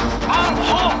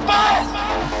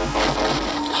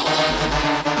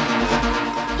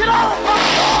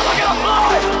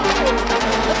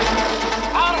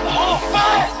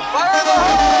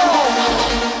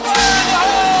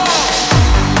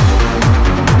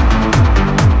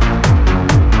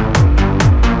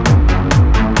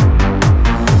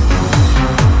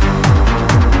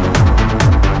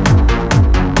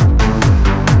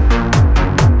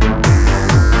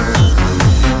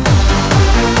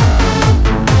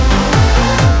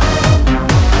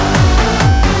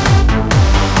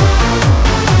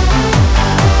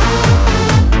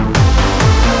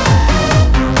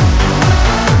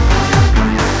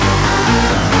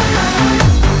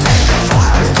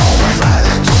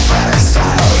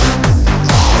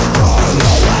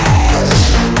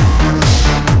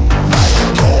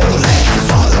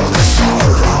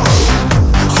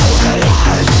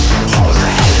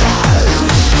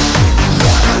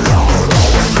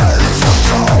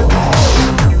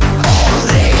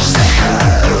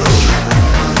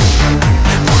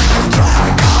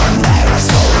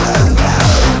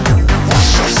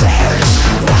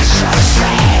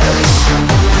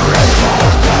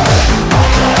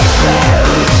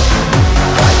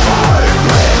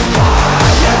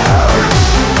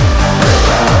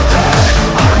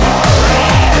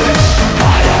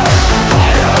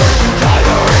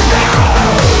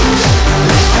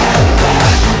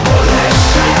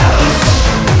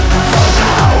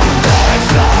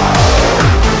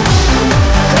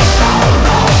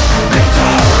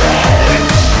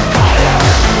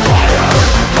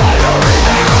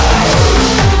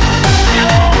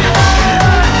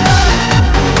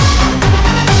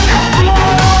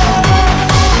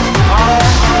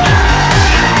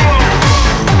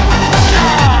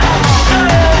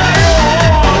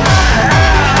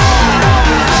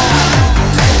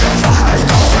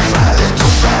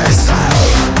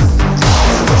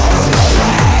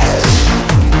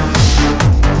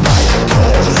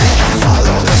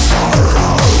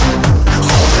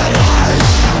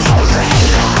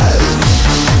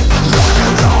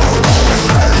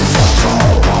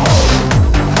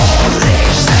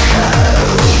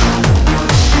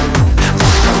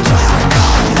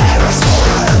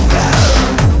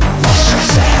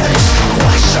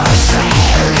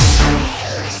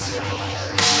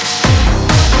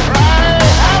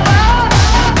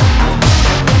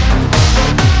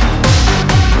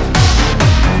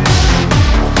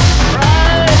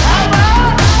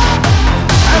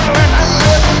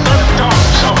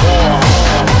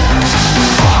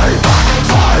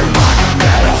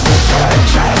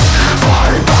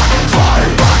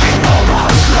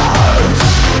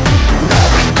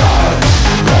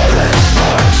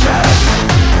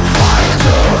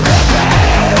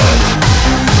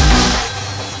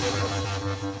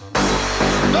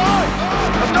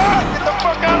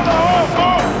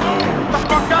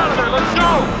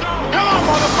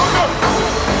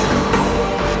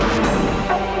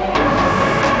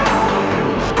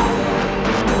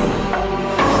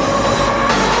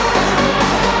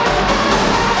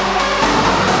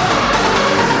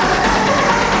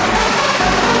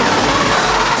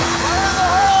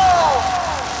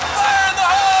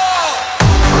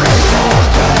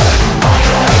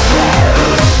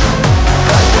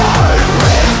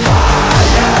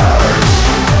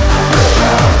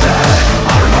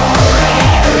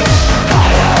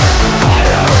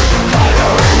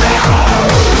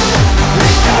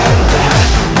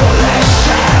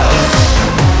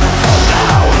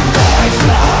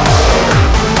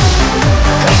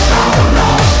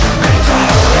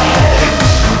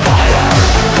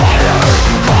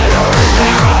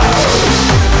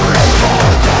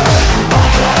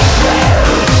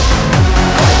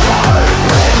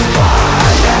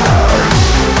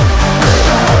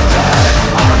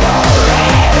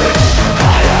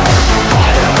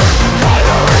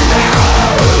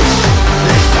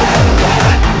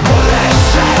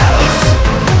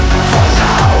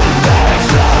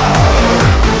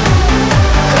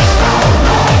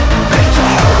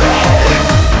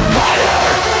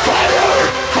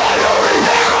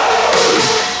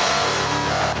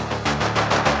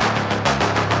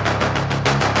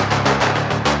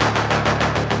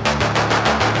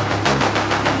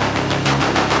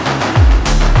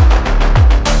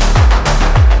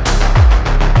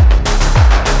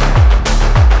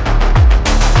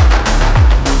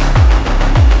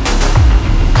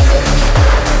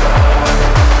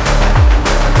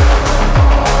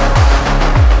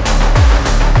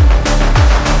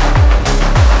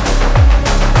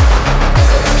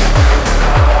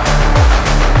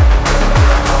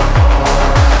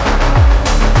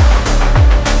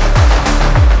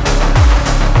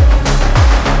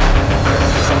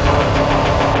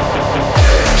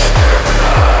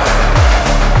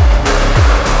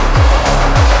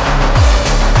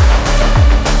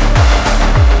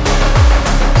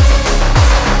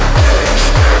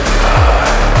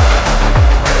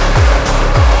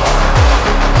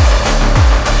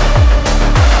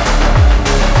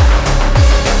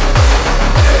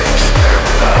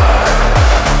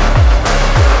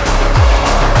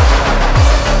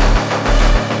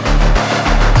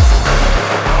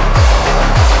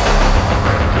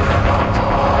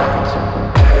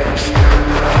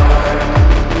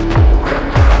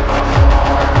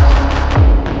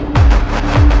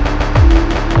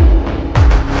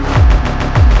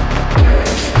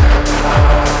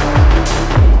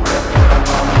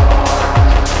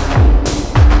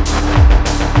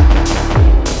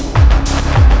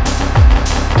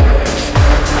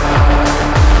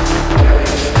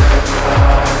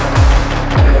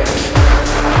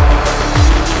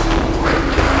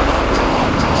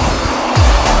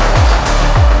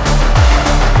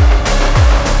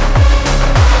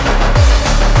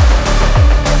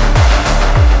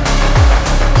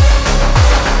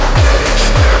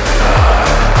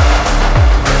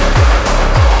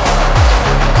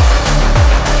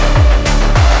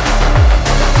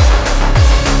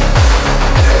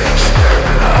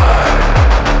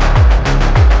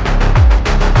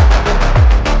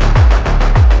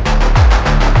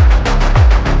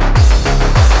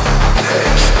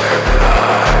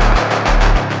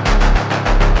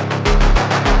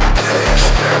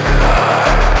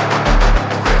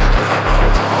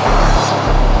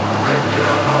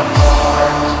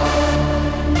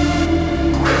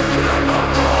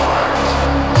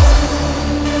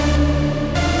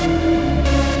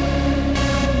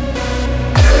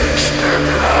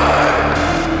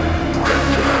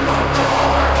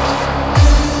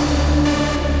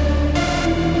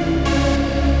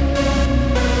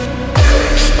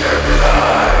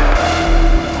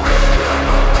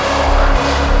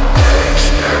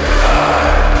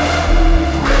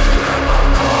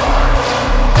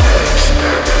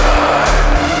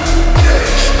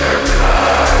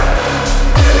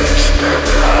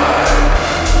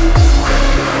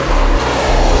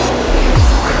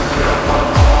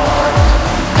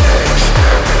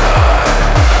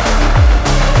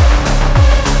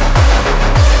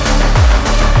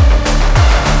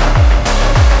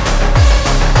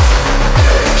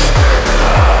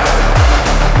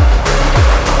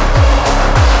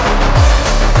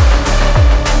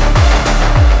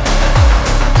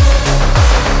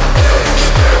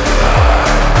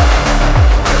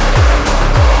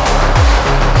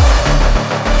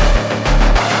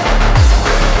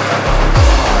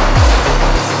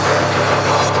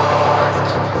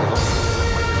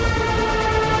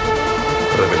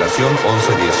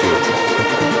 18.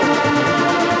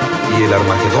 Y el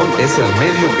Armagedón es el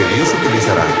medio que Dios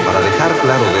utilizará para dejar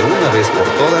claro de una vez por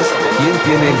todas quién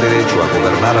tiene el derecho a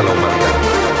gobernar a la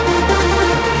humanidad.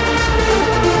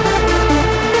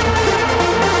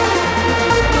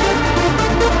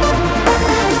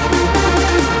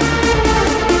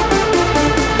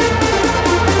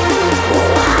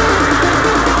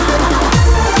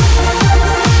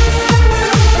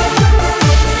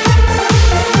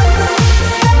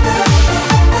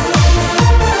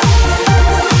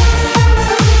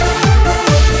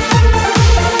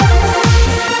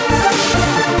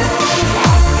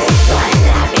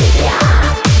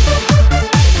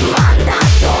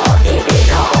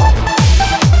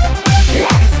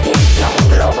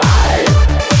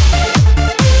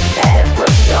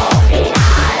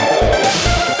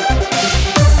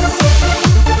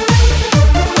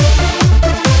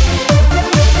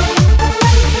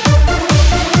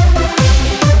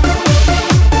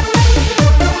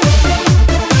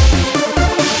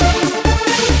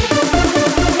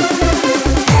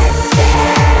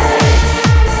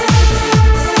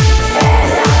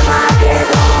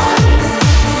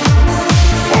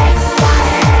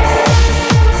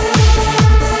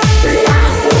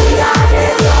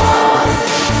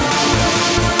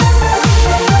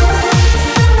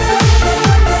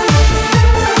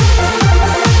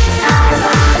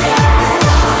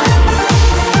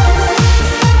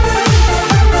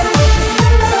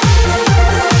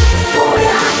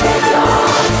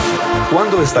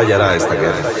 ¿Cuándo estallará esta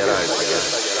guerra?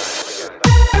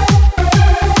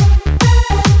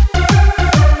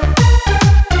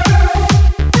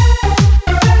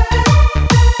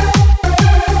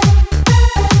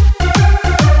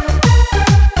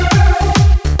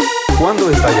 ¿Cuándo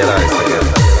estallará esta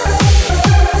guerra?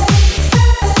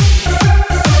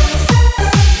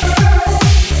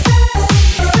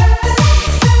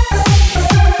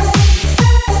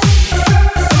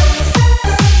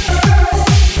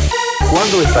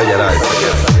 ¿Cuándo estallará esta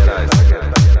guerra?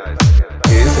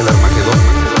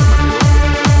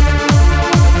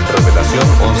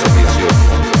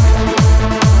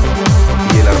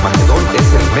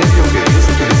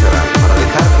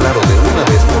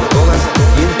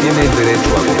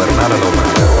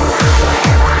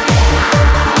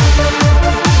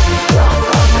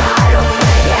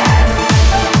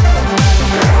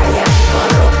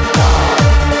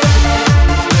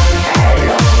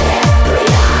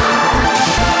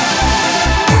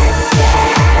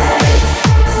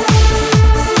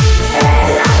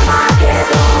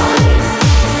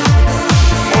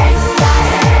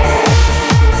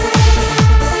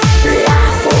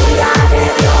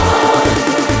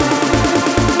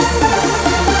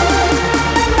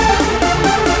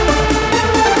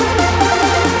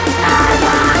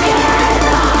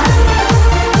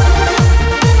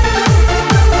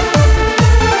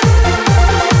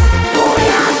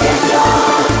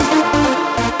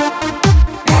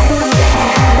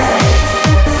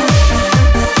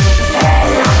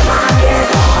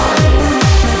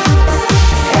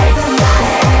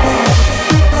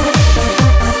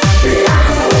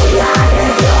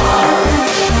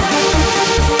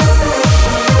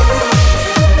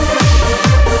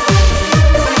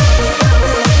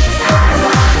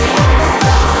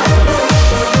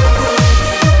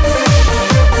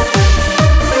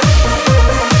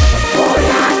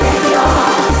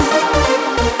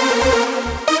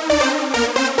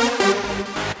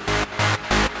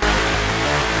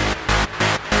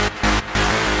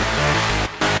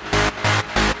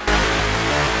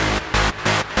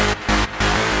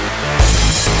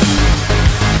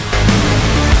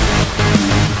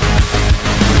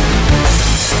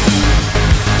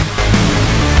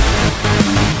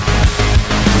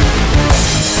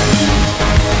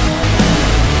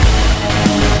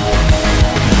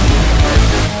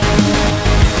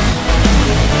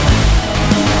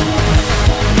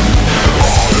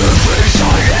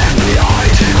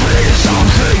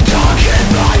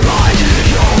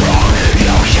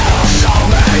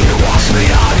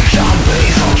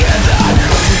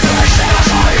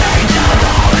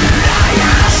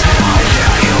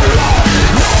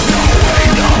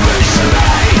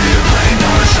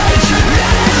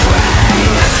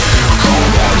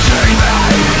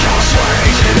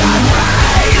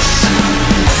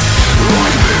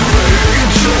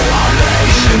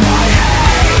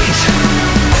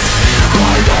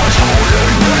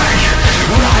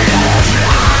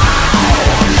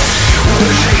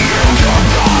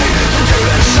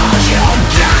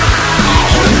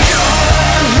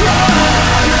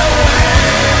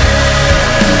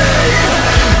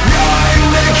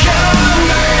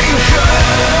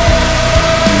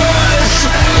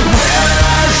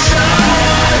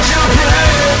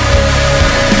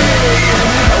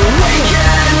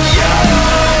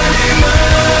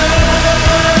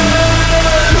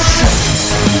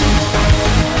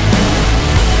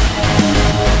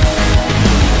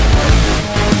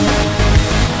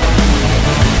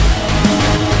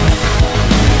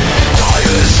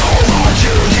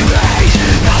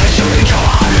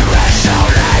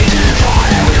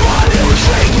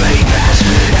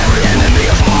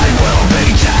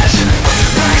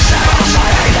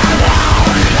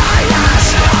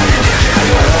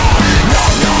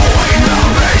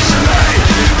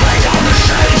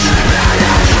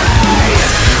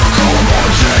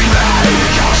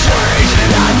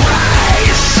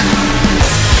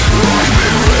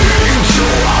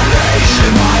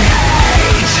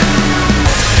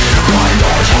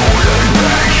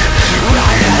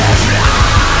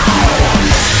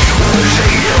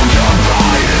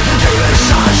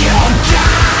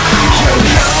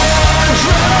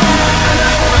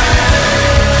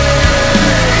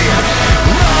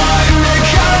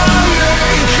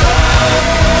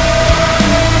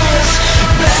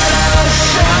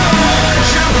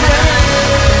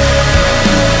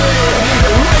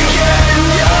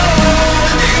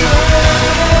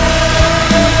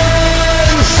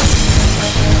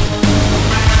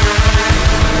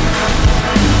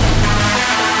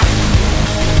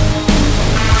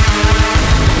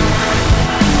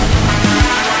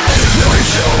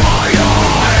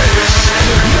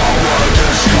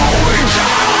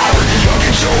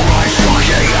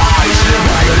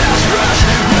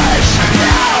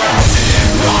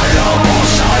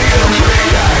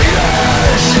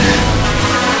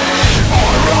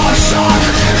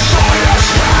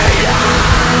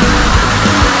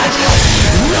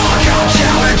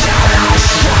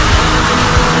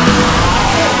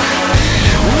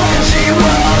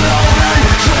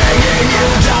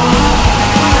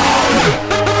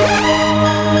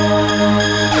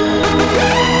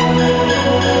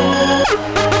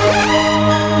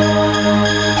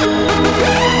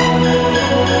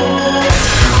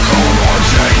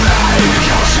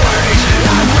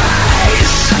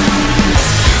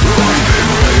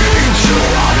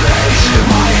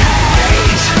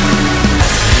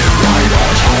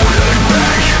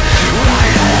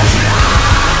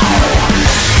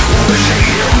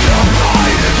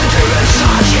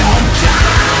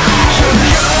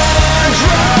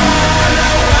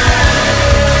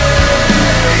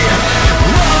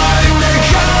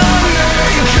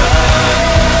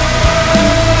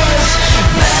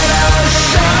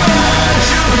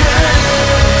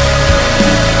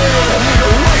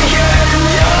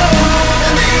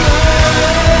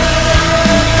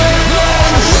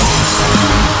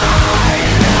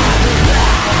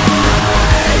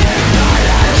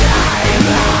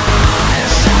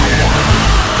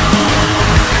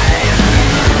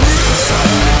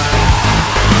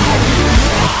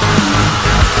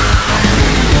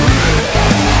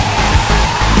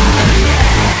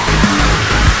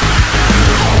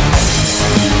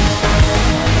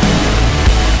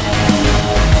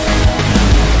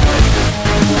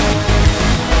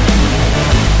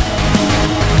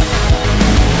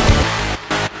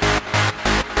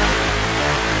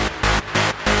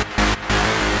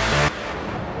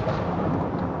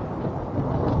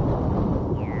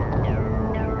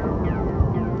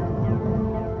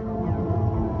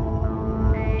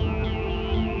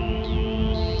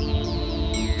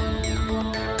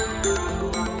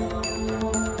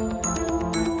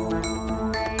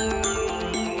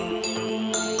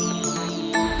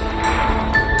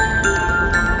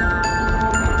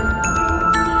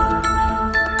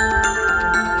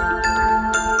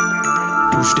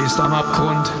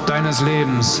 Horizont deines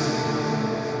Lebens.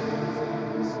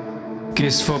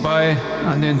 Gehst vorbei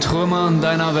an den Trümmern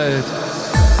deiner Welt.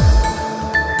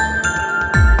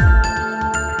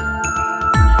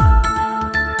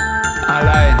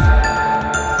 Allein,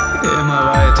 immer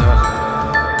weiter.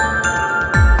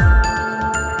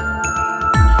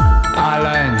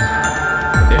 Allein,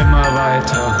 immer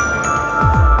weiter.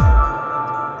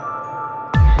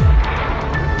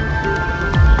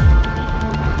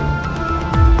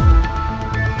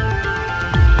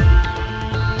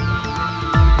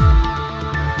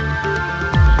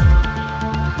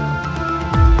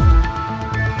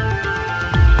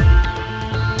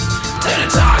 Deine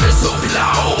Tage so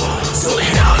blau, so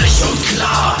herrlich und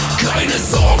klar, keine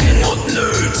Sorgen und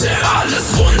Nöte,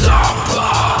 alles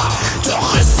wunderbar.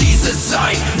 Doch ist diese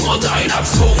Zeit nur dein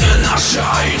erzwungener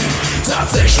Schein.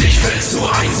 Tatsächlich fällst du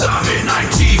einsam in ein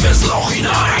tiefes Loch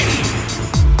hinein.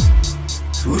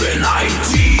 In ein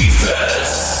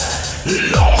tiefes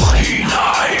Loch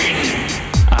hinein.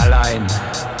 Allein,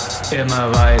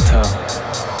 immer weiter.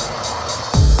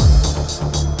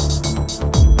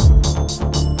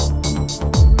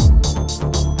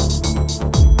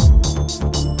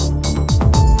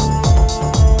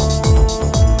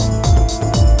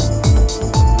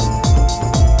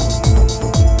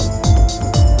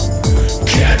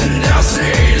 Ketten der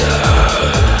Seele,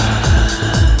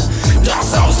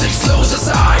 das aussichtslose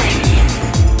Sein.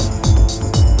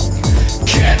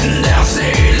 Ketten der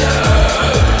Seele,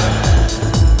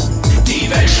 die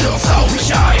Welt stürzt auf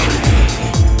mich ein.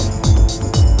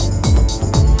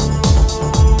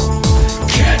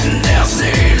 Ketten der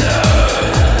Seele,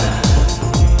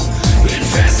 in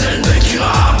Fesseln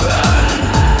begraben.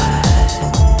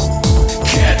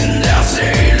 Ketten der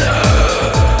Seele,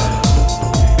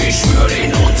 ich spür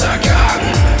den Untergang,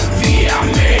 wie er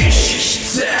mich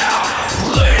zerbricht.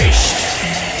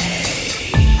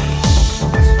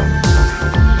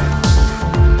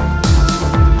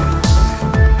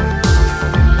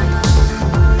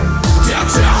 Der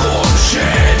Terror im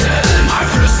Schädel, mal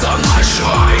flüstern, mal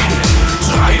schreien,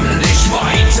 treiben dich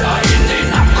weiter in den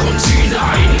Abgrund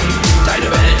hinein. Deine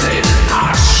Welt in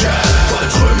Asche, voll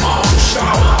Trümmer und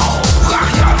Staub,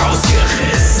 Brachial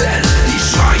ausgerissen, die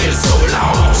Schreie so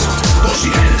laut. Durch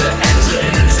die Hände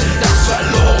entrinnt das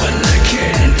verlorene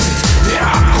Kind. Der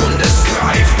Abgrund ist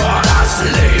greifbar, das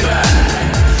Leben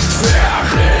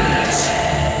verrinnt.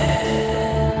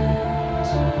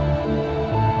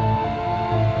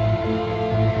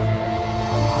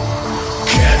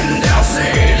 Ketten der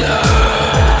Seele,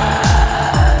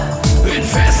 in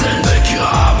Fesseln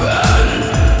begraben.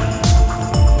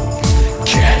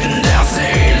 Ketten der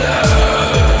Seele,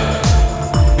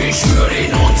 ich spür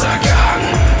den Untergang,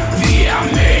 wie er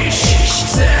mich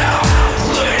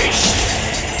zerbricht.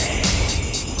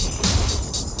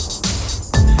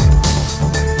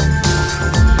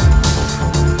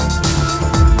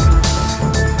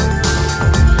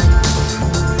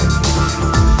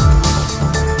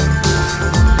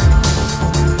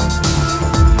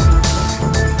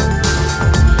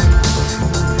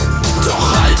 Doch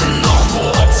halten noch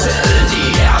Wurzeln die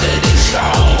Erde den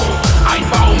Stau. Ein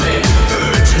Baum im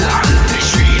Ödland dich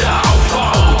wieder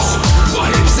aufbaut. Du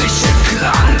hebst dich im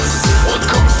Glanz und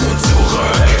kommst nun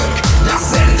zurück. Das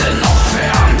Ende noch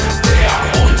fern, der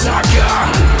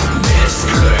Untergang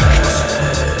missglückt.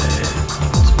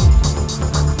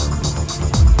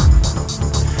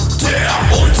 Der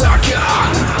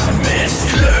Untergang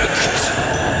missglückt.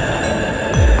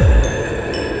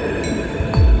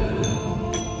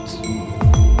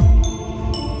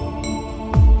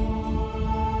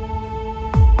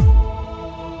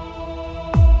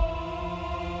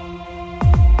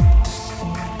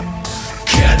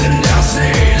 Ketten der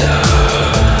Seele,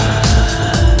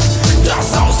 das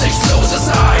aussichtslose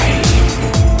Sein.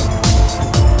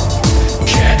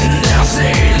 Ketten der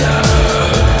Seele,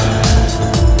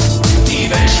 die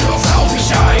Welt stürzt auf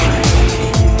mich ein.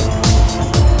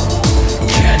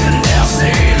 Ketten der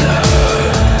Seele,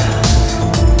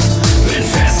 in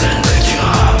Fesseln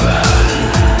begraben.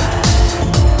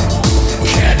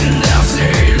 Ketten der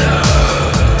Seele,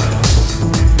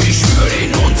 ich spür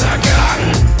den Untergang,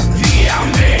 wie er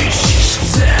mich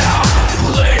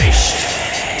zerbricht.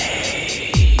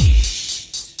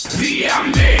 Wie er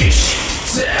mich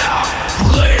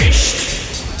zerbricht.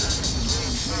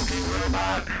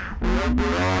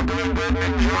 We're all doing good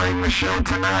and enjoying the show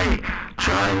tonight.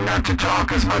 Trying not to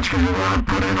talk as much because we want to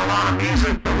put in a lot of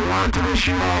music, but we want to wish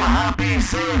you all a happy,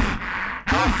 safe,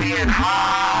 healthy, and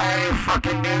high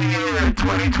fucking New Year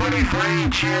 2023.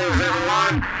 Cheers,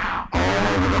 everyone. All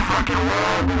over the fucking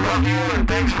world. We love you and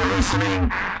thanks for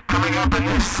listening. Coming up in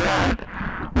this set,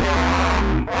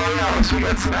 So we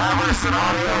got some Avarice and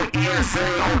Audio, ESA,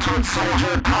 Ultimate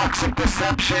Soldier, Toxic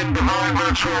Deception, Divine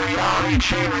Virtual Reality,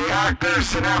 Chain Reactor,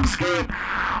 Synapscape.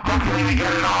 Hopefully we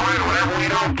get it all in. Whatever we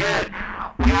don't get,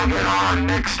 we'll get on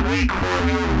next week for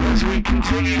you as we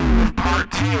continue with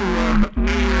part 2 of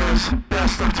New Year's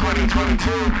Best of 2022.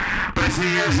 But it's New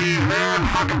Year's Eve, man.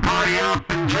 Fucking party up,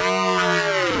 enjoy.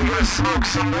 Gonna smoke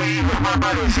some weed with my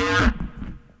buddies here.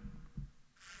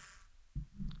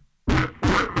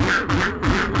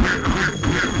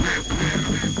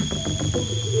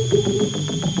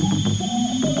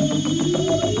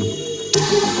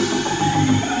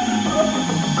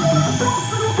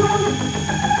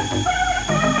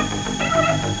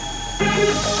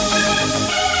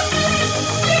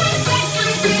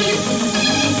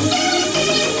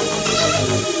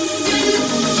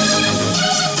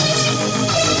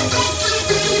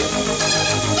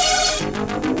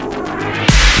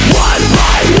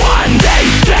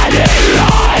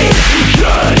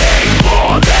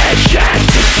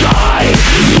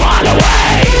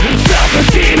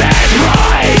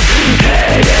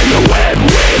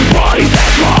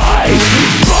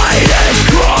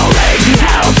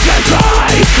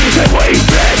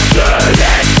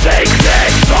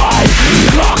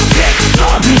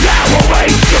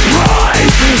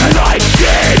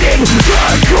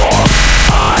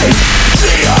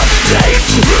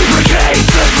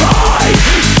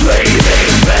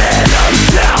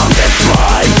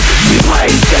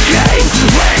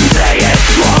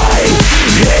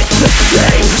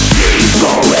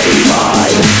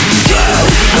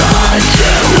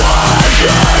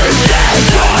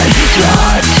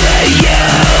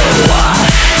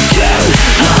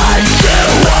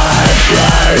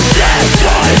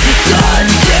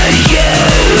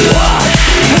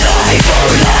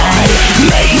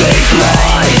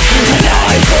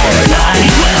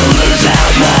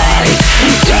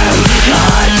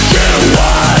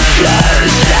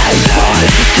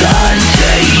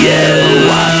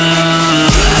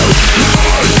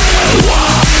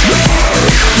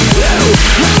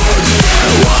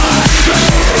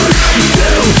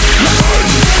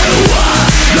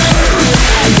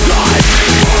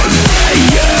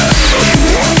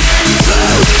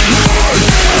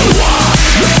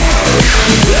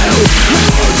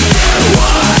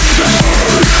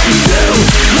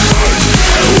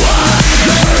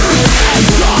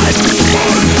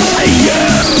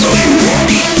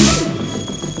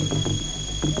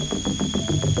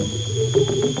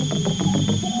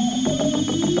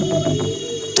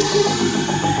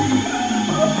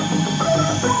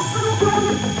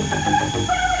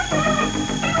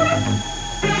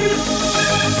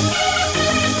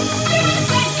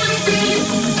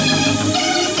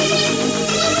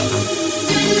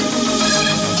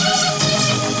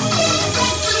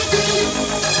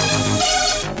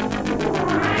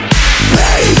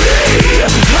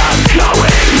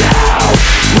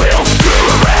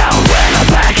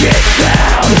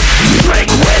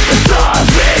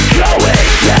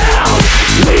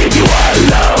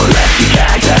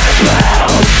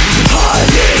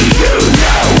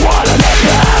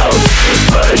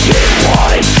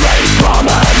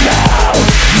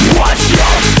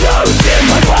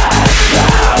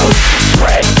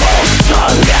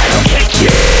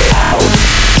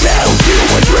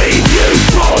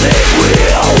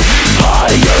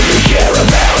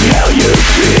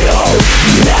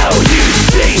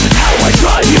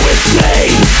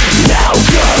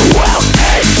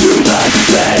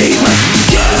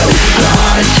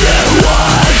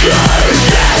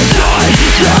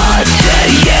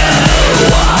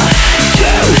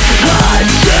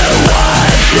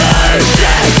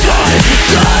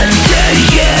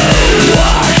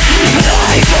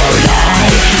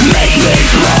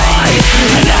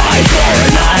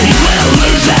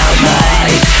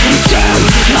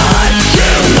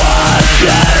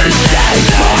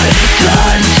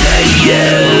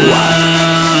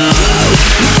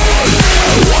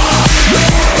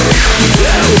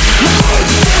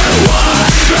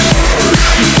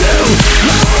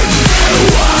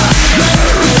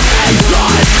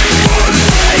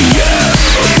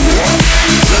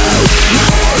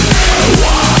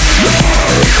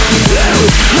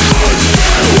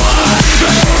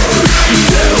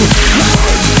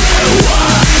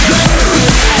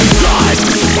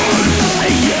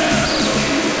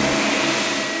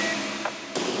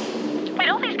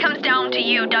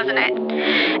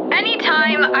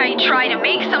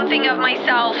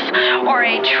 or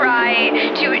I try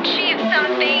to achieve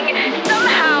something,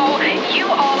 somehow you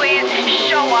always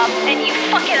show up and you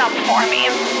fuck it up for me.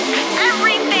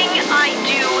 Everything I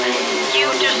do, you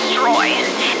destroy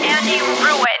and you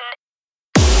ruin.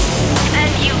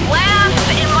 And you laugh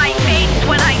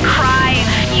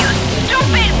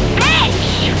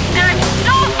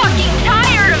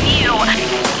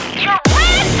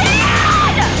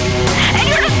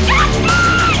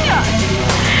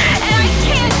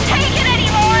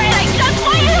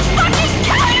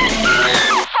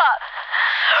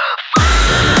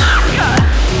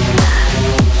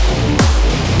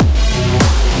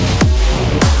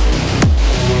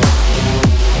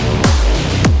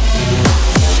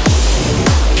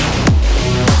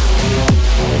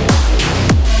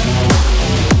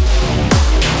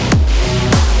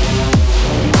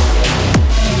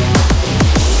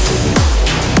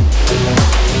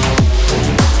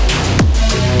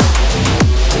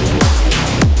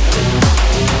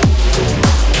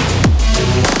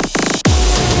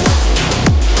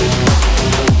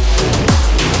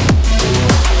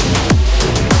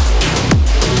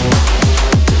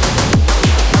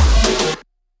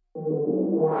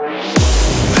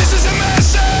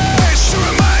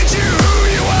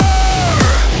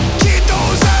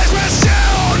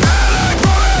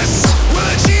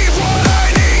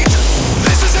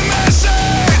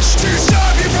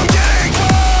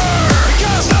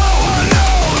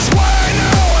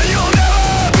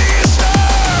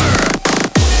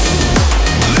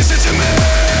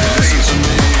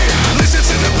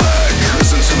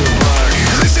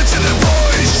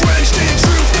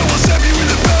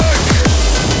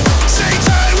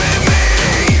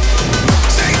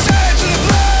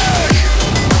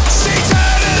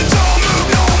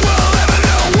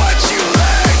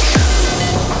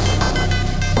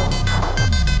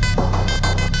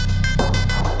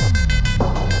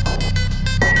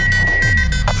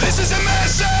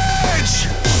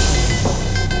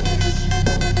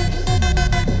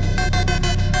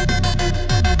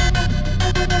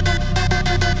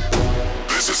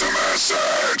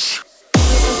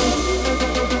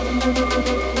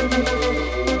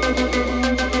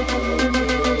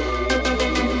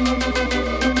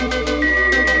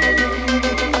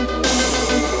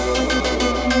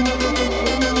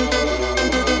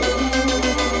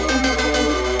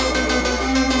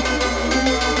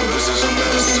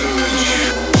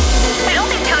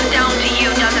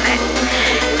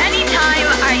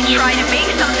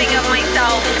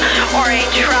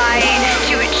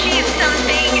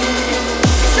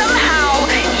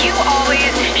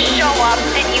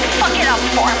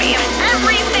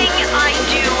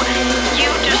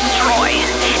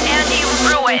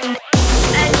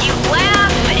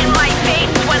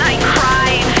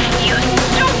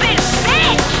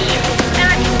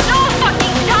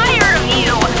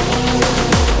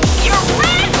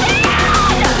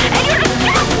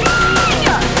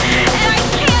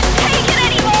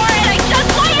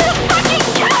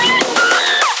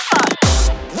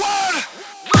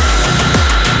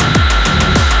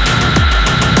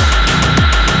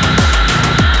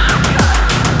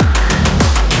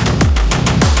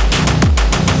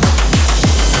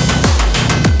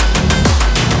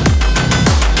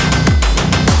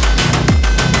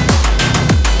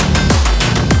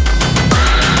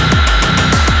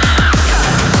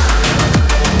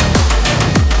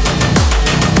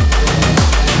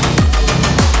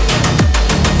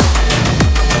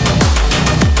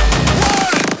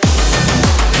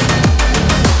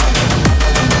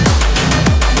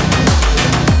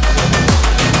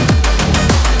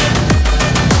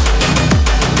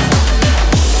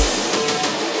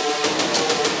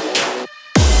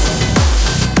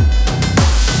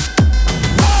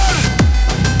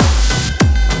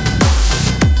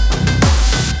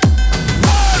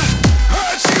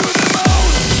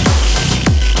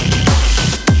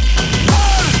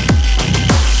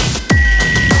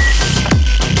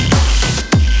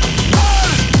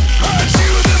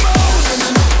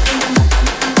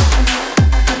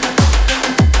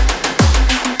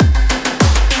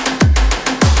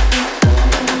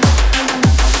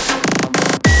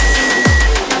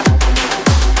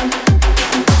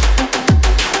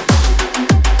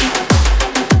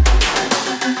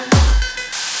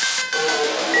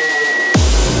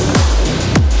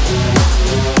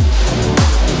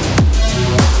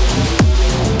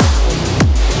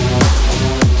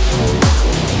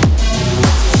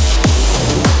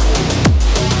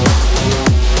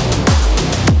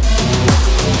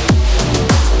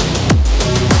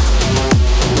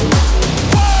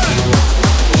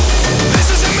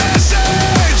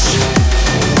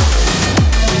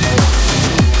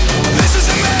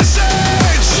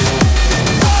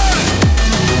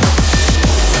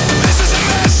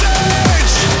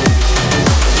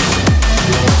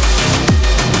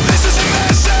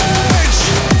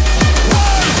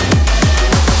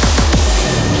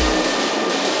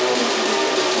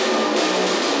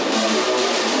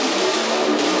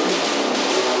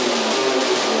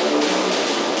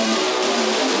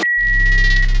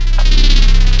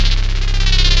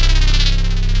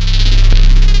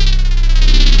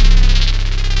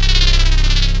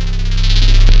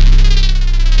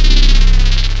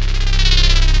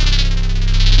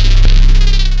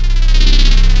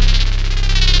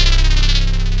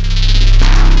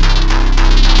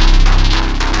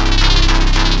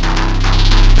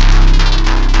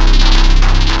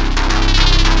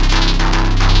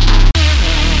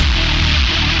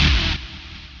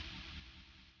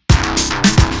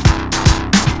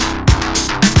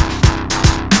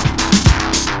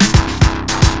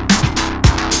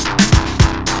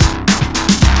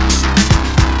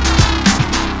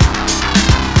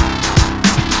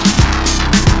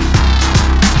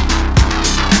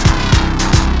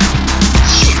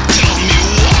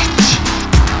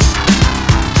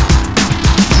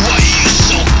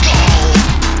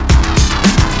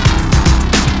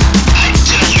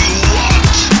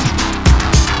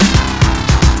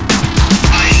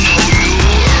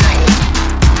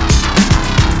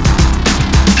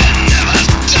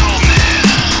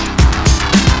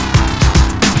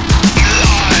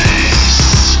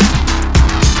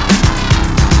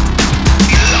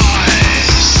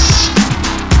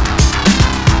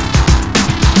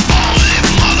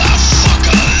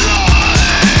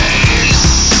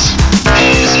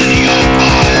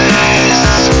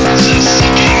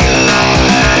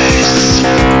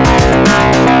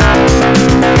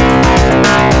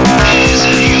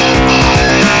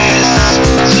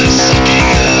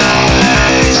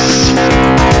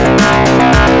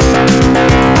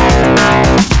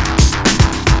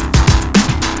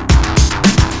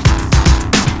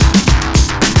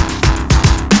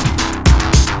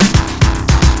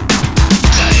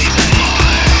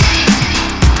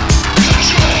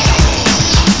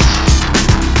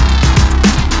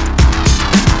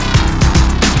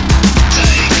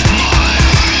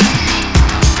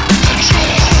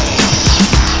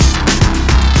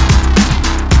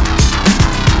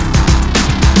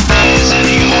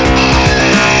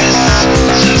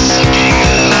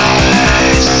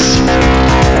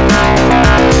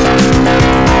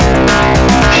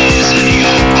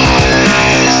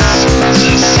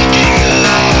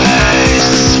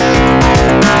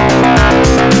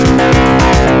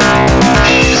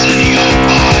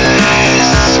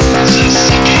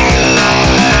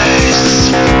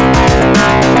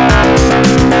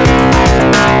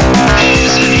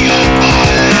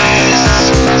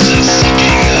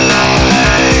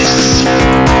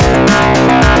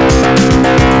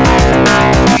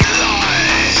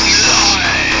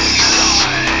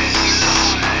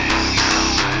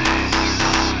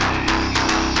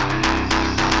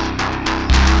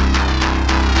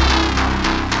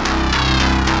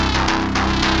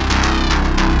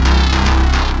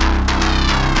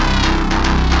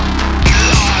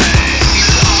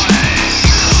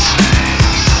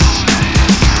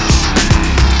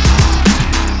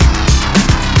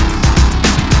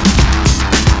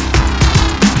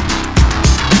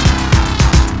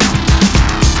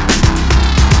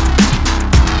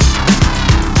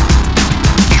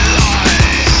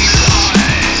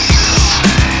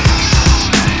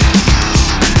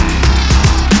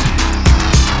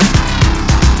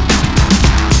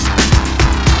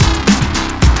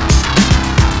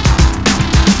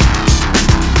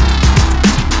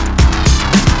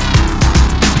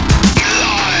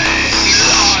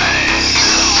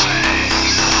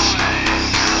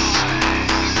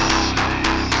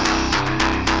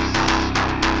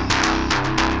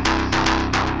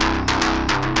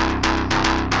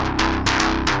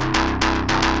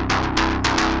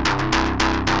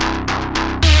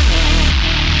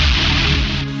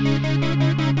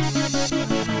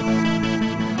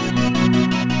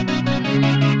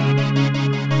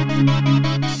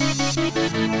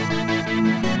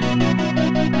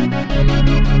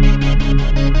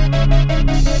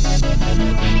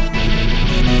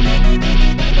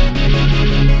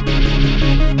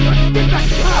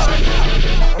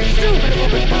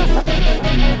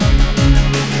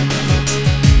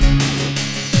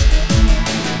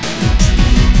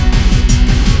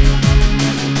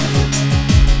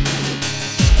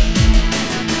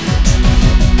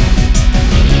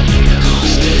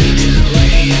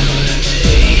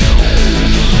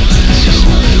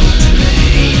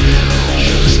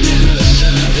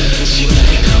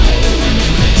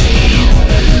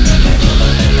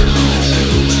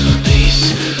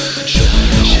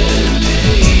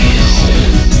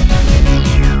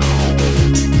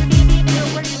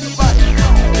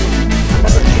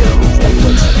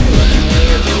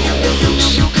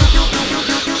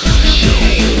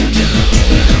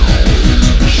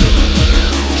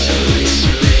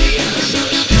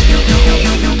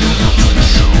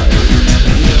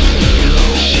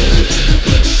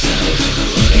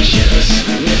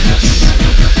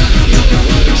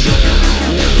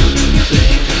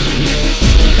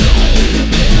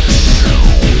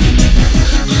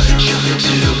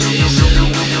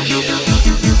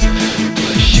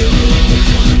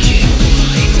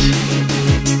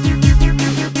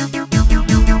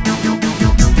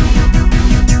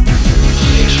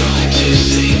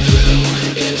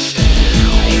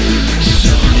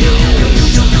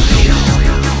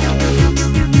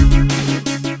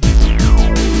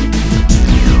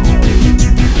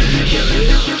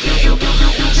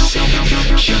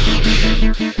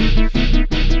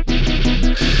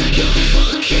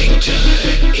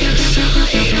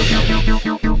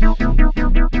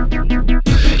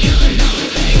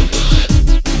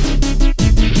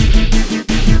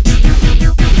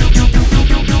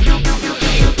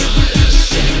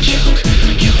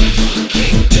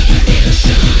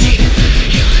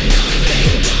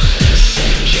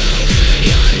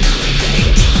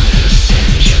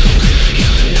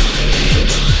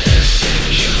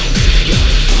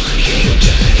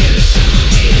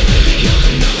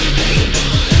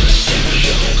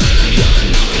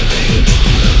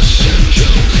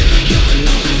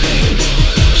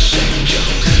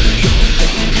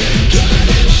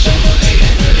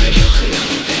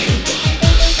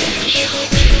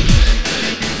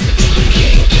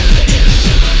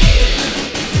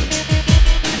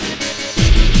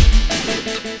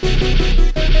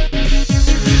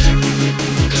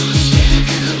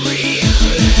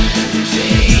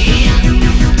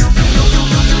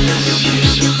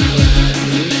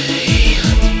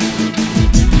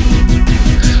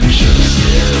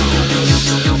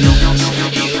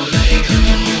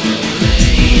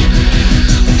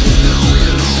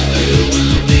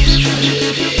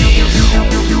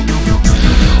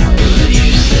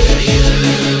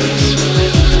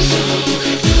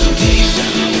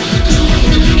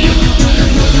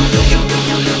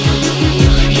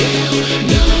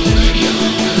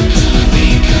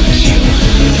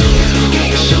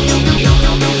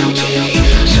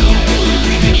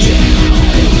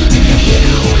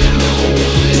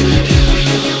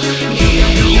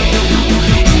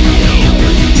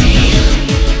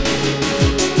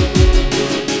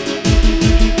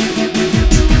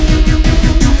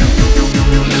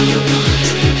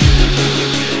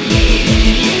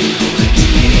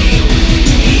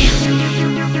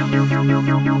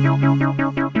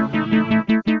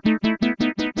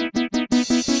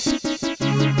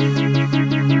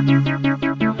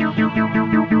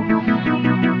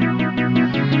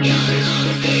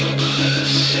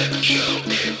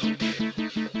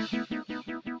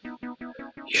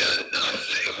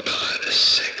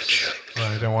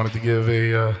give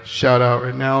a shout out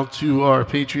right now to our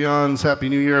Patreons. Happy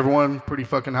New Year, everyone. Pretty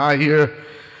fucking high here.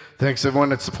 Thanks everyone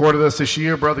that supported us this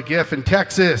year. Brother Giff in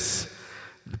Texas.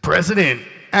 The President,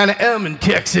 Anna M in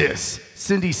Texas.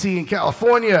 Cindy C in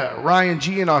California. Ryan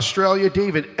G in Australia.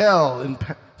 David L in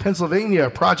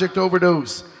Pennsylvania. Project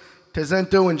Overdose.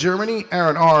 Tezento in Germany.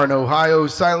 Aaron R in Ohio.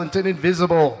 Silent and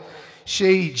Invisible.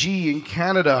 Shay G in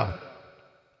Canada.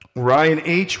 Ryan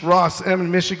H. Ross M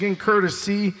in Michigan. Curtis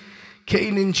C.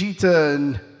 K. Ninjita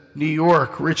in New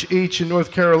York. Rich H. in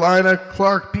North Carolina.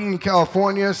 Clark B. in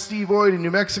California. Steve Oyd in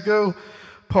New Mexico.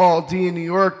 Paul D. in New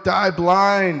York. Die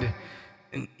Blind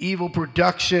in Evil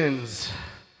Productions.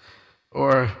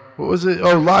 Or what was it?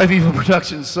 Oh, Live Evil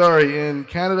Productions, sorry. In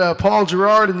Canada. Paul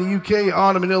Gerard in the UK.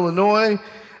 Autumn in Illinois.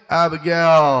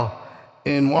 Abigail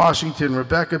in Washington.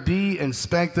 Rebecca B. and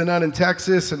Spank the Nun in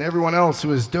Texas. And everyone else who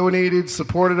has donated,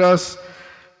 supported us.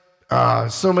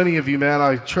 So many of you, man.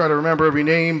 I try to remember every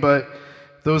name, but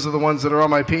those are the ones that are on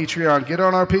my Patreon. Get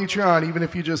on our Patreon, even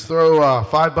if you just throw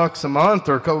 $5 a month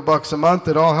or a couple bucks a month.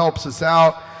 It all helps us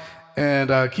out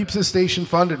and keeps this station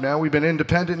funded, man. We've been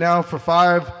independent now for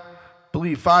 5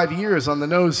 years on the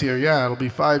nose here. Yeah, it'll be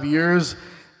 5 years.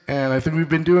 And I think we've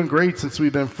been doing great since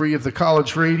we've been free of the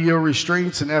college radio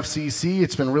restraints and FCC.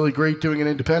 It's been really great doing it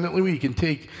independently. We can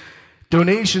take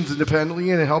donations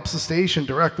independently, and it helps the station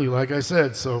directly, like I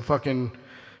said. So fucking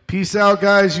peace out,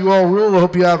 guys. You all rule. I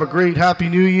hope you have a great, happy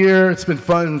new year. It's been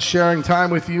fun sharing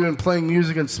time with you and playing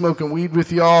music and smoking weed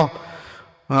with y'all.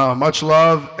 Much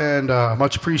love and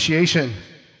much appreciation.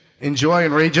 Enjoy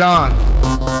and rage on.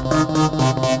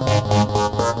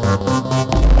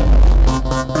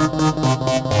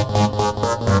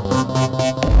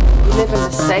 You live in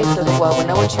a safe little world where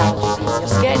no one challenges you. You're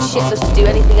scared shitless to do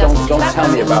anything else. Don't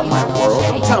tell me about my world.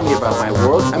 Don't tell me about my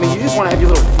world. I mean, you just want to have your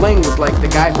little fling with, like, the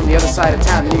guy from the other side of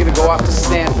town. Then you're going to go off to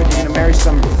Stanford. You're going to marry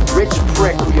some rich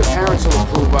prick who your parents will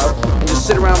approve of. And just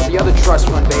sit around with the other trust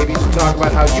fund babies and talk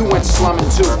about how you went slumming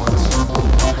too once.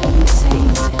 Why are you saying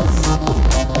this?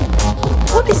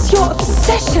 What is your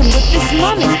obsession with this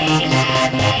money?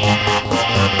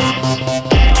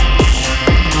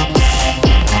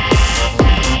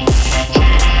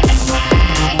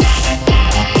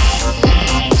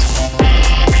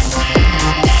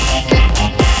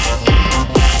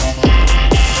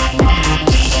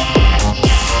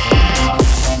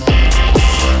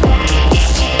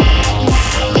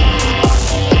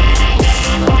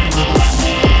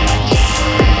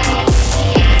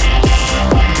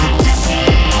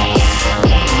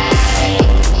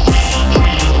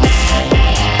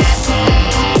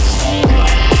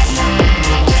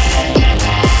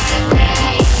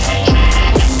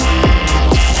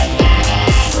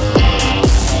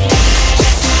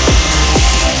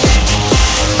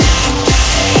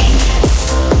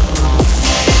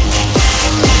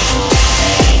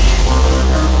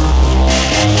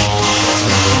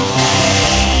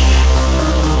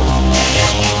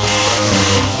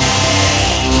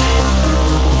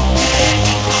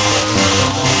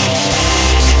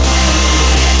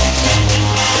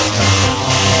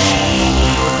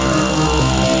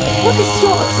 What is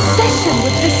your obsession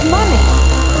with this money?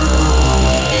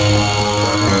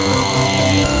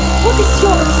 What is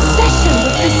your obsession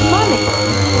with this money?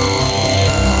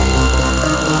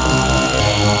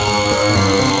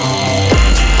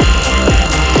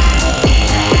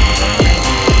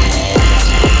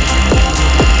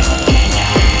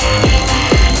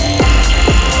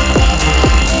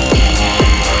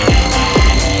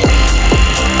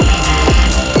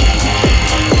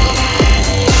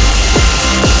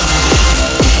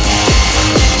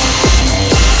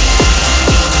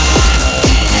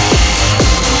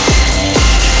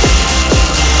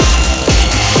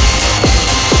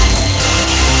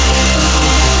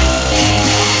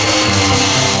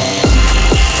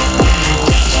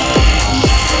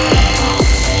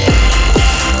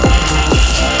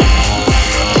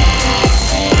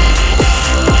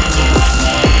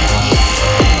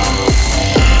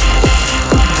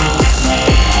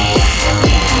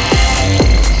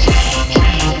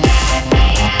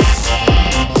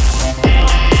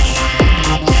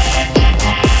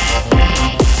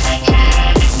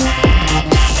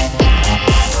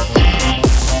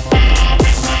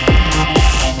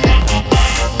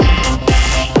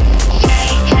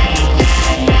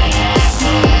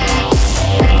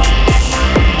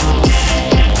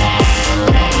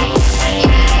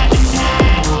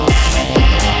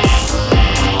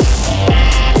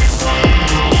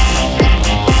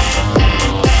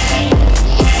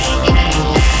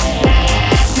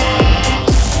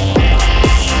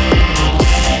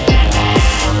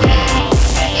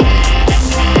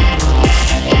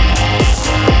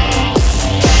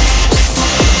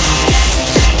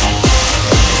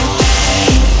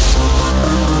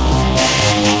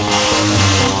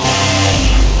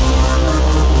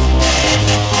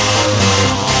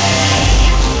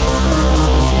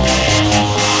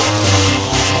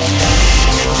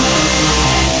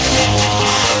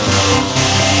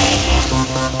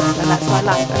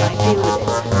 my life and I deal with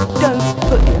it. Don't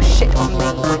put your shit on me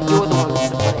when you're the one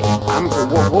that's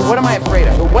afraid. What am I afraid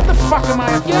of? What the fuck am I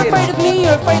afraid of? You're afraid of me,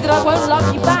 you're afraid that I won't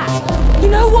love you back. You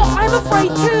know what? I'm afraid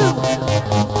too.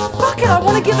 Fuck it, I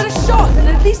want to give it a shot and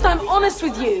at least I'm honest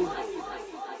with you.